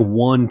have like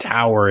one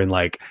tower in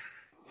like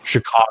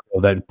Chicago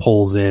that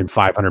pulls in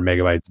 500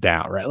 megabytes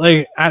down, right?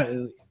 Like,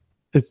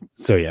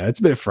 it's a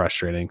bit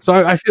frustrating. So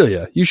I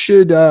feel you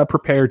should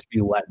prepare to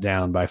be let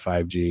down by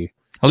 5G.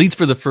 At least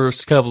for the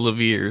first couple of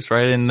years,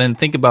 right? And then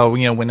think about, when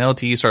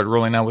LTE started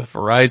rolling out with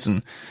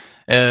Verizon,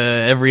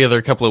 every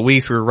other couple of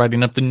weeks we were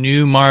writing up the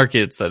new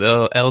markets that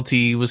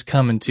LTE was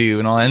coming to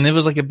and all. And it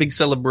was like a big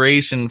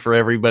celebration for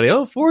everybody.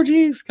 Oh,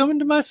 4G is coming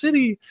to my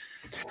city.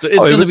 So it's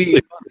going to be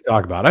really fun to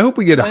talk about. I hope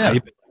we get a hype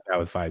like that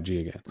with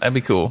 5G again. That'd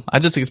be cool. I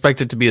just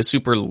expect it to be a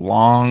super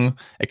long,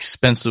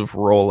 expensive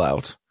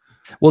rollout.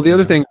 Well, the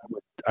other thing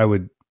I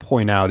would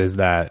point out is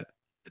that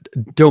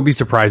don't be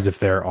surprised if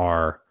there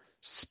are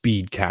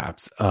speed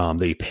caps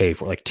that you pay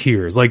for, like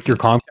tiers, like your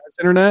Comcast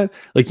internet.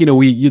 Like,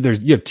 you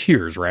have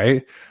tiers,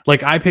 right?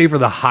 Like I pay for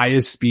the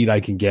highest speed I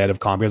can get of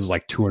Comcast is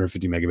like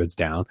 250 megabits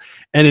down,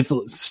 and it's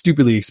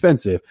stupidly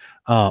expensive.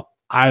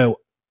 I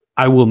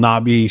will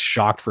not be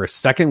shocked for a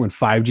second when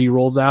 5G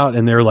rolls out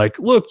and they're like,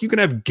 look, you can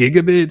have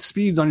gigabit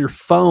speeds on your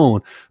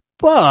phone,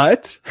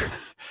 but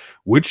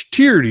which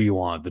tier do you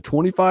want? The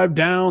 25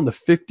 down, the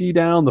 50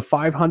 down, the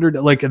 500?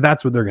 Like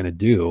that's what they're going to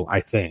do,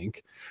 I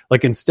think.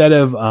 Like instead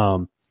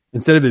of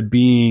it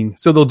being,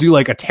 so they'll do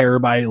like a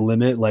terabyte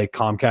limit like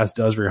Comcast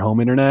does for your home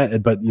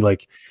internet, but you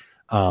like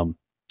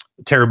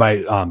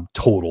terabyte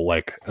total,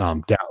 like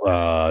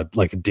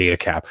like a data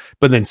cap.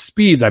 But then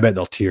speeds, I bet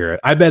they'll tier it.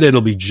 I bet it'll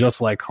be just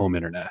like home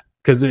internet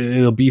because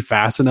it'll be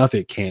fast enough.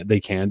 They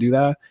can do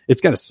that.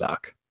 It's gonna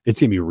suck. It's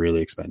gonna be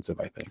really expensive,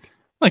 I think.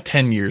 Like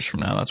 10 years from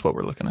now, that's what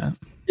we're looking at.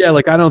 Yeah,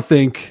 like I don't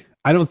think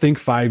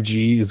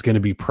 5G is going to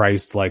be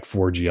priced like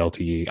 4G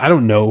LTE. I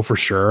don't know for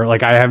sure.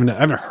 Like I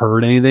haven't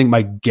heard anything.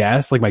 My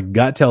guess, like my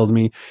gut tells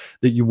me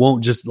that you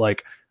won't just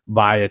like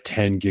buy a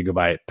 10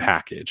 gigabyte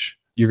package.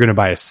 You're going to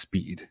buy a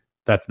speed.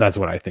 That's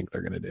what I think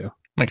they're going to do.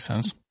 Makes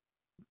sense.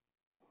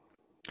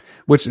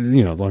 Which,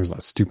 as long as it's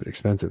not stupid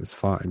expensive is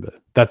fine, but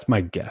that's my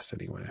guess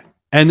anyway.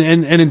 And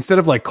instead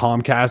of like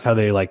Comcast, how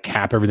they like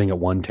cap everything at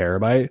 1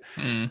 terabyte,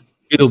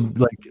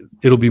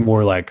 it'll be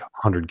more like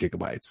 100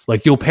 gigabytes.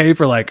 Like you'll pay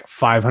for like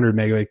 500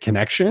 megabyte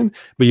connection,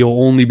 but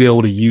you'll only be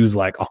able to use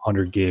like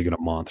 100 gig in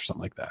a month or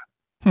something like that.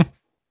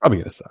 Probably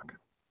gonna suck.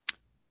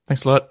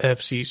 Thanks a lot,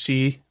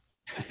 FCC.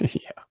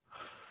 Yeah.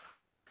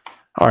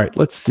 All right,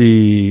 let's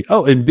see.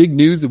 Oh, and big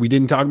news that we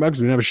didn't talk about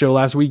because we didn't have a show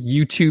last week.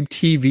 YouTube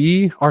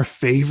TV, our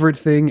favorite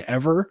thing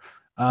ever,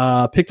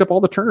 picked up all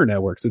the Turner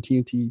networks. So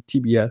TNT,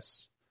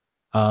 TBS,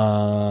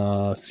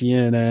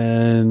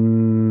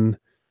 CNN,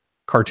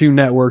 Cartoon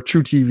Network,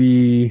 True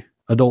TV,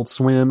 Adult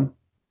Swim.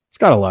 It's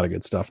got a lot of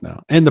good stuff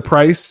now. And the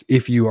price,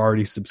 if you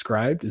already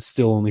subscribed, is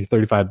still only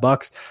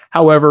 $35.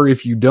 However,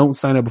 if you don't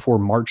sign up before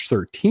March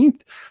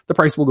 13th, the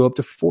price will go up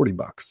to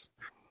 $40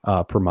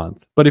 per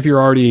month. But if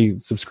you're already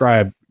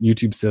subscribed,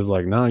 YouTube says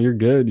like, no, you're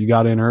good. You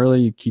got in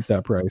early. You keep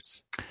that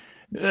price.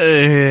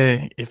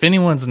 If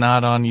anyone's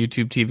not on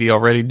YouTube TV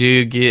already,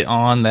 do get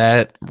on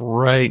that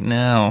right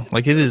now.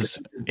 Like it's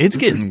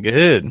getting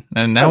good.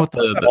 And now with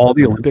all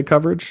the Olympic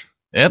coverage.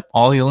 Yep,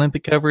 all the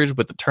Olympic coverage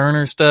with the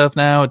Turner stuff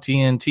now at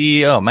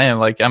TNT. Oh man,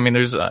 like I mean,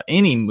 there's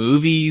any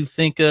movie you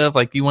think of,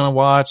 like you want to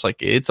watch,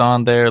 like it's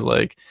on there.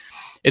 Like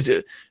it's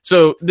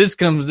so this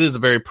is a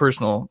very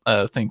personal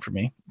thing for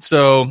me.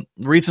 So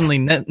recently,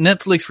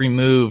 Netflix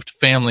removed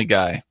Family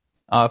Guy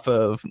off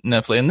of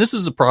Netflix, and this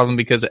is a problem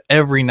because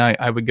every night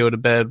I would go to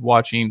bed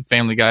watching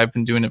Family Guy. I've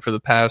been doing it for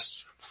the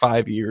past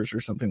 5 years or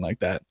something like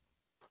that.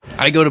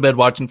 I go to bed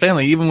watching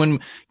Family. Even when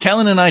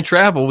Kellen and I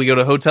travel, we go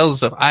to hotels and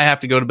stuff. I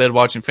have to go to bed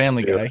watching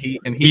Family Guy.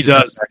 He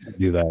does actually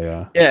do that,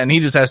 yeah. Yeah, and he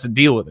just has to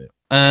deal with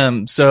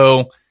it.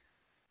 So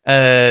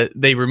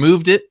they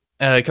removed it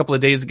a couple of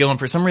days ago, and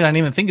for some reason I didn't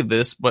even think of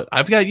this, but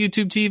I've got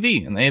YouTube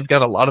TV, and they've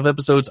got a lot of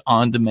episodes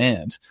on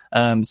demand.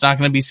 It's not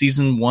going to be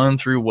season 1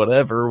 through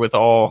whatever with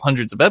all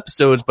hundreds of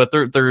episodes, but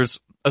there's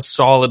a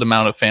solid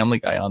amount of Family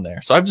Guy on there.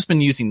 So I've just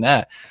been using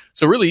that.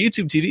 So really,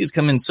 YouTube TV has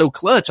come in so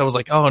clutch. I was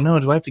like, oh no,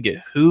 do I have to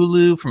get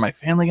Hulu for my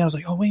Family Guy? I was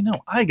like, oh wait, no,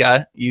 I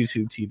got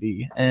YouTube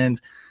TV, and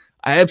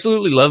I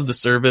absolutely love the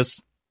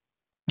service.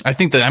 I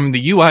think that,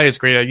 the UI is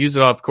great. I use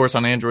it, of course,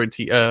 on Android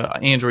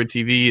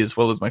TV as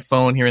well as my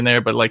phone here and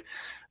there, but like,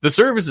 the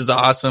service is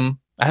awesome.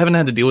 I haven't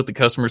had to deal with the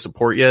customer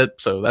support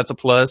yet, so that's a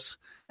plus.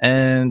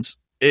 And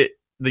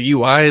the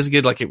UI is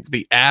good. Like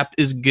the app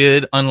is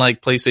good.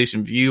 Unlike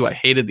PlayStation View, I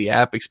hated the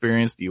app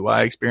experience, the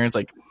UI experience.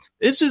 Like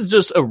it's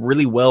just a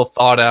really well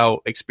thought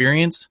out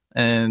experience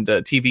and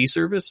TV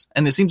service.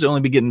 And it seems to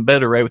only be getting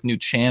better, right, with new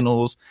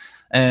channels.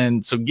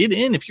 And so get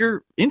in if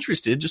you're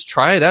interested. Just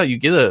try it out. You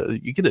get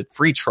a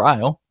free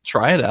trial.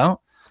 Try it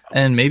out,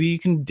 and maybe you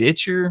can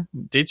ditch your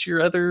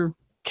other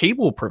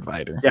cable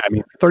provider. Yeah,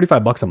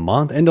 $35 a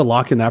month, and to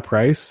lock in that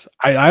price,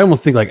 I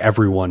almost think like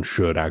everyone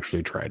should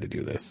actually try to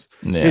do this.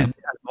 Yeah, it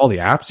has all the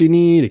apps you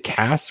need. It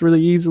casts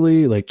really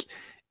easily. Like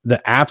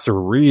the apps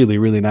are really,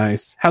 really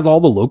nice. Has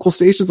all the local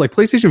stations. Like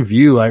PlayStation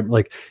View,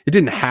 it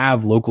didn't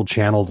have local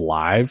channels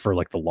live for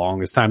like the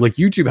longest time. Like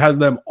YouTube has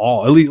them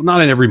all. At least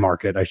not in every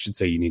market, I should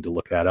say. You need to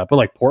look that up. But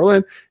like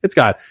Portland, it's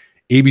got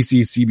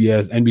ABC,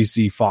 CBS,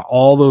 NBC, Fox.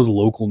 All those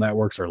local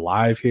networks are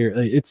live here.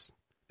 It's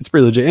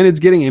pretty legit. And it's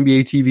getting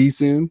NBA TV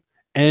soon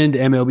and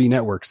MLB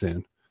Network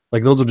soon.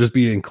 Like those will just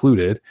be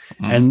included.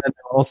 Mm-hmm. And then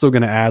they're also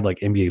going to add like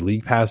NBA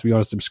League Pass if you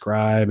want to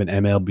subscribe, and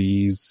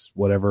MLB's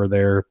whatever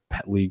their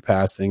League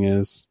Pass thing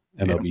is.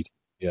 MLB.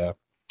 Yeah.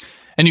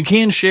 And you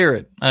can share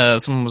it.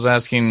 Someone was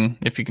asking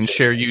if you can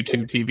share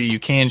YouTube TV. You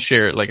can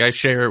share it. Like I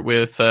share it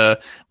with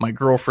my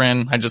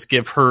girlfriend. I just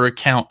give her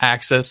account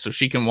access so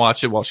she can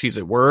watch it while she's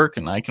at work,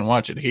 and I can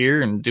watch it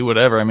here and do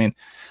whatever.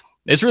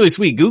 It's really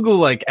sweet. Google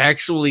like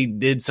actually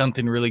did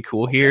something really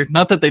cool here.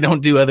 Not that they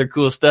don't do other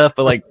cool stuff,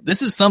 but like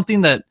this is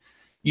something that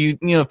you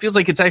know, it feels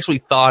like it's actually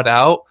thought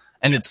out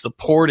and it's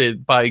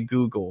supported by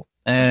Google,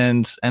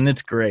 and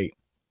it's great.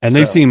 And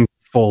they seem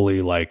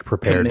fully like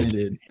prepared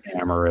to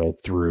hammer it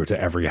through to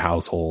every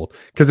household,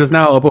 because it's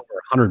now up over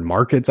 100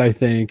 markets. I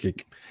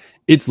think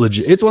it's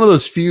legit. It's one of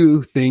those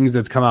few things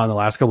that's come out in the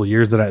last couple of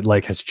years that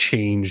has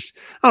changed.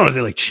 I don't want to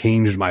say like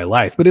changed my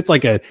life, but it's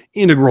like an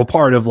integral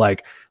part of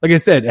like I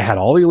said, it had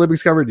all the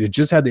Olympics covered. It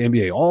just had the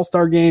NBA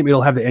All-Star game.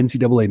 It'll have the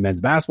NCAA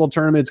men's basketball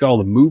tournament. It's got all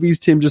the movies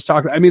Tim just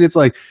talked about. It's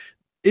like,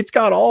 it's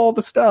got all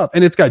the stuff,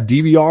 and it's got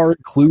DVR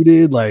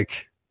included.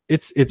 Like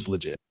it's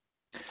legit.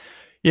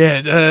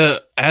 Yeah.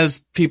 As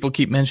people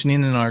keep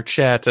mentioning in our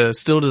chat,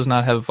 still does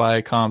not have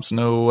Viacom,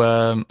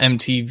 no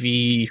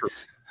MTV,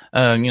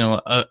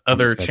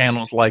 other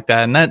channels like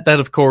that. And that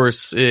of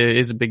course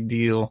is a big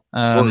deal.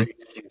 Or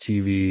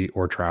TV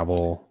or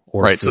travel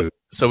or right. Food.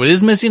 So it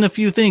is missing a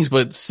few things,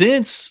 but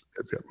since,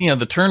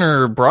 the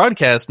Turner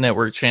Broadcast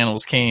Network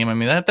channels came,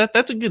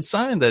 that's a good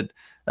sign that,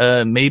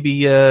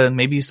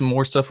 maybe some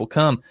more stuff will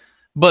come.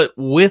 But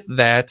with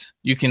that,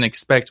 you can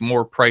expect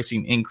more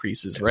pricing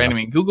increases, right?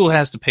 Yeah. Google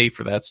has to pay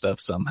for that stuff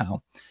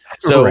somehow.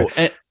 So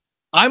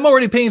I'm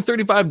already paying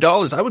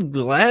 $35. I would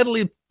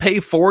gladly pay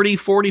 $40,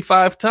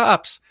 $45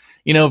 tops,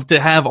 to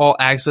have all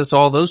access to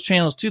all those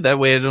channels too. That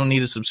way I don't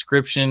need a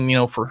subscription,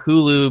 for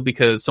Hulu,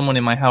 because someone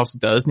in my house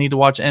does need to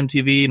watch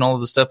MTV and all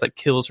of the stuff that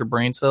kills her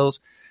brain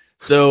cells.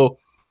 So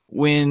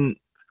when,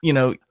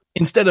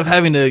 instead of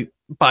having to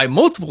buy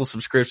multiple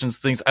subscriptions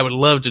things, I would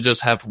love to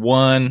just have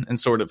one and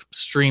sort of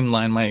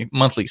streamline my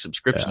monthly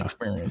subscription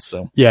experience.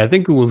 So I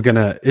think Google's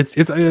gonna it's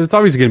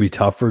obviously gonna be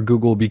tough for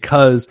Google,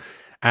 because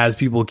as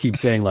people keep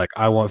saying, like,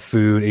 I want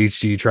food,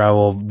 HD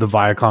travel, the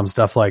Viacom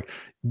stuff, like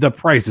the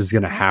price is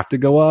gonna have to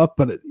go up.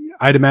 But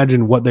I'd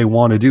imagine what they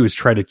want to do is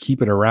try to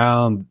keep it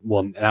around.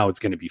 Well, now it's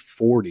going to be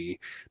 40,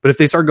 but if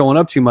they start going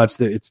up too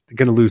much, it's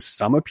going to lose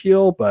some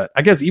appeal. But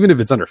I guess even if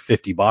it's under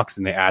 $50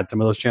 and they add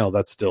some of those channels,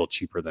 that's still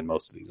cheaper than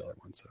most of these other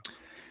ones. So.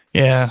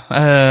 Yeah.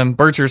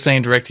 Bercher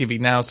saying DirecTV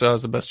Now still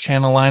has the best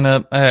channel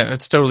lineup.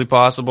 It's totally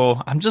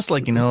possible. I'm just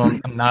like,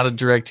 I'm not a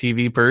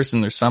DirecTV person.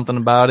 There's something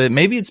about it.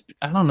 Maybe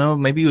I don't know.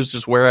 Maybe it was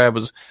just where I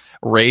was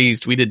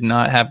raised. We did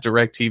not have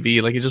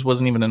DirecTV. Like, it just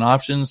wasn't even an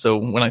option. So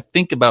when I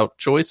think about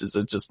choices,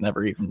 it just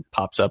never even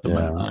pops up in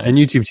my mind. And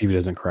YouTube TV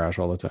doesn't crash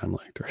all the time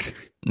like DirecTV.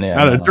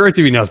 Yeah, I don't know.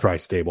 DirecTV Now is probably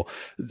stable.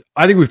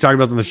 I think we've talked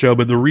about this on the show,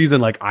 but the reason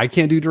like I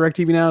can't do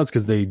DirecTV Now is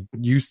because they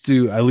used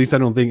to, at least I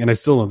don't think, and I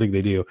still don't think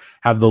they do,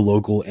 have the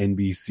local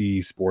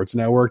NBC sports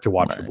network to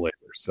watch the Blazers.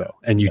 So,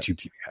 and YouTube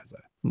TV has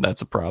that.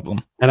 That's a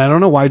problem. And I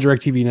don't know why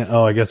DirecTV Now.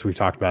 Oh, I guess we've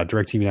talked about it.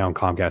 DirecTV Now and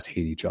Comcast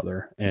hate each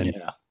other, and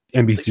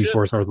NBC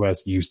Sports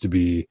Northwest used to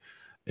be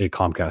a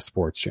Comcast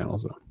sports channel.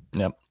 So,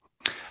 yep.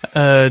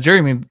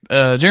 Jeremy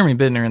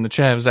Bittner in the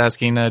chat was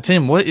asking,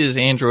 Tim, what is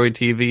Android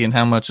TV and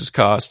how much it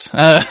cost?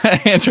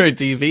 Android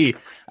TV.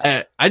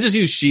 I just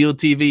use Shield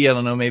TV. I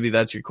don't know, maybe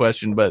that's your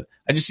question, but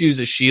I just use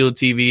a Shield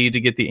TV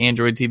to get the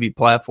Android TV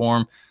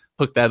platform,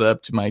 hook that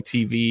up to my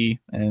TV,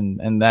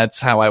 and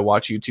that's how I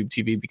watch YouTube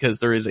TV because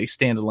there is a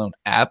standalone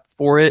app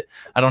for it.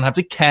 I don't have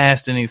to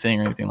cast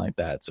anything or anything like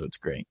that, so it's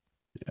great.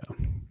 Yeah.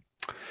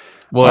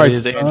 What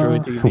is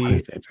Android TV? What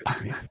is Android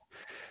TV?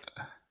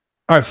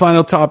 All right,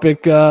 final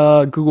topic.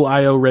 Google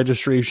I/O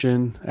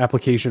registration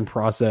application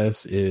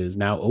process is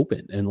now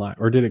open and live,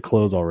 or did it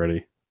close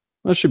already?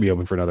 Well, it should be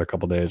open for another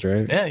couple days,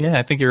 right? Yeah.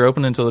 I think you're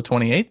open until the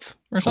 28th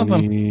or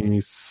something.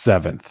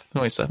 27th.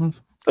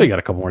 27th. So you got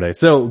a couple more days.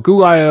 So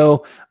Google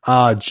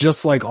I/O,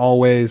 just like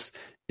always,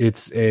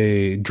 it's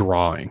a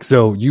drawing.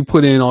 So you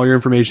put in all your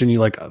information. You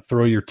like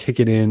throw your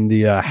ticket in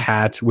the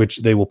hat, which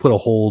they will put a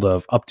hold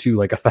of up to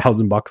like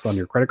 $1,000 on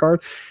your credit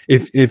card.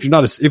 If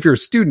you're a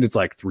student, it's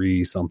like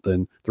 300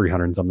 something.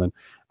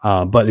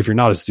 But if you're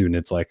not a student,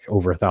 it's like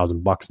over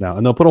 $1,000 now,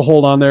 and they'll put a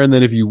hold on there. And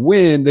then if you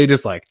win, they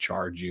just like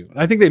charge you.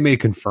 I think they may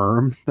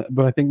confirm,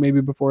 but I think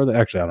maybe before that,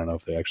 actually, I don't know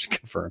if they actually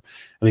confirm.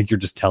 I think you're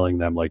just telling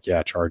them like,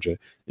 yeah, charge it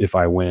if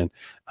I win.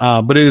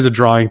 But it is a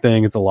drawing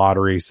thing. It's a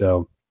lottery.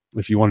 So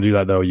if you want to do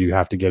that though, you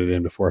have to get it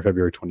in before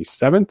February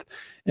 27th.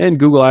 And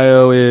Google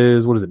I/O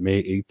is, what is it?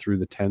 May 8th through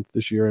the 10th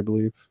this year, I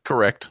believe.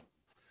 Correct.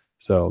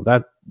 So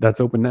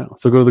that's open now.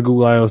 So go to the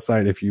Google I/O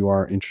site if you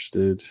are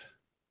interested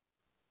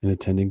in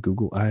attending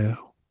Google I/O.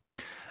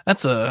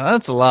 That's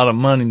a lot of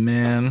money,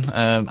 man.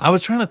 I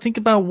was trying to think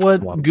about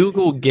what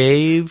Google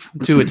gave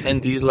to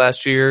attendees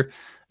last year.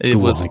 It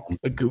Google was Home.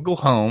 a Google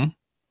Home,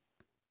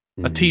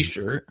 a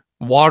T-shirt,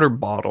 water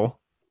bottle,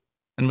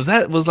 and was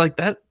that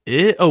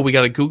it? Oh, we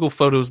got a Google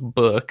Photos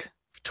book,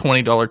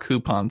 $20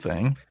 coupon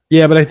thing.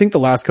 Yeah, but I think the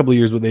last couple of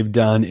years, what they've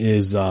done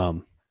is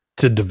to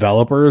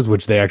developers,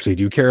 which they actually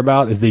do care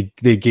about, is they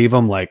gave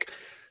them like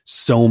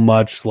so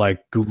much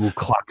like Google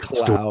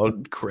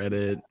Cloud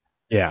credit.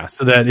 Yeah,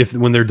 so that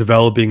when they're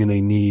developing and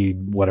they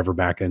need whatever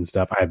backend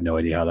stuff, I have no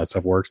idea how that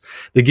stuff works.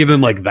 They give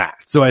them like that.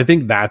 So I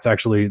think that's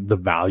actually the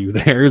value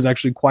there is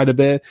actually quite a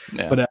bit.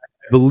 Yeah. But I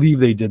believe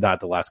they did that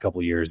the last couple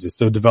of years, is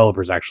so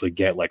developers actually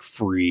get like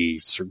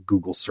free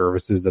Google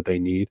services that they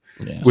need.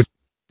 Yes. Which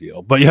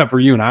deal. But yeah, for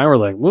you and I, we're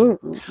like, well,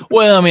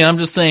 I mean, I'm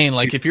just saying,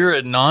 like, if you're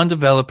a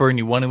non-developer and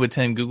you want to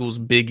attend Google's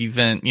big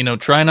event,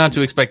 try not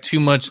to expect too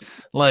much,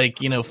 like,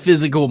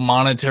 physical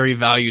monetary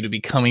value to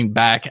be coming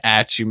back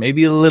at you.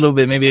 Maybe a little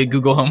bit, maybe a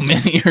Google Home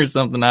Mini or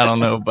something. I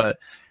don't know, but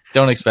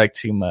don't expect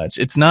too much.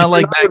 It's not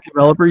like back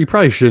developer, you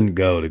probably shouldn't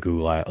go to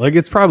Google I/O. Like,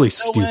 it's probably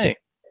stupid. Way.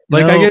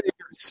 Like, I get if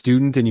you're a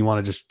student and you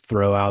want to just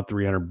throw out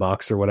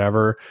 $300 or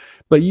whatever,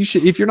 but you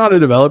should, if you're not a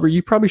developer,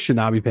 you probably should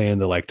not be paying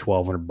the like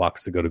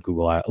 $1,200 to go to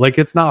Google I/O. Like,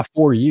 it's not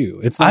for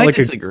you. It's not. I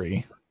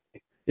disagree.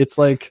 It's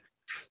like,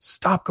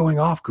 stop going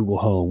off Google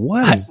Home.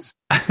 What is?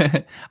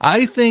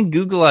 I think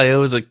Google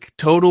I/O is a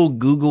total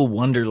Google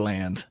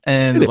wonderland.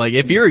 And like,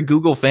 if you're a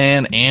Google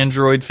fan,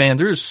 Android fan,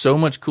 there's so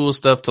much cool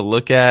stuff to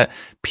look at,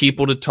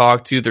 people to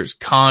talk to. There's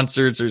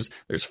concerts,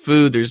 there's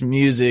food, there's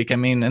music. I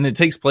mean, and it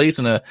takes place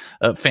in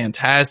a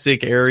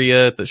fantastic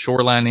area at the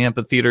Shoreline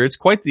Amphitheater. It's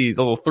quite the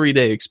little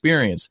 3-day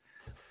experience.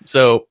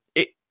 So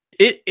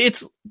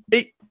it's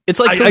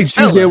like, I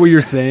do get what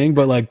you're saying,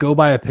 but like, go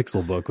buy a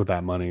Pixel book with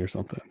that money or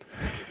something.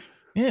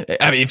 Yeah,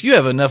 I mean, if you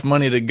have enough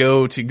money to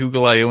go to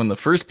Google I/O in the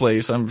first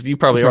place, you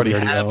probably already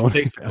have a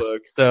Pixel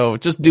book. So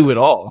just do it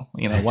all.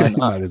 Why not?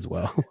 Might as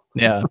well.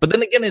 Yeah, but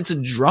then again, it's a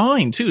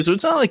drawing too, so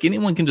it's not like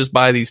anyone can just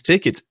buy these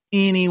tickets.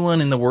 Anyone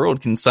in the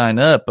world can sign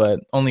up, but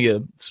only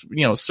a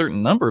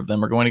certain number of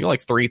them are going to go,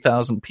 like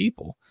 3,000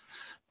 people.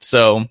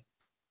 So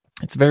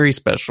it's very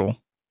special.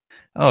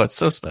 Oh, it's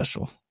so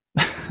special.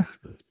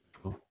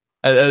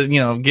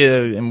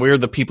 And we're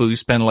the people who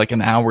spend like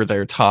an hour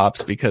there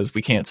tops because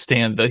we can't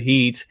stand the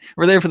heat.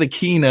 We're there for the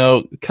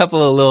keynote, a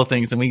couple of little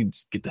things, and we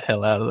just get the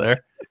hell out of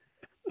there.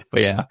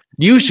 But yeah,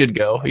 you should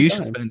go. You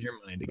should spend your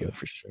money to go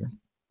for sure.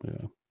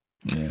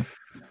 Yeah.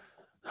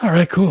 All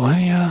right, cool.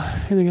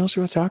 Anything else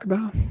you want to talk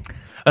about?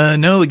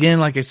 No, again,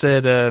 like I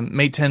said,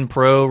 Mate 10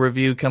 Pro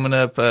review coming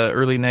up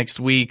early next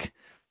week.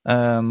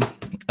 Other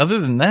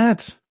than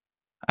that,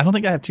 I don't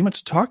think I have too much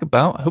to talk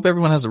about. I hope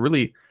everyone has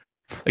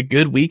a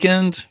good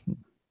weekend.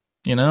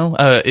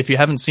 If you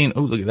haven't seen,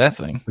 look at that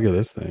thing. Look at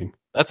this thing.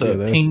 That's a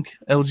pink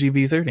LG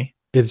V30.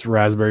 It's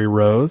Raspberry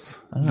Rose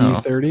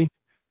V30.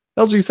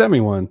 LG sent me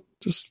one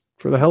just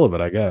for the hell of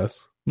it, I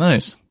guess.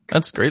 Nice.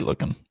 That's great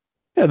looking.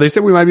 Yeah, they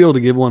said we might be able to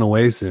give one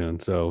away soon,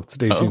 so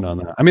stay tuned on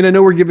that. I mean, I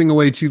know we're giving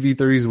away 2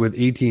 V30s with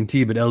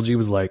AT&T, but LG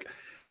was like,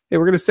 hey,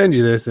 we're going to send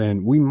you this,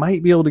 and we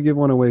might be able to give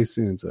one away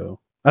soon. So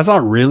that's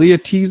not really a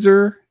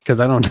teaser,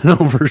 because I don't know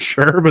for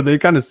sure, but they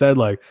kind of said,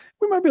 like,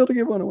 we might be able to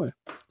give one away.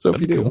 So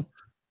if you do,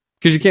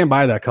 because you can't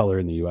buy that color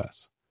in the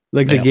U.S.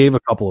 Like, they gave a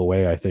couple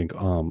away, I think,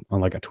 on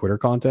like a Twitter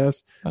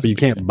contest, but you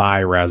can't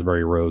buy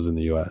Raspberry Rose in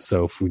the U.S.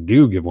 So if we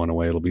do give one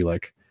away, it'll be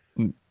like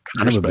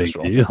kind of a big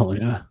deal.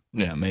 Yeah.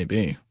 Yeah,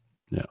 maybe.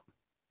 Yeah.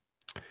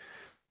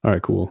 All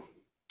right, cool.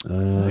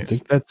 I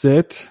think that's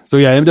it. So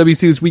yeah,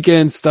 MWC this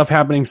weekend, stuff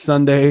happening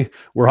Sunday.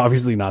 We're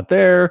obviously not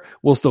there.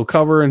 We'll still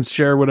cover and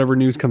share whatever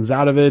news comes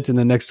out of it. And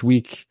then next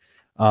week,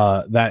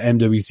 that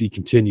MWC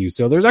continues.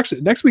 So there's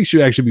actually, next week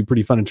should actually be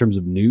pretty fun in terms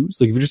of news.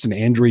 Like if you're just an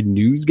Android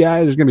news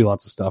guy, there's going to be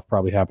lots of stuff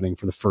probably happening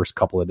for the first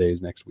couple of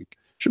days next week.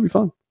 Should be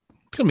fun.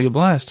 It's going to be a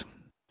blast.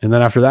 And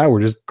then after that,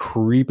 we're just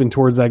creeping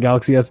towards that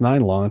Galaxy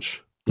S9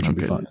 launch, which will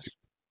be fun.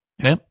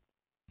 Yep.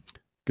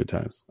 Good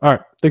times. All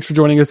right. Thanks for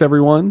joining us,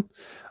 everyone.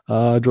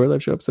 Droid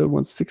Life Show episode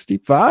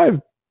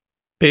 165.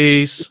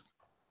 Peace.